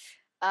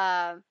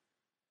 I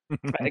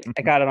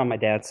got it on my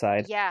dad's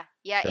side. Yeah,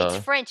 it's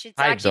French. It's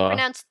actually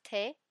pronounced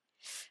te.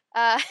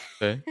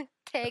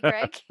 Te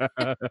Greg.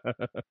 But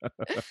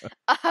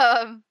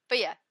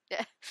yeah.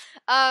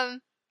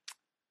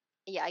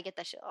 Yeah, I get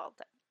that shit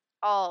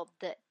all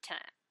the time.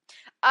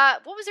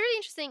 What was really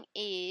interesting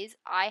is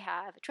I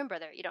have a twin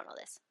brother. You don't know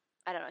this.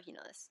 I don't know if you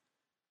know this.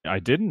 I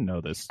didn't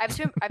know this. I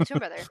have a twin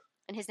brother,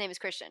 and his name is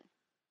Christian.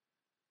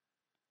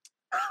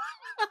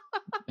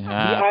 The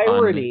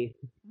irony.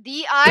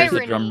 There's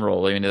a drum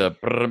roll. Even the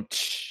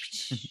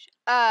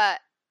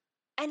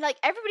and like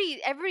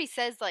everybody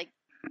says, like,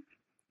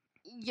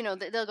 you know,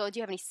 they'll go, "Do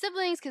you have any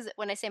siblings?" Because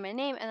when I say my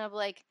name, and I'll be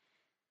like,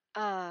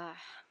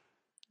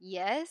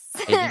 yes.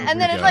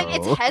 And then it's like,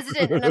 it's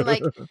hesitant, and I'm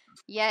like,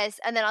 yes.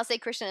 And then I'll say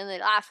Christian, and they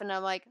laugh, and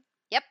I'm like,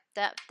 yep,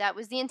 that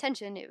was the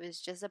intention. It was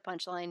just a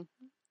punchline.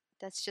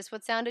 That's just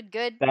what sounded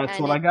good. That's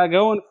what I got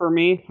going for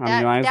me.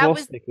 I might as well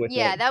stick with it.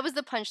 Yeah, that was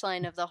the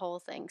punchline of the whole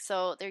thing.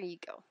 So there you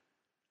go.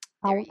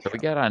 So we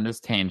got on this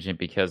tangent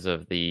because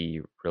of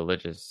the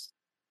religious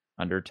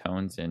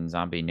undertones in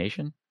Zombie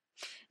Nation?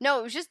 No,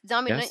 it was just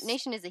Zombie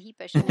Nation is a heap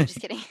of shit. I'm just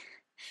kidding.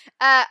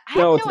 I have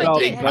no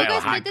idea. Have you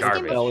guys played this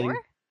game before?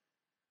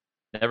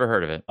 Never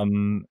heard of it.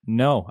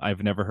 No,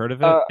 I've never heard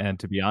of it. And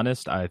to be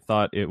honest, I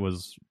thought it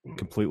was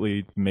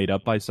completely made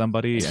up by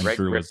somebody. And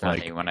Drew was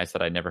like, when I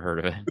said I'd never heard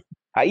of it.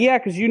 Yeah,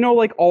 because you know,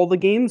 like, all the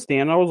games,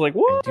 Dan. I was like,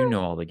 what? I do know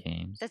all the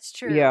games. That's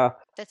true. Yeah,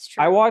 that's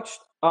true. I watched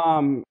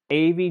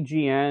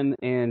AVGN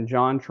and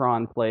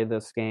JonTron play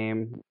this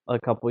game a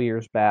couple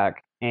years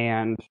back,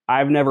 and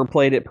I've never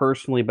played it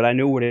personally, but I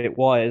knew what it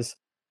was,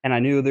 and I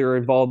knew they were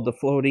involved the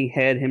floating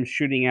head, him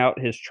shooting out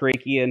his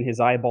trachea and his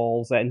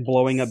eyeballs and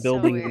blowing up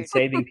buildings and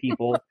saving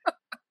people.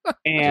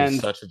 And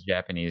such a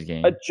Japanese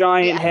game. A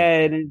giant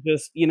head, and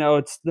just, you know,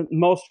 it's the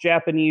most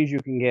Japanese you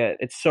can get.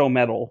 It's so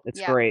metal.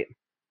 It's great.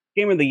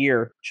 Game of the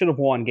year. Should have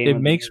won Game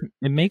of the Year.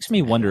 It makes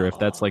me wonder if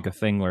that's like a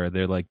thing where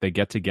they're like, they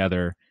get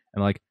together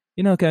and like,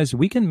 you know, guys,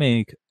 we can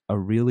make a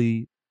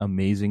really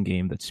amazing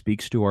game that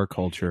speaks to our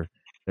culture,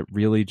 that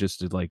really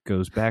just like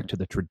goes back to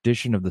the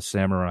tradition of the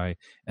samurai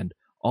and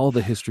all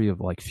the history of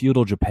like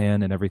feudal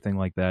Japan and everything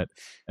like that.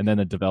 And then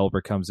a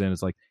developer comes in and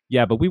is like,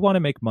 yeah, but we want to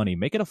make money.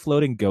 Make it a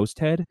floating ghost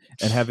head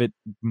and have it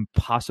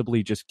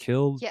possibly just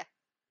kill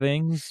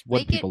things.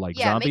 What people like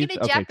zombies? Make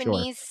it a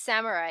Japanese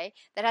samurai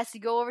that has to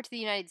go over to the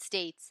United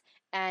States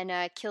and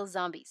kill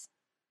zombies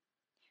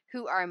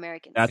who are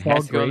Americans. That's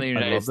all great.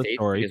 I love the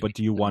story, but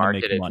do you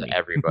want to make money?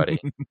 Everybody.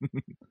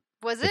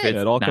 Was it?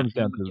 It all comes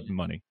down to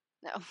money.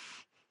 No.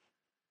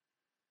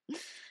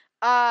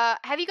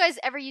 Have you guys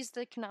ever used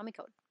the Konami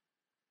code?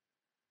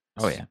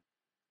 Oh yeah.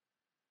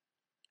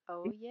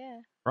 Oh yeah.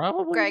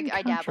 Probably Greg,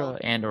 I dabble.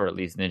 And or at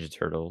least Ninja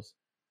Turtles.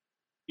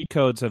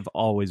 E-codes have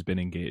always been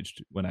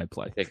engaged when I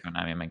play. Take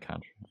Konami and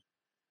Contra.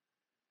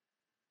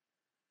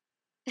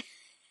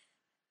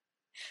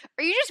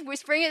 Are you just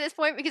whispering at this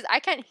point because I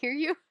can't hear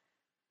you?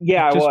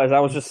 Yeah, I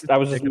was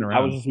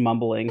just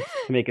mumbling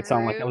to make it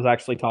sound like I was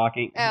actually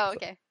talking. Oh,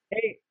 okay.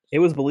 Hey, it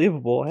was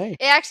believable. Hey,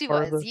 it actually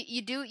was.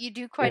 You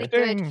do quite a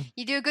good.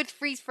 You do a good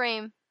freeze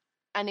frame,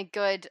 and a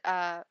good.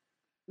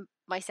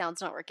 My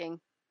sound's not working.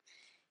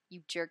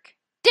 You jerk.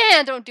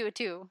 Dan, don't do it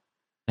too.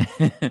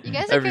 You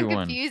guys are gonna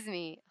confuse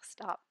me.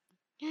 Stop.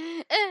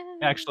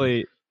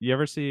 Actually, you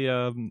ever see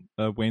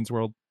Wayne's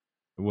World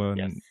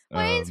when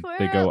Wayne's World.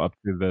 They go up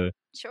to the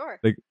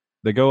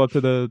they go up to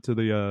the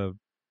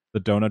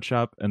donut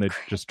shop and they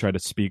just try to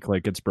speak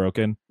like it's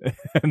broken,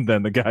 and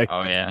then the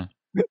guy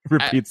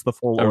repeats the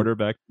full order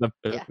back to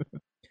them. Yeah.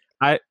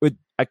 I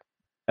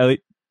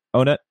Ellie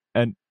own it,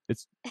 and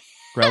it's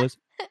Krellers.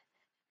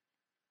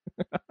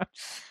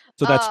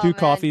 So that's 2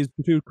 coffees,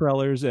 2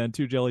 Krellers, and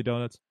 2 jelly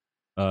donuts.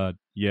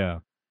 Yeah.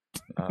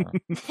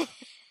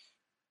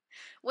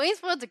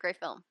 Wayne's World's a great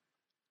film.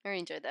 I really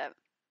enjoyed that.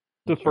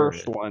 The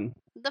first one.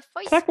 The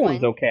second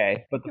one's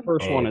okay, but the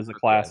first one is a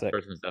classic. The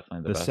first one's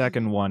definitely the best.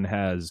 second one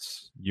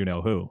has you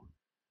know who.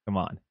 Come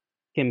on.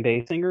 Kim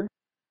Basinger?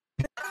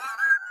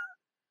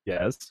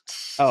 Yes.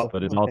 Oh,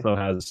 but it also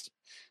has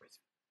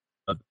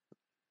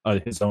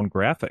his own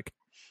graphic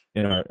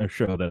in our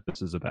show that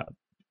this is about.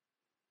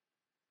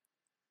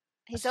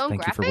 His own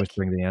graphic? Thank you for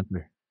whispering the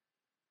answer.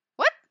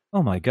 What?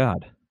 Oh my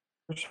god.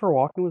 Christopher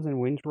Walken was in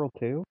Wayne's World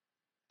too?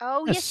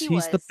 Oh, yes, he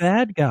was. He's the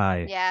bad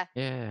guy. Yeah.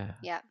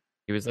 Yeah.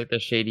 He was like the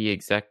shady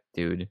exec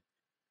dude.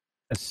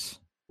 Yes.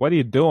 What are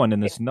you doing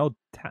in this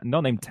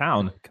no-name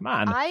town? Come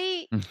on.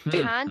 I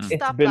can't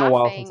stop it's been a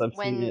while laughing since I've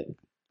seen when it.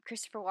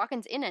 Christopher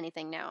Walken's in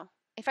anything now.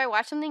 If I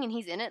watch something and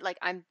he's in it, like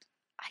I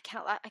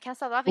can't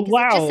stop laughing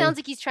because it just sounds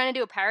like he's trying to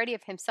do a parody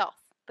of himself,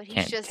 but he's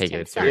Can't just take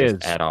himself. it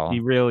serious at all. He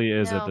really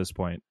is at this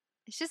point.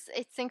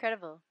 It's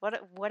incredible.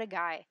 What a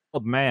guy.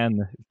 Old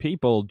man,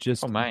 people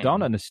just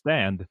don't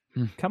understand.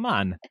 Come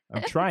on.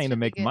 I'm trying to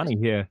make money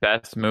here.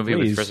 Best movie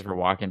with Christopher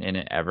Walken in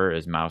it ever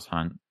is Mouse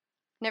Hunt.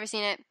 Never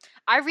seen it.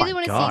 I really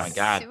want to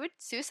see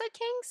Suicide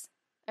Kings.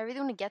 I really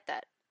want to get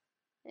that.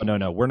 Oh,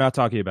 no, we're not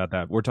talking about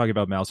that. We're talking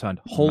about Mouse Hunt.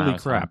 Holy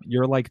crap.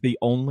 You're like the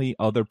only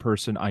other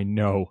person I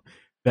know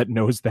that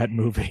knows that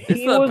movie.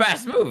 It's the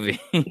best movie.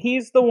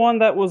 He's the one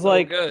that was so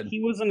like good.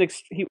 He was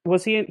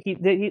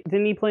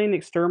didn't he play an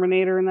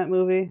exterminator in that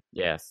movie?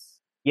 Yes.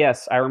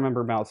 Yes, I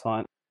remember Mouse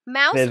Hunt.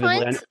 Mouse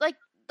Hunt, like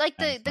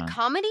the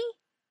comedy?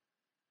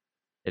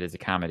 It is a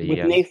comedy.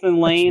 With Nathan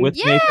Lane. With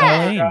Nathan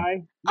Lane.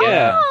 Guy.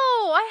 Yeah.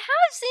 Oh, I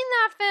have seen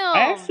that film.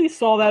 I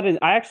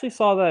actually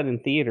saw that in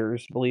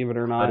theaters, believe it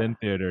or not. But in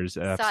theaters,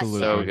 absolutely.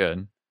 So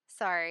good.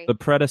 Sorry. The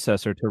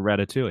predecessor to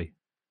Ratatouille.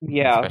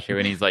 Yeah. Especially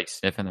when he's like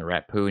sniffing the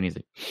rat poo and he's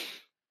like,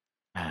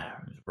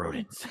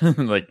 rodents.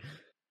 like,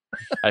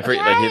 I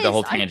forget, like the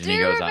whole tangent he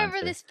goes on. I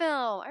remember this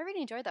film. I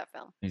really enjoyed that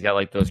film. He's got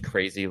like those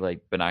crazy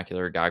like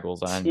binocular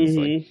goggles on. Mm-hmm.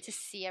 Like, to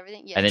see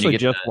everything. Yeah. And then you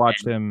just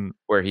watched him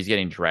where he's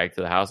getting dragged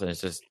to the house and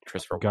it's just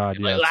Christopher Walken.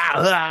 Yes.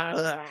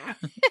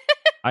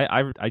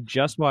 Like, I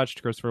just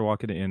watched Christopher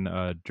Walken in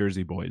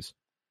Jersey Boys,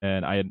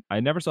 and I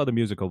never saw the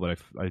musical, but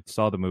I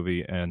saw the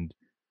movie, and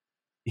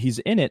he's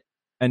in it,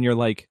 and you're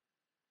like,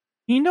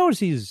 he knows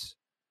he's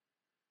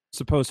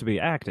supposed to be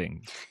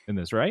acting in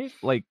this, right?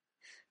 Like,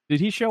 did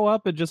he show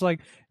up and just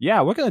like,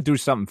 yeah, we're gonna do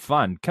something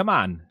fun? Come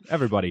on,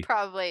 everybody!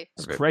 Probably.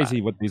 It's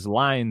crazy with these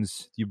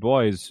lines. You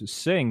boys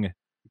sing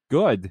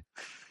good.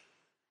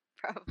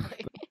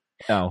 Probably.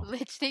 No,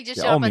 literally just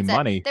you show owe up me and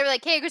money. Said, they were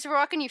like, "Hey, Christopher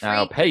Walken, you free?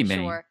 Now pay me."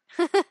 Sure.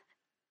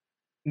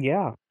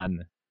 Yeah.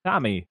 And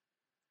Tommy,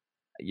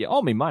 you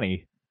owe me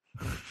money.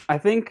 I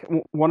think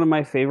one of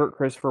my favorite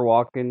Christopher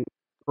Walken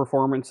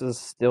performances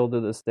still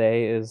to this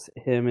day is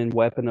him in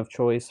Weapon of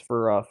Choice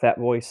for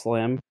Fatboy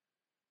Slim.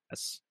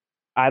 Yes.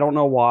 I don't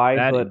know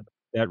why, but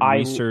that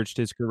researched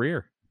his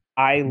career.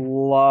 I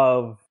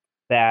love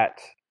that.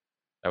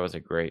 That was a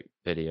great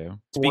video.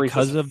 It's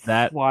because of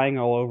that flying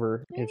all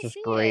over. It's just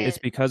great. It's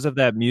because of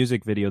that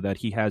music video that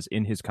he has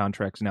in his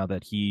contracts now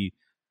that he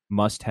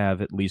must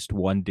have at least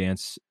one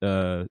dance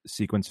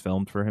sequence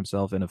filmed for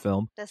himself in a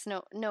film. That's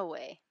no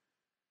way.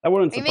 That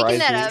wouldn't surprise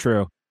me. It's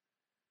true.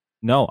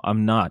 No,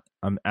 I'm not.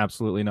 I'm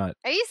absolutely not.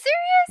 Are you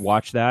serious?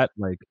 Watch that.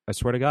 Like, I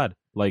swear to God.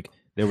 Like,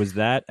 there was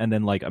that, and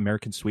then like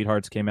American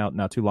Sweethearts came out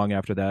not too long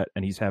after that,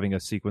 and he's having a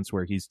sequence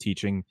where he's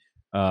teaching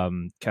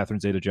Catherine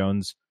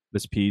Zeta-Jones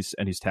this piece,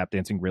 and he's tap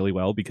dancing really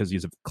well because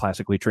he's a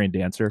classically trained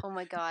dancer. Oh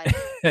my god!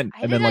 and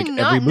I then did like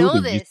not every know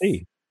movie this. you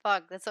see,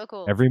 Fuck, that's so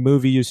cool. every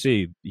movie you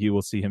see, you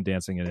will see him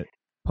dancing in it.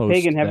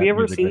 Pagan, have that you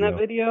ever music seen video. that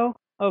video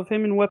of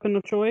him in Weapon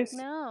of Choice?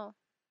 No.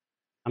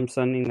 I'm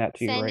sending that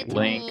to you Send right it to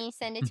now. me.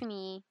 Send it to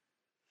me.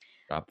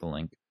 Drop the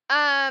link.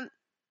 Yeah.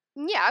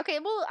 Okay.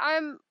 Well,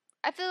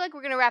 I feel like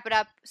we're gonna wrap it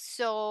up.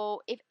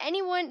 So if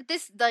anyone,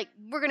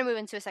 we're gonna move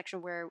into a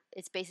section where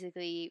it's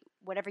basically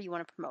whatever you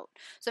want to promote.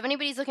 So if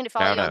anybody's looking to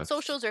follow you on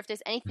socials, or if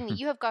there's anything that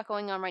you have got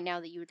going on right now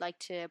that you would like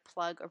to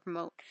plug or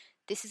promote,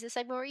 this is a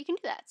segment where you can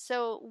do that.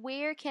 So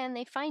where can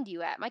they find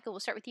you at? Michael, we'll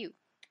start with you.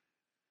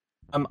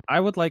 I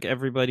would like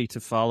everybody to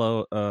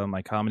follow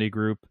my comedy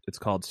group. It's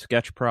called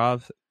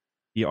Sketchprov,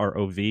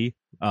 PROV.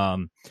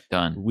 Done.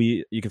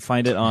 You can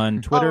find it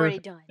on Twitter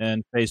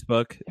and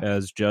Facebook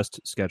as just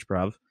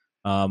Sketchprov.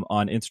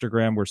 On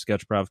Instagram, we're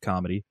Sketchprov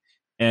Comedy.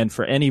 And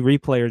for any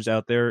replayers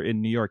out there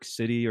in New York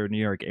City or New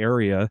York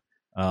area,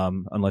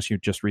 unless you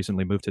just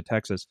recently moved to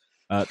Texas,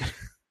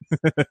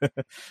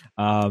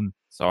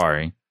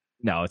 sorry.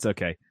 No, it's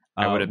okay.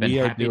 I would have been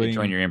happy to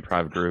join your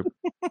improv group.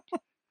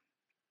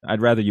 I'd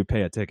rather you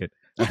pay a ticket.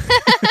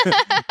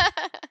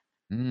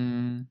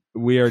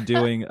 We are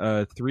doing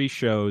 3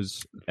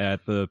 shows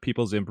at the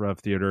People's Improv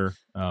Theater,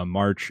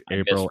 March,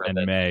 April, and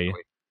May.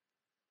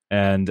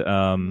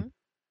 And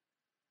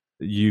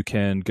you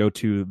can go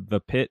to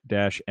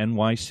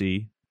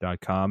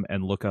thepit-nyc.com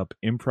and look up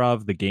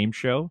Improv the Game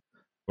Show,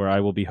 where I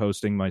will be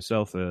hosting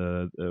myself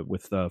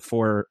with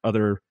 4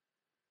 other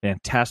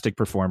fantastic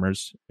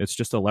performers. It's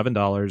just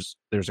 $11.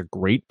 There's a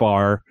great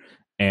bar,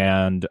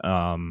 and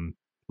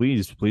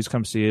please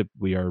come see it.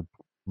 We are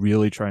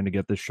really trying to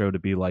get this show to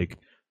be like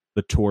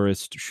the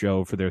tourist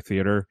show for their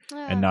theater,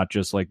 and not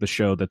just like the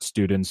show that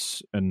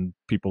students and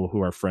people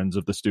who are friends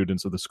of the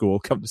students of the school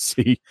come to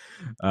see.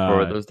 What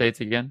are those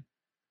dates again?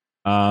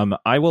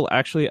 I will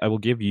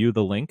give you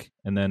the link,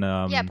 and then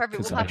yeah,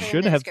 perfect. We'll pop it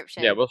in the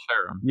description. Yeah, we'll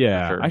share them.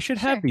 Yeah, sure. I should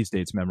have these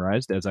dates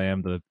memorized, as I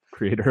am the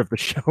creator of the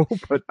show,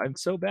 but I'm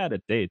so bad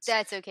at dates.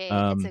 That's okay.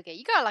 It's okay.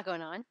 You got a lot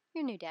going on.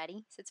 You're a new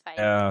daddy, so it's fine.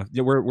 Yeah,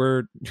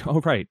 we're oh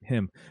right,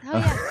 him.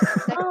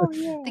 Oh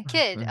yeah, the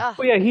kid. Oh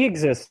yeah, he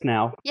exists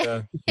now.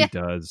 Yeah, he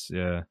does.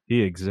 Yeah,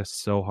 he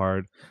exists so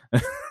hard.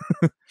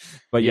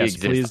 But he yes,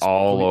 please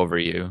all over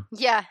you.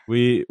 Yeah.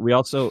 We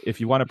also, if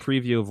you want a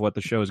preview of what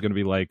the show is going to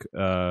be like,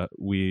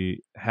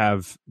 we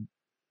have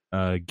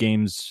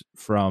games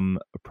from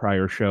a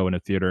prior show in a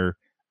theater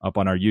up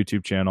on our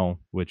YouTube channel,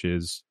 which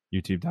is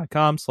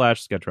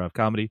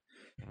youtube.com/sketchprov-comedy.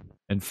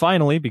 And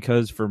finally,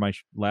 because for my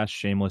last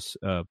shameless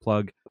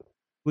plug,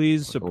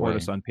 please support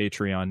us on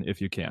Patreon if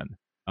you can.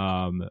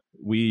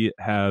 We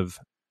have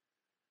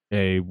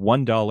a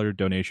 $1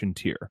 donation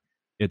tier.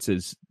 It's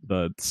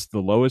the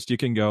lowest you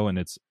can go, and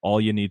it's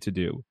all you need to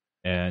do.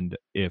 And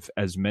if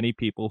as many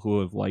people who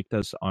have liked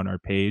us on our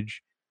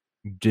page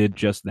did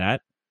just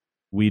that,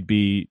 we'd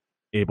be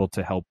able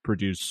to help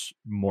produce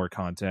more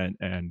content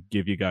and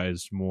give you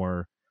guys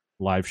more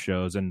live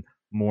shows and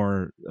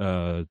more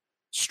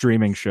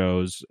streaming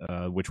shows,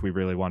 which we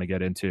really want to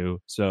get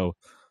into. So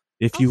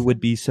if you would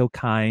be so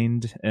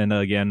kind, and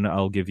again,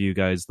 I'll give you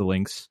guys the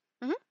links,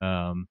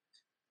 and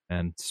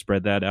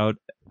spread that out.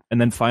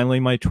 And then finally,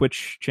 my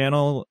Twitch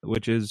channel,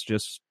 which is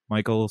just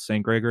Michael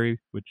St. Gregory,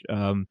 which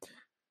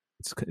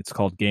it's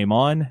called Game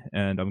On,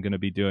 and I'm going to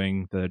be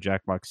doing the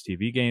Jackbox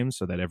TV games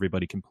so that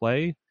everybody can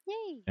play.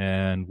 Yay.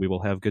 And we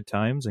will have good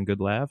times and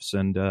good laughs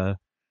and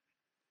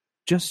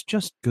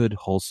just good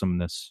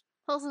wholesomeness.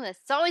 Wholesomeness.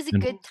 It's always a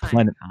good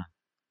time.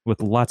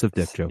 With lots of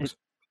dick jokes.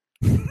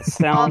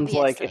 Sounds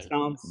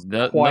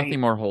nothing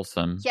more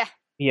wholesome. Yeah.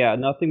 Yeah,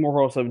 nothing more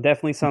wholesome.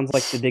 Definitely sounds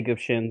like the dig of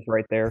shins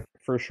right there,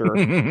 for sure.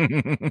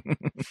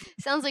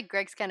 Sounds like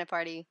Greg's kind of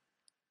party.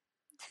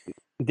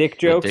 Dick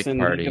jokes and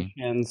dig of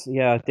shins.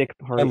 Yeah, dick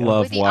party. I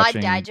love with the watching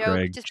odd dad joke.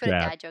 Greg Just put a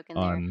dad joke in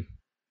there.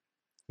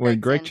 When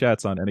Greg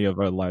chats on any of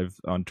our live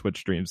on Twitch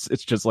streams,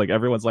 it's just like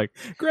everyone's like,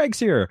 "Greg's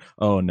here."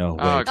 Oh no!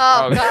 Wait. Oh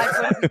God!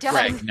 What have we done?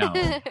 Greg, no.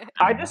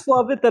 I just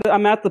love it that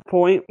I'm at the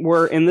point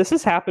where, and this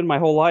has happened my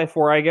whole life,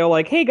 where I go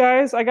like, "Hey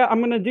guys,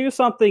 I'm gonna do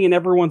something," and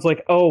everyone's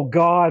like, "Oh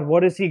God,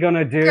 what is he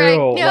gonna do?" Greg,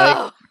 no.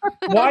 Like,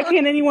 why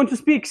can't anyone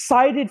just be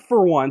excited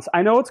for once?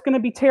 I know it's gonna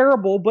be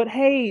terrible, but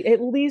hey, at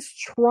least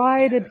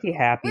try to be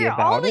happy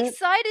about it. We're all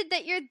excited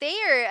that you're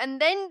there, and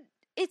then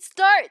it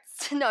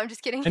starts. No, I'm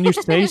just kidding. And you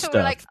say stuff.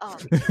 We're like, oh.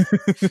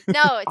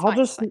 No, it's fine.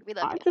 It's fine. We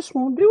love you. I just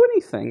won't do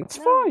anything. It's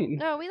fine.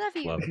 No, we love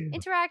you.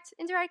 Interact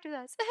with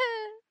us.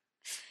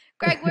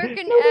 Greg, where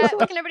can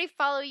everybody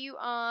follow you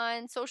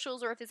on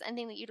socials, or if there's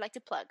anything that you'd like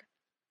to plug?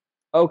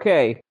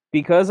 Okay,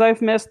 because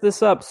I've messed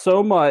this up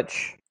so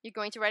much. You're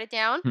going to write it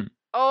down?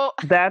 Oh,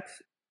 that's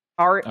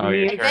our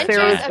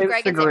Adventures of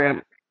Greg and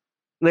Sarah.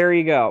 There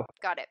you go.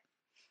 Got it.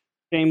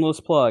 Shameless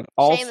plug.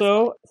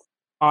 Also,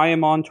 I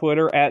am on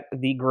Twitter at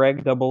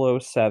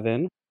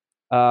thegreg007.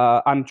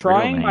 I'm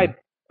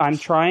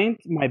trying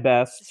my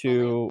best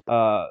to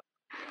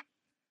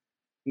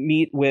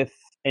meet with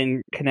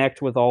and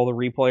connect with all the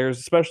replayers,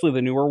 especially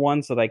the newer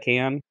ones that I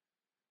can.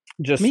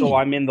 just so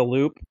I'm in the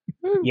loop.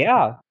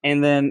 Yeah,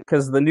 and then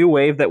because the new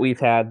wave that we've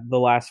had the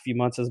last few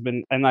months has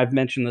been, and I've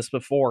mentioned this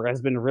before,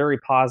 has been very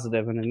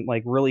positive and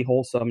like really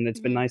wholesome, and it's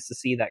been nice to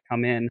see that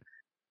come in.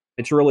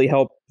 It's really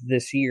helped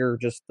this year,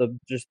 just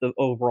the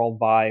overall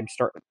vibe,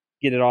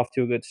 get it off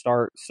to a good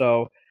start.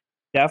 So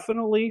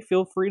definitely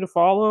feel free to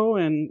follow,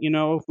 and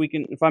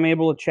if I'm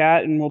able to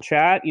chat, and we'll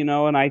chat,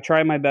 and I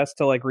try my best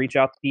to like reach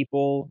out to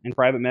people in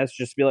private message,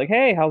 just to be like,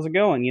 hey, how's it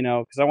going,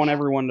 because I want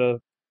everyone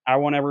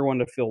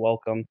to feel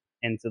welcome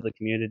into the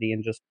community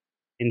and just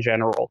in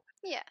general.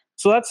 Yeah.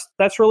 So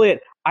that's really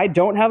it. I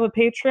don't have a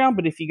Patreon,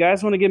 but if you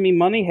guys want to give me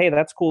money, hey,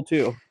 that's cool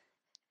too.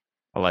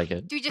 I like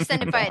it. Do you just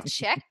send it by a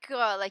check?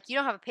 Like you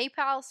don't have a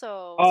PayPal,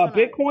 so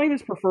Bitcoin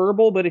is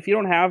preferable, but if you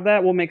don't have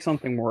that, we'll make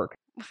something work.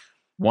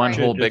 One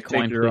whole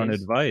Bitcoin. Take your own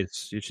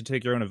advice. You should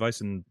take your own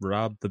advice and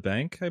rob the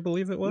bank. I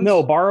believe it was.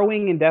 No,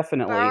 borrowing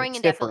indefinitely.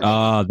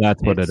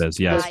 That's what it is.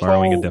 Yes,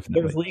 borrowing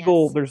indefinitely.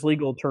 There's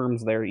legal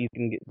terms there. You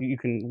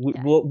can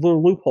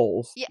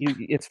loopholes. Yeah.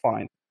 It's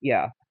fine.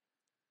 Yeah.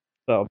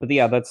 So, but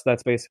yeah, that's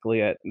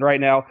basically it.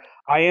 Right now,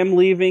 I am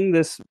leaving.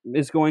 This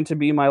is going to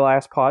be my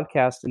last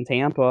podcast in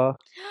Tampa.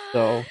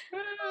 So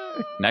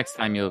next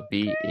time you'll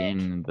be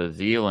in the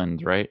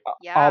Zealand, right?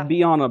 Yeah. I'll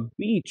be on a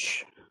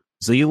beach.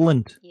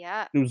 Zealand.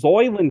 Yeah. New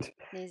Zealand.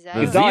 The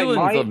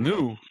Zealand's of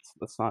new.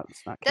 It's not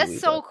That's Kiwi,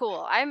 so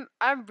cool. I'm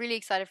really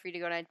excited for you to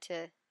go down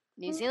to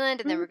New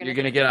Zealand, and then You're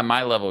gonna get on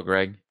my level,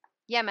 Greg.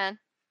 Yeah, man.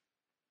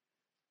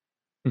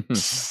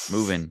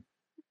 Moving.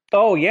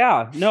 Oh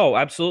yeah, no,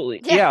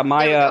 absolutely. Yeah,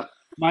 my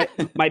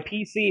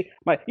PC,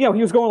 he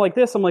was going like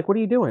this. I'm like, what are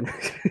you doing?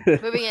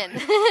 Moving in.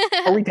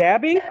 Are we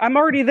dabbing? I'm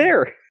already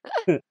there.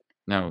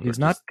 No, he's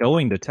not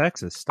going to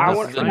Texas.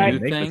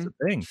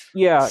 Thing.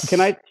 Yeah,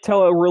 can I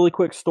tell a really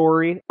quick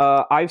story?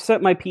 I've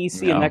sent my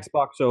PC and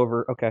Xbox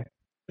over. Okay.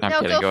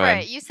 Go for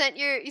it. You sent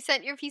your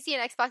PC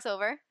and Xbox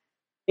over.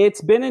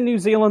 It's been in New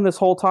Zealand this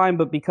whole time,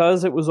 but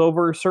because it was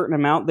over a certain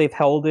amount, they've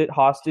held it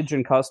hostage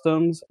in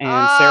customs, and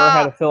Sarah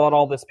had to fill out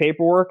all this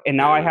paperwork, and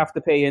now I have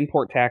to pay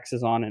import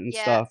taxes on it and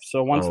stuff.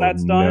 So once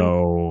that's done,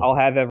 I'll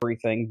have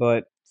everything.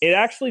 But it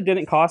actually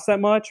didn't cost that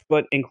much,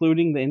 but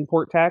including the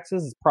import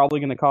taxes, it's probably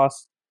going to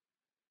cost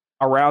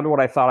around what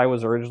I thought I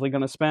was originally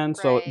going to spend.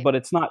 So, but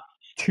it's not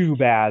too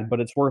bad,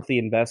 but it's worth the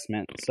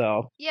investment.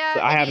 So yeah,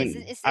 so I haven't.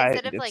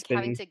 Instead of like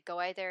having to go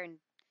out there and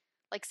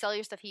like sell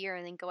your stuff here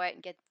and then go out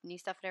and get new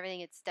stuff and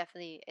everything, it's a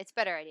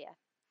better idea.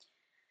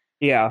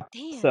 Yeah.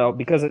 Damn. So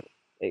because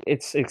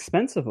it's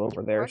expensive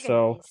over there,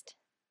 so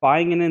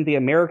buying it in the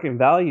American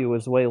value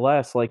is way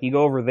less. Like you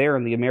go over there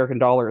and the American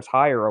dollar is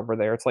higher over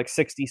there. It's like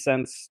 60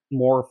 cents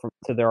more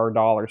to our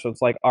dollar. So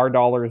it's like our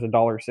dollar is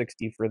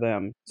 $1.60 for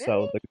them. Really?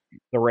 So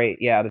the rate,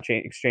 the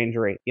exchange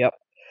rate. Yep.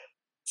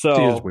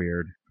 So it is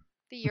weird.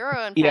 The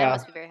euro and pound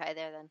must be very high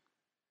there then.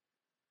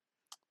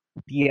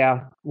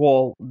 Yeah,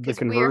 well, the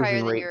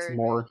conversion rate's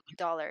more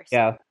dollars.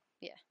 So.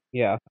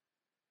 Yeah.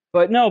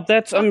 But no,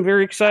 I'm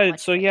very excited.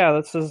 So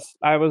yeah,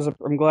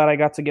 I'm glad I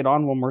got to get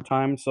on one more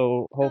time.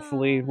 So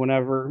hopefully,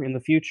 whenever in the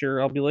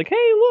future, I'll be like,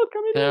 hey, look,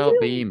 I'm in. There'll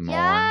be more.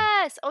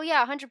 Yes. Oh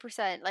yeah,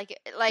 100%. Like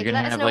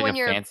let us know when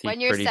you're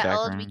settled.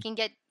 Background. We can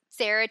get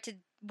Sarah to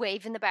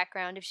wave in the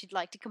background if she'd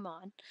like to come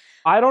on.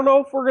 I don't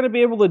know if we're gonna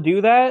be able to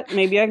do that.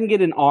 Maybe I can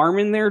get an arm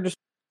in there. Just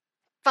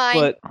fine.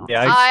 But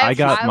yeah, I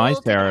got my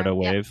Sarah to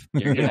wave.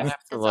 You're gonna have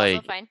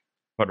to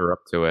put her up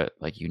to it.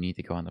 Like you need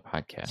to go on the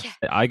podcast. Yeah.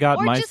 I got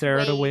my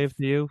Sarah to wave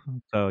to you,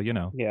 so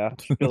Yeah.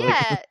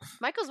 Yeah.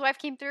 Michael's wife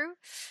came through.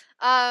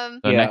 So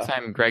next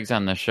time Greg's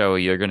on the show,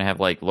 you're gonna have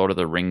like Lord of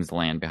the Rings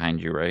land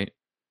behind you, right?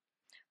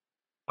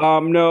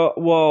 No.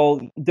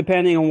 Well,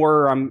 depending on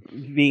where I'm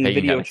being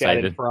video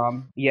chatted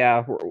from.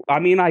 Yeah. I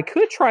mean, I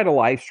could try to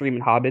live stream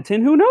in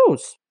Hobbiton. Who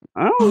knows?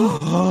 I don't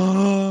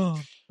know.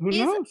 Who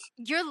knows?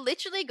 You're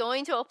literally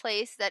going to a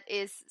place that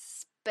is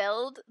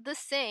spelled the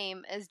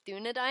same as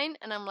Dunedain,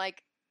 and I'm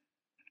like,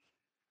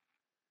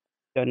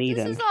 Dunedin.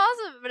 This is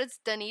awesome, but it's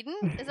Dunedin.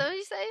 Is that what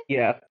you say?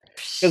 Yeah,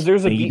 because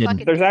there's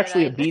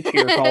actually a beach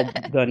here called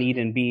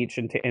Dunedin Beach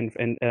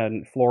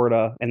in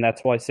Florida, and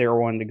that's why Sarah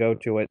wanted to go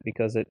to it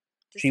because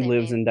she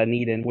lives in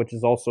Dunedin, which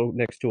is also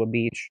next to a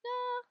beach.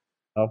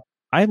 No. So.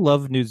 I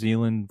love New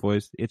Zealand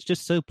voice. It's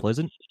just so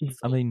pleasant.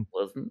 I mean,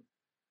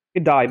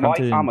 good day, Mike.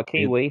 I'm a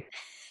Kiwi.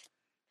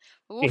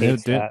 You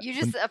just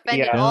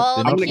offended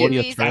all the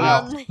Kiwis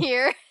on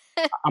here.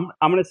 I'm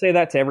gonna say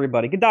that to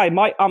everybody. Good day,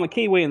 Mike. I'm a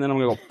Kiwi, and then I'm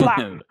gonna go blah,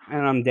 and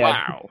I'm dead.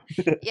 Wow.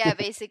 Yeah,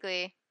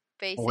 basically.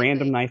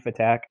 Random knife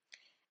attack.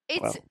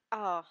 It's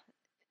I'm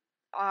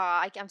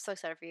so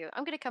excited for you.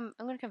 I'm gonna come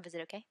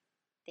visit. Okay,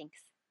 thanks.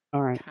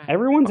 All right,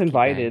 everyone's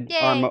invited.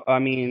 I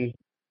mean,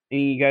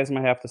 you guys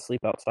might have to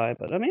sleep outside,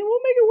 but I mean, we'll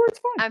make it where it's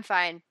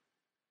fine.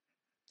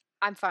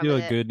 I'm fine. Do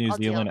with a good New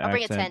Zealand accent. I'll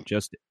bring a tent.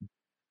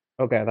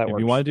 Okay, that works. If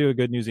you want to do a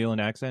good New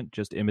Zealand accent,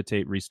 just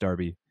imitate Rhys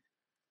Darby.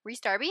 Rhys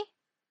Darby?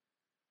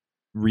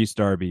 Rhys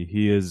Darby.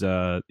 He's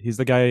the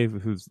guy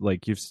who's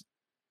like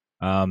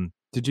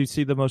did you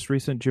see the most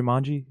recent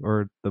Jumanji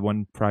or the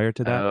one prior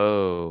to that?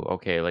 Oh,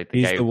 okay. Like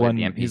the guy who played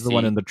the NPC. He's the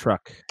one in the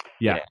truck.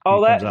 Yeah.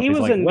 Oh, he was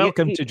like, in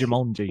Welcome to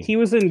Jumanji. He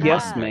was in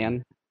Yes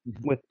Man.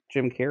 with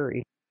Jim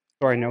Carrey.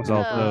 So I know He's him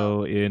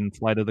also in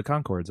Flight of the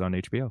Conchords on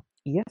HBO.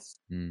 Yes.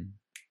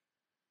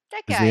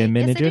 That Is guy. he a Yes, I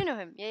manager? do know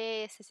him.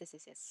 Yes.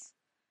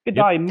 Good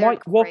day, They're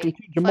Mike. Welcome great.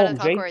 to Flight of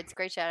Jamal the J. Conchords.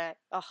 Great shout out.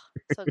 Oh,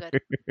 so good.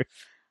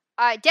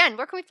 Dan,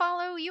 where can we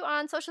follow you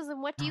on socials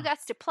and what do you got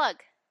to plug?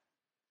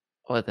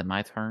 Oh, is it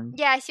my turn?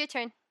 Yeah, it's your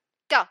turn.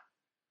 Go.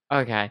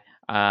 Okay.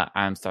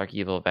 I'm Stark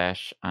Evil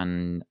Vash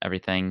on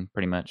everything,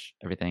 pretty much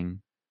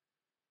everything.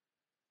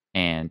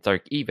 And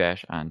Stark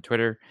Evash on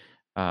Twitter.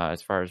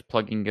 As far as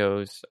plugging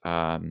goes,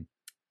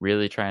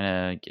 really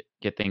trying to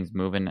get things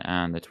moving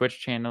on the Twitch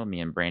channel. Me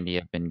and Brandy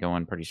have been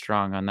going pretty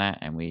strong on that,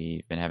 and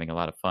we've been having a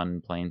lot of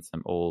fun playing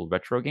some old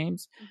retro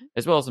games,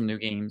 as well as some new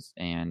games.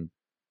 And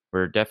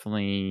we're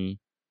definitely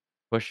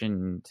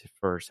pushing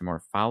for some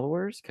more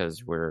followers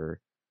because we're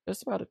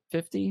just about at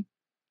 50.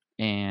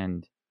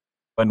 And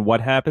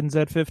what happens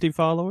at 50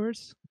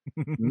 followers?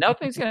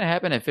 Nothing's going to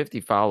happen at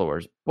 50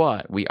 followers,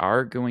 but we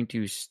are going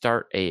to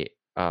start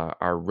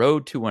our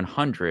road to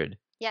 100.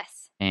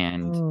 Yes.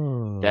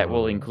 And that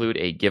will include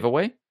a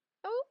giveaway,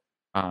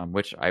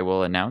 which I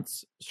will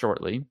announce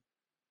shortly.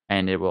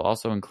 And it will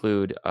also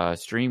include a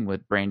stream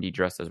with Brandy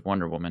dressed as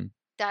Wonder Woman.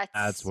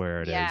 That's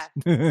where it is.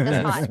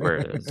 That's where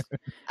it is.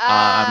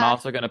 I'm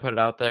also going to put it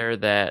out there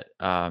that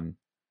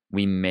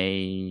we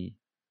may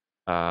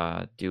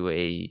do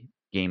a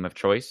game of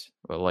choice.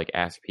 We'll like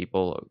ask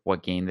people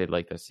what game they'd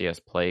like to see us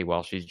play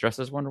while she's dressed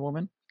as Wonder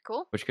Woman.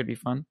 Cool. Which could be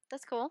fun.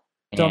 That's cool.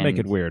 Don't make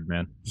it weird,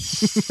 man.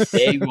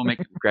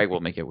 Greg will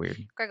make it weird.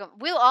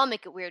 We'll all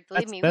make it weird.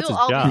 Believe me, we'll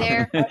all be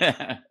there.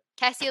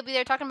 Cassie will be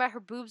there talking about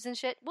her boobs and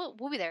shit. We'll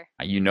be there.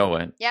 You know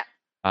it. Yep.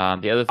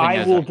 The other thing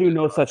I will do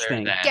no such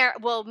thing.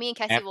 Well, me and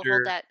Cassie will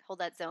hold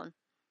that zone.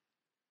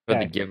 For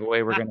the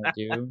giveaway we're gonna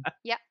do.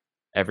 Yeah.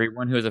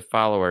 Everyone who is a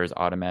follower is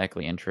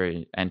automatically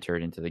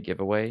entered into the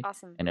giveaway.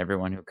 Awesome. And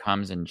everyone who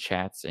comes and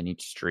chats in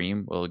each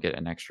stream will get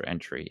an extra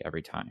entry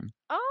every time.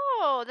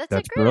 Oh, that's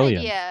a great brilliant.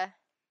 idea.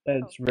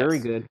 That's very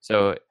good.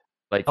 So,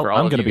 like for all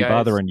I'm of going to you be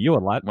guys, bothering you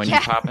a lot. When you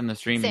pop in the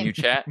stream and you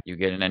chat, you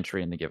get an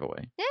entry in the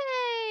giveaway.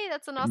 Yay!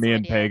 That's an awesome Me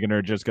and idea. Pagan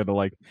are just going to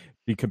like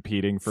be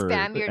competing for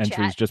Spam your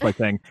entries chat. just by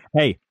saying,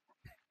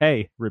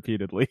 hey,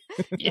 repeatedly.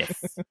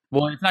 Yes.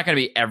 Well, it's not going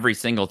to be every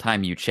single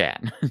time you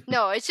chat.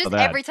 No, it's just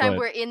every time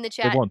we're in the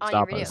chat on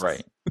your videos.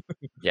 Right.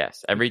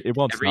 Yes. Every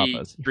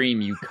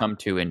stream you come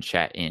to and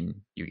chat in,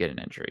 you get an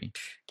entry.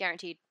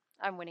 Guaranteed.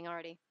 I'm winning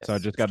already. So I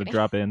just got to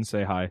drop in,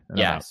 say hi.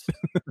 Yes.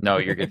 No,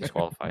 you're getting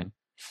disqualified.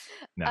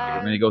 No.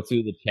 We're going to go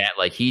through the chat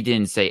like he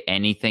didn't say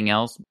anything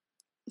else.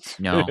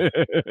 No.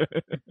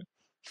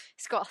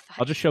 Disqualified.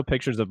 I'll just show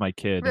pictures of my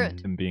kid and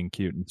him being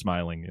cute and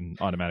smiling and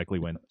automatically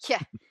win. Yeah.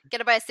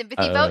 Gotta buy a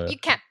sympathy vote? You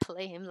can't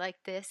play him like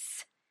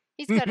this.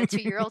 He's got a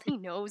 2-year-old. He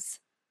knows.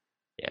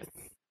 Yes.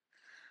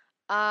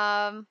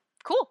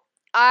 Cool.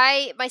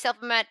 I myself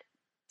am at,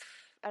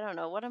 I don't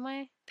know, what am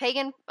I?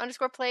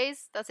 Pagan_plays.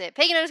 That's it.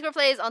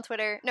 Pagan_plays on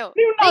Twitter. No,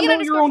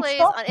 Pagan_plays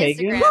on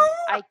Instagram.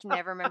 I can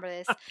never remember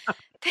this.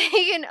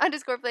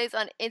 Pagan_plays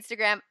on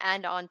Instagram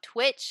and on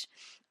Twitch.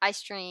 I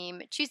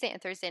stream Tuesday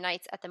and Thursday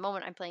nights. At the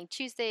moment, I'm playing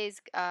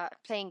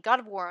playing God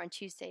of War on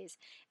Tuesdays,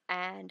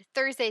 and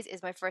Thursdays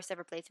is my first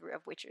ever playthrough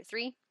of Witcher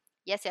 3.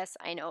 Yes,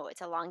 I know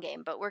it's a long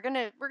game, but we're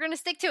gonna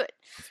stick to it.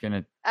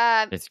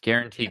 It's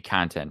guaranteed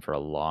content for a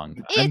long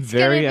time. I'm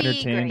very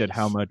entertained at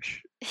how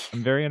much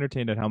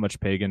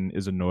Pagan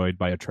is annoyed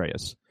by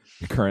Atreus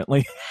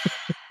currently.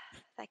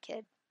 That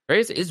kid.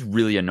 Atreus is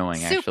really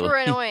annoying, actually. Super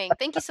annoying.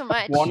 Thank you so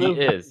much.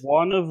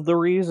 One of the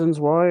reasons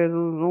why I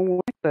don't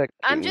like that.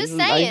 I'm just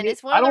saying,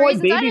 it's one of the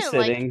reasons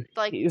I didn't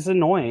like. He's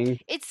annoying.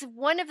 It's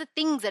one of the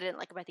things I didn't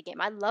like about the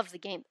game. I love the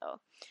game though.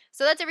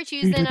 So that's every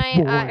Tuesday night.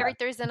 Every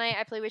Thursday night,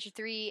 I play Witcher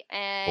 3,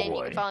 and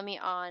you can follow me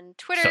on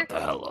Twitter. Shut the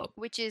hell up.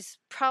 Which is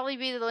probably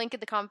be the link in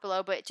the comment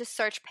below. But just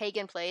search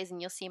Pagan Plays, and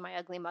you'll see my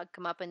ugly mug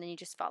come up, and then you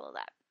just follow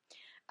that.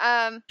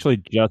 Actually,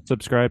 just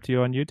subscribe to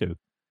you on YouTube.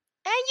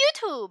 And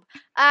YouTube.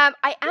 I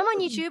am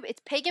on YouTube.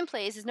 It's Pagan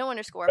Plays. There's no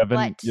underscore. You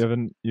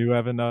haven't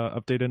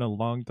updated in a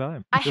long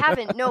time. I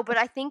haven't. No, but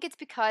I think it's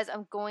because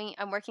I'm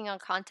working on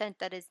content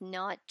that is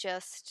not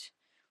just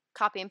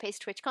copy and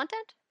paste Twitch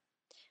content.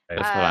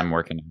 That's what I'm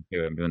working on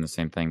too. I'm doing the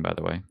same thing, by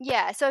the way.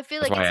 Yeah, so I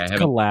feel like let's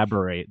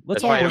collaborate.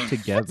 Let's all work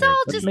together. Let's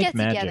all just get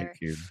magic.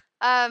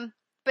 together.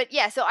 But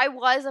yeah, so I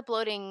was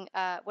uploading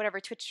whatever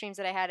Twitch streams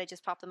that I had. I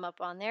just popped them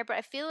up on there. But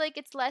I feel like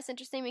it's less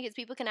interesting because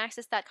people can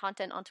access that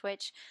content on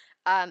Twitch.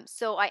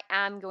 So I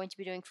am going to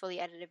be doing fully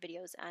edited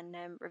videos and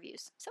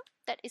reviews. So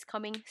that is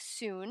coming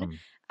soon.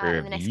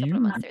 In the next couple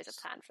of months, there's a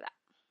plan for that.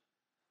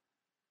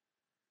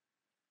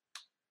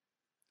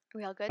 Are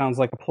we all good? Sounds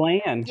like a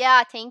plan.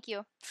 Yeah, thank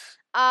you.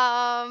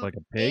 Like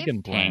a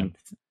pagan plan.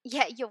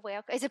 Yeah, you're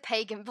welcome. It's a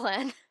pagan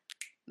plan,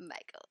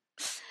 Michael.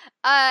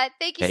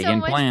 Thank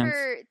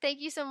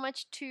you so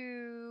much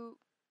to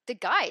the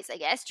guys, I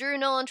guess. Drew,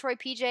 Nolan, Troy,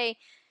 PJ,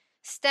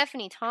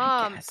 Stephanie,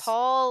 Tom,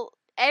 Paul,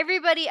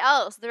 everybody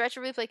else, the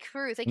Retro Replay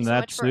crew. Thank you so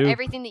much for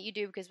everything that you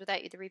do, because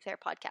without you, the Replayer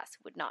podcast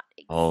would not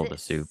exist. All the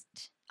soup.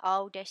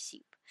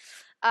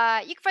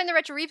 You can find the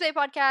Retro Replay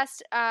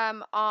podcast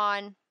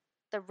on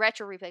the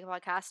Retro Replay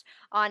podcast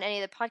on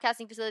any of the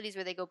podcasting facilities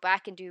where they go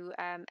back and do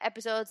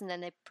episodes, and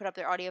then they put up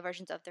their audio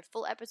versions of their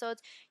full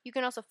episodes. You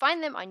can also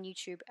find them on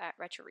YouTube at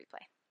Retro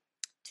Replay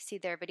to see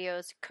their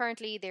videos.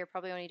 Currently, they're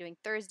probably only doing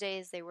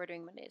Thursdays. They were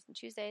doing Mondays and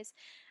Tuesdays.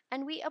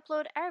 And we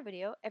upload our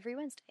video every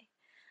Wednesday.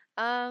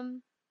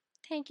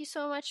 Thank you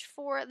so much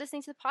for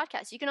listening to the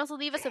podcast. You can also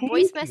leave us a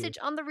voice message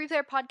on the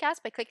Replayer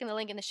podcast by clicking the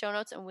link in the show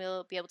notes, and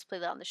we'll be able to play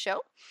that on the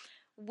show.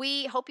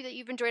 We hope that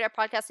you've enjoyed our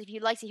podcast. If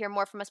you'd like to hear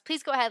more from us,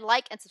 please go ahead,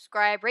 like and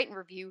subscribe, rate and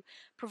review,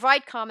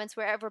 provide comments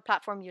wherever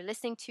platform you're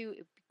listening to. It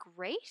would be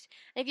great.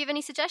 And if you have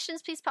any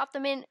suggestions, please pop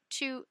them in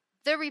to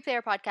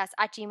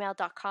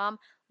thereplayerpodcast@gmail.com.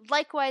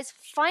 Likewise,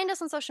 find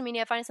us on social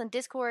media. Find us on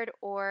Discord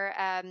or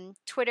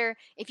Twitter.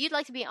 If you'd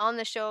like to be on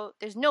the show,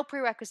 there's no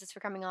prerequisites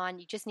for coming on.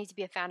 You just need to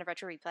be a fan of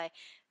Retro Replay.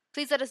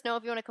 Please let us know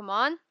if you want to come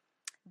on.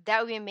 That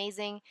would be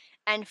amazing.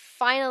 And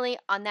finally,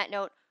 on that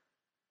note,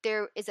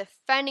 there is a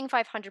Founding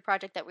 500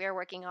 project that we are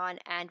working on,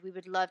 and we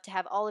would love to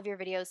have all of your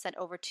videos sent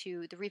over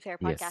to the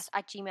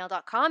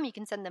replayerpodcast@gmail.com. You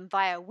can send them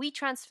via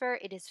WeTransfer.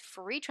 It is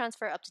free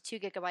transfer up to 2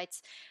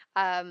 gigabytes.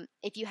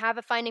 If you have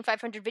a Finding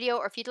 500 video,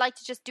 or if you'd like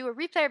to just do a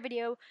replayer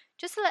video,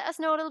 just to let us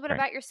know a little bit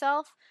about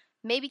yourself,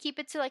 maybe keep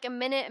it to like a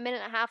minute and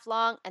a half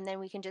long, and then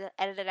we can just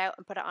edit it out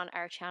and put it on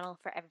our channel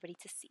for everybody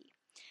to see.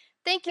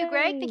 Thank you,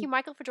 Greg. Thank you,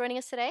 Michael, for joining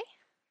us today.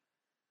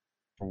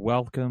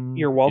 Welcome.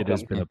 You're welcome. It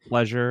has been a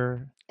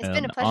pleasure. It's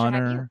been a pleasure honor.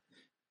 to have you.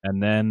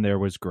 And then there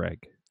was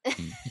Greg.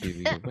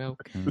 You're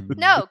welcome.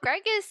 No,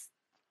 Greg is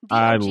the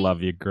I OG.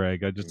 love you,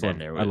 Greg. I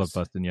love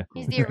busting you.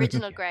 He's the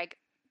original Greg.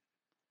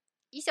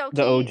 He's okay.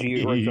 The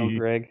OG original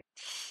Greg.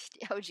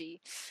 The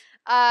OG.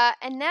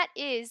 And that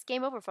is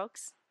game over,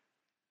 folks.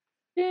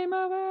 Game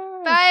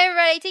over. Bye,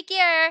 everybody. Take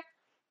care.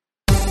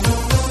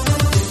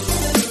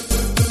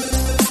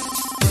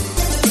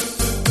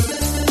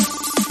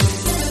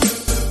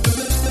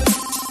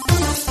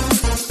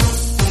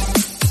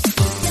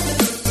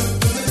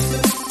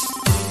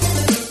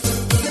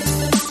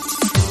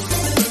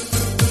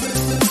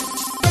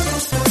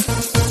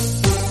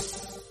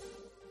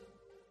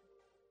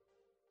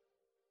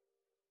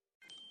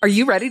 Are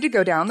you ready to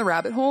go down the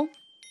rabbit hole?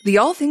 The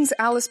All Things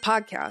Alice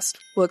podcast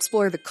will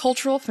explore the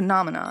cultural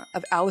phenomena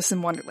of Alice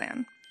in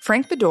Wonderland.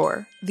 Frank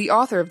Bedore, the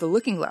author of the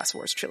Looking Glass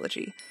Wars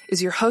trilogy, is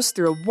your host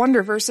through a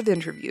wonderverse of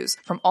interviews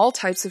from all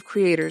types of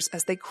creators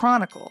as they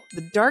chronicle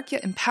the dark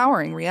yet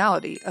empowering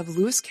reality of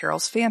Lewis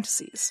Carroll's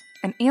fantasies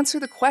and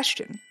answer the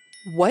question,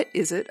 what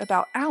is it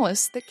about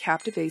Alice that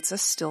captivates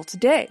us still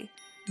today?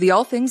 The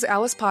All Things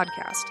Alice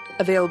podcast,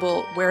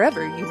 available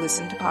wherever you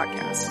listen to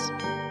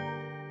podcasts.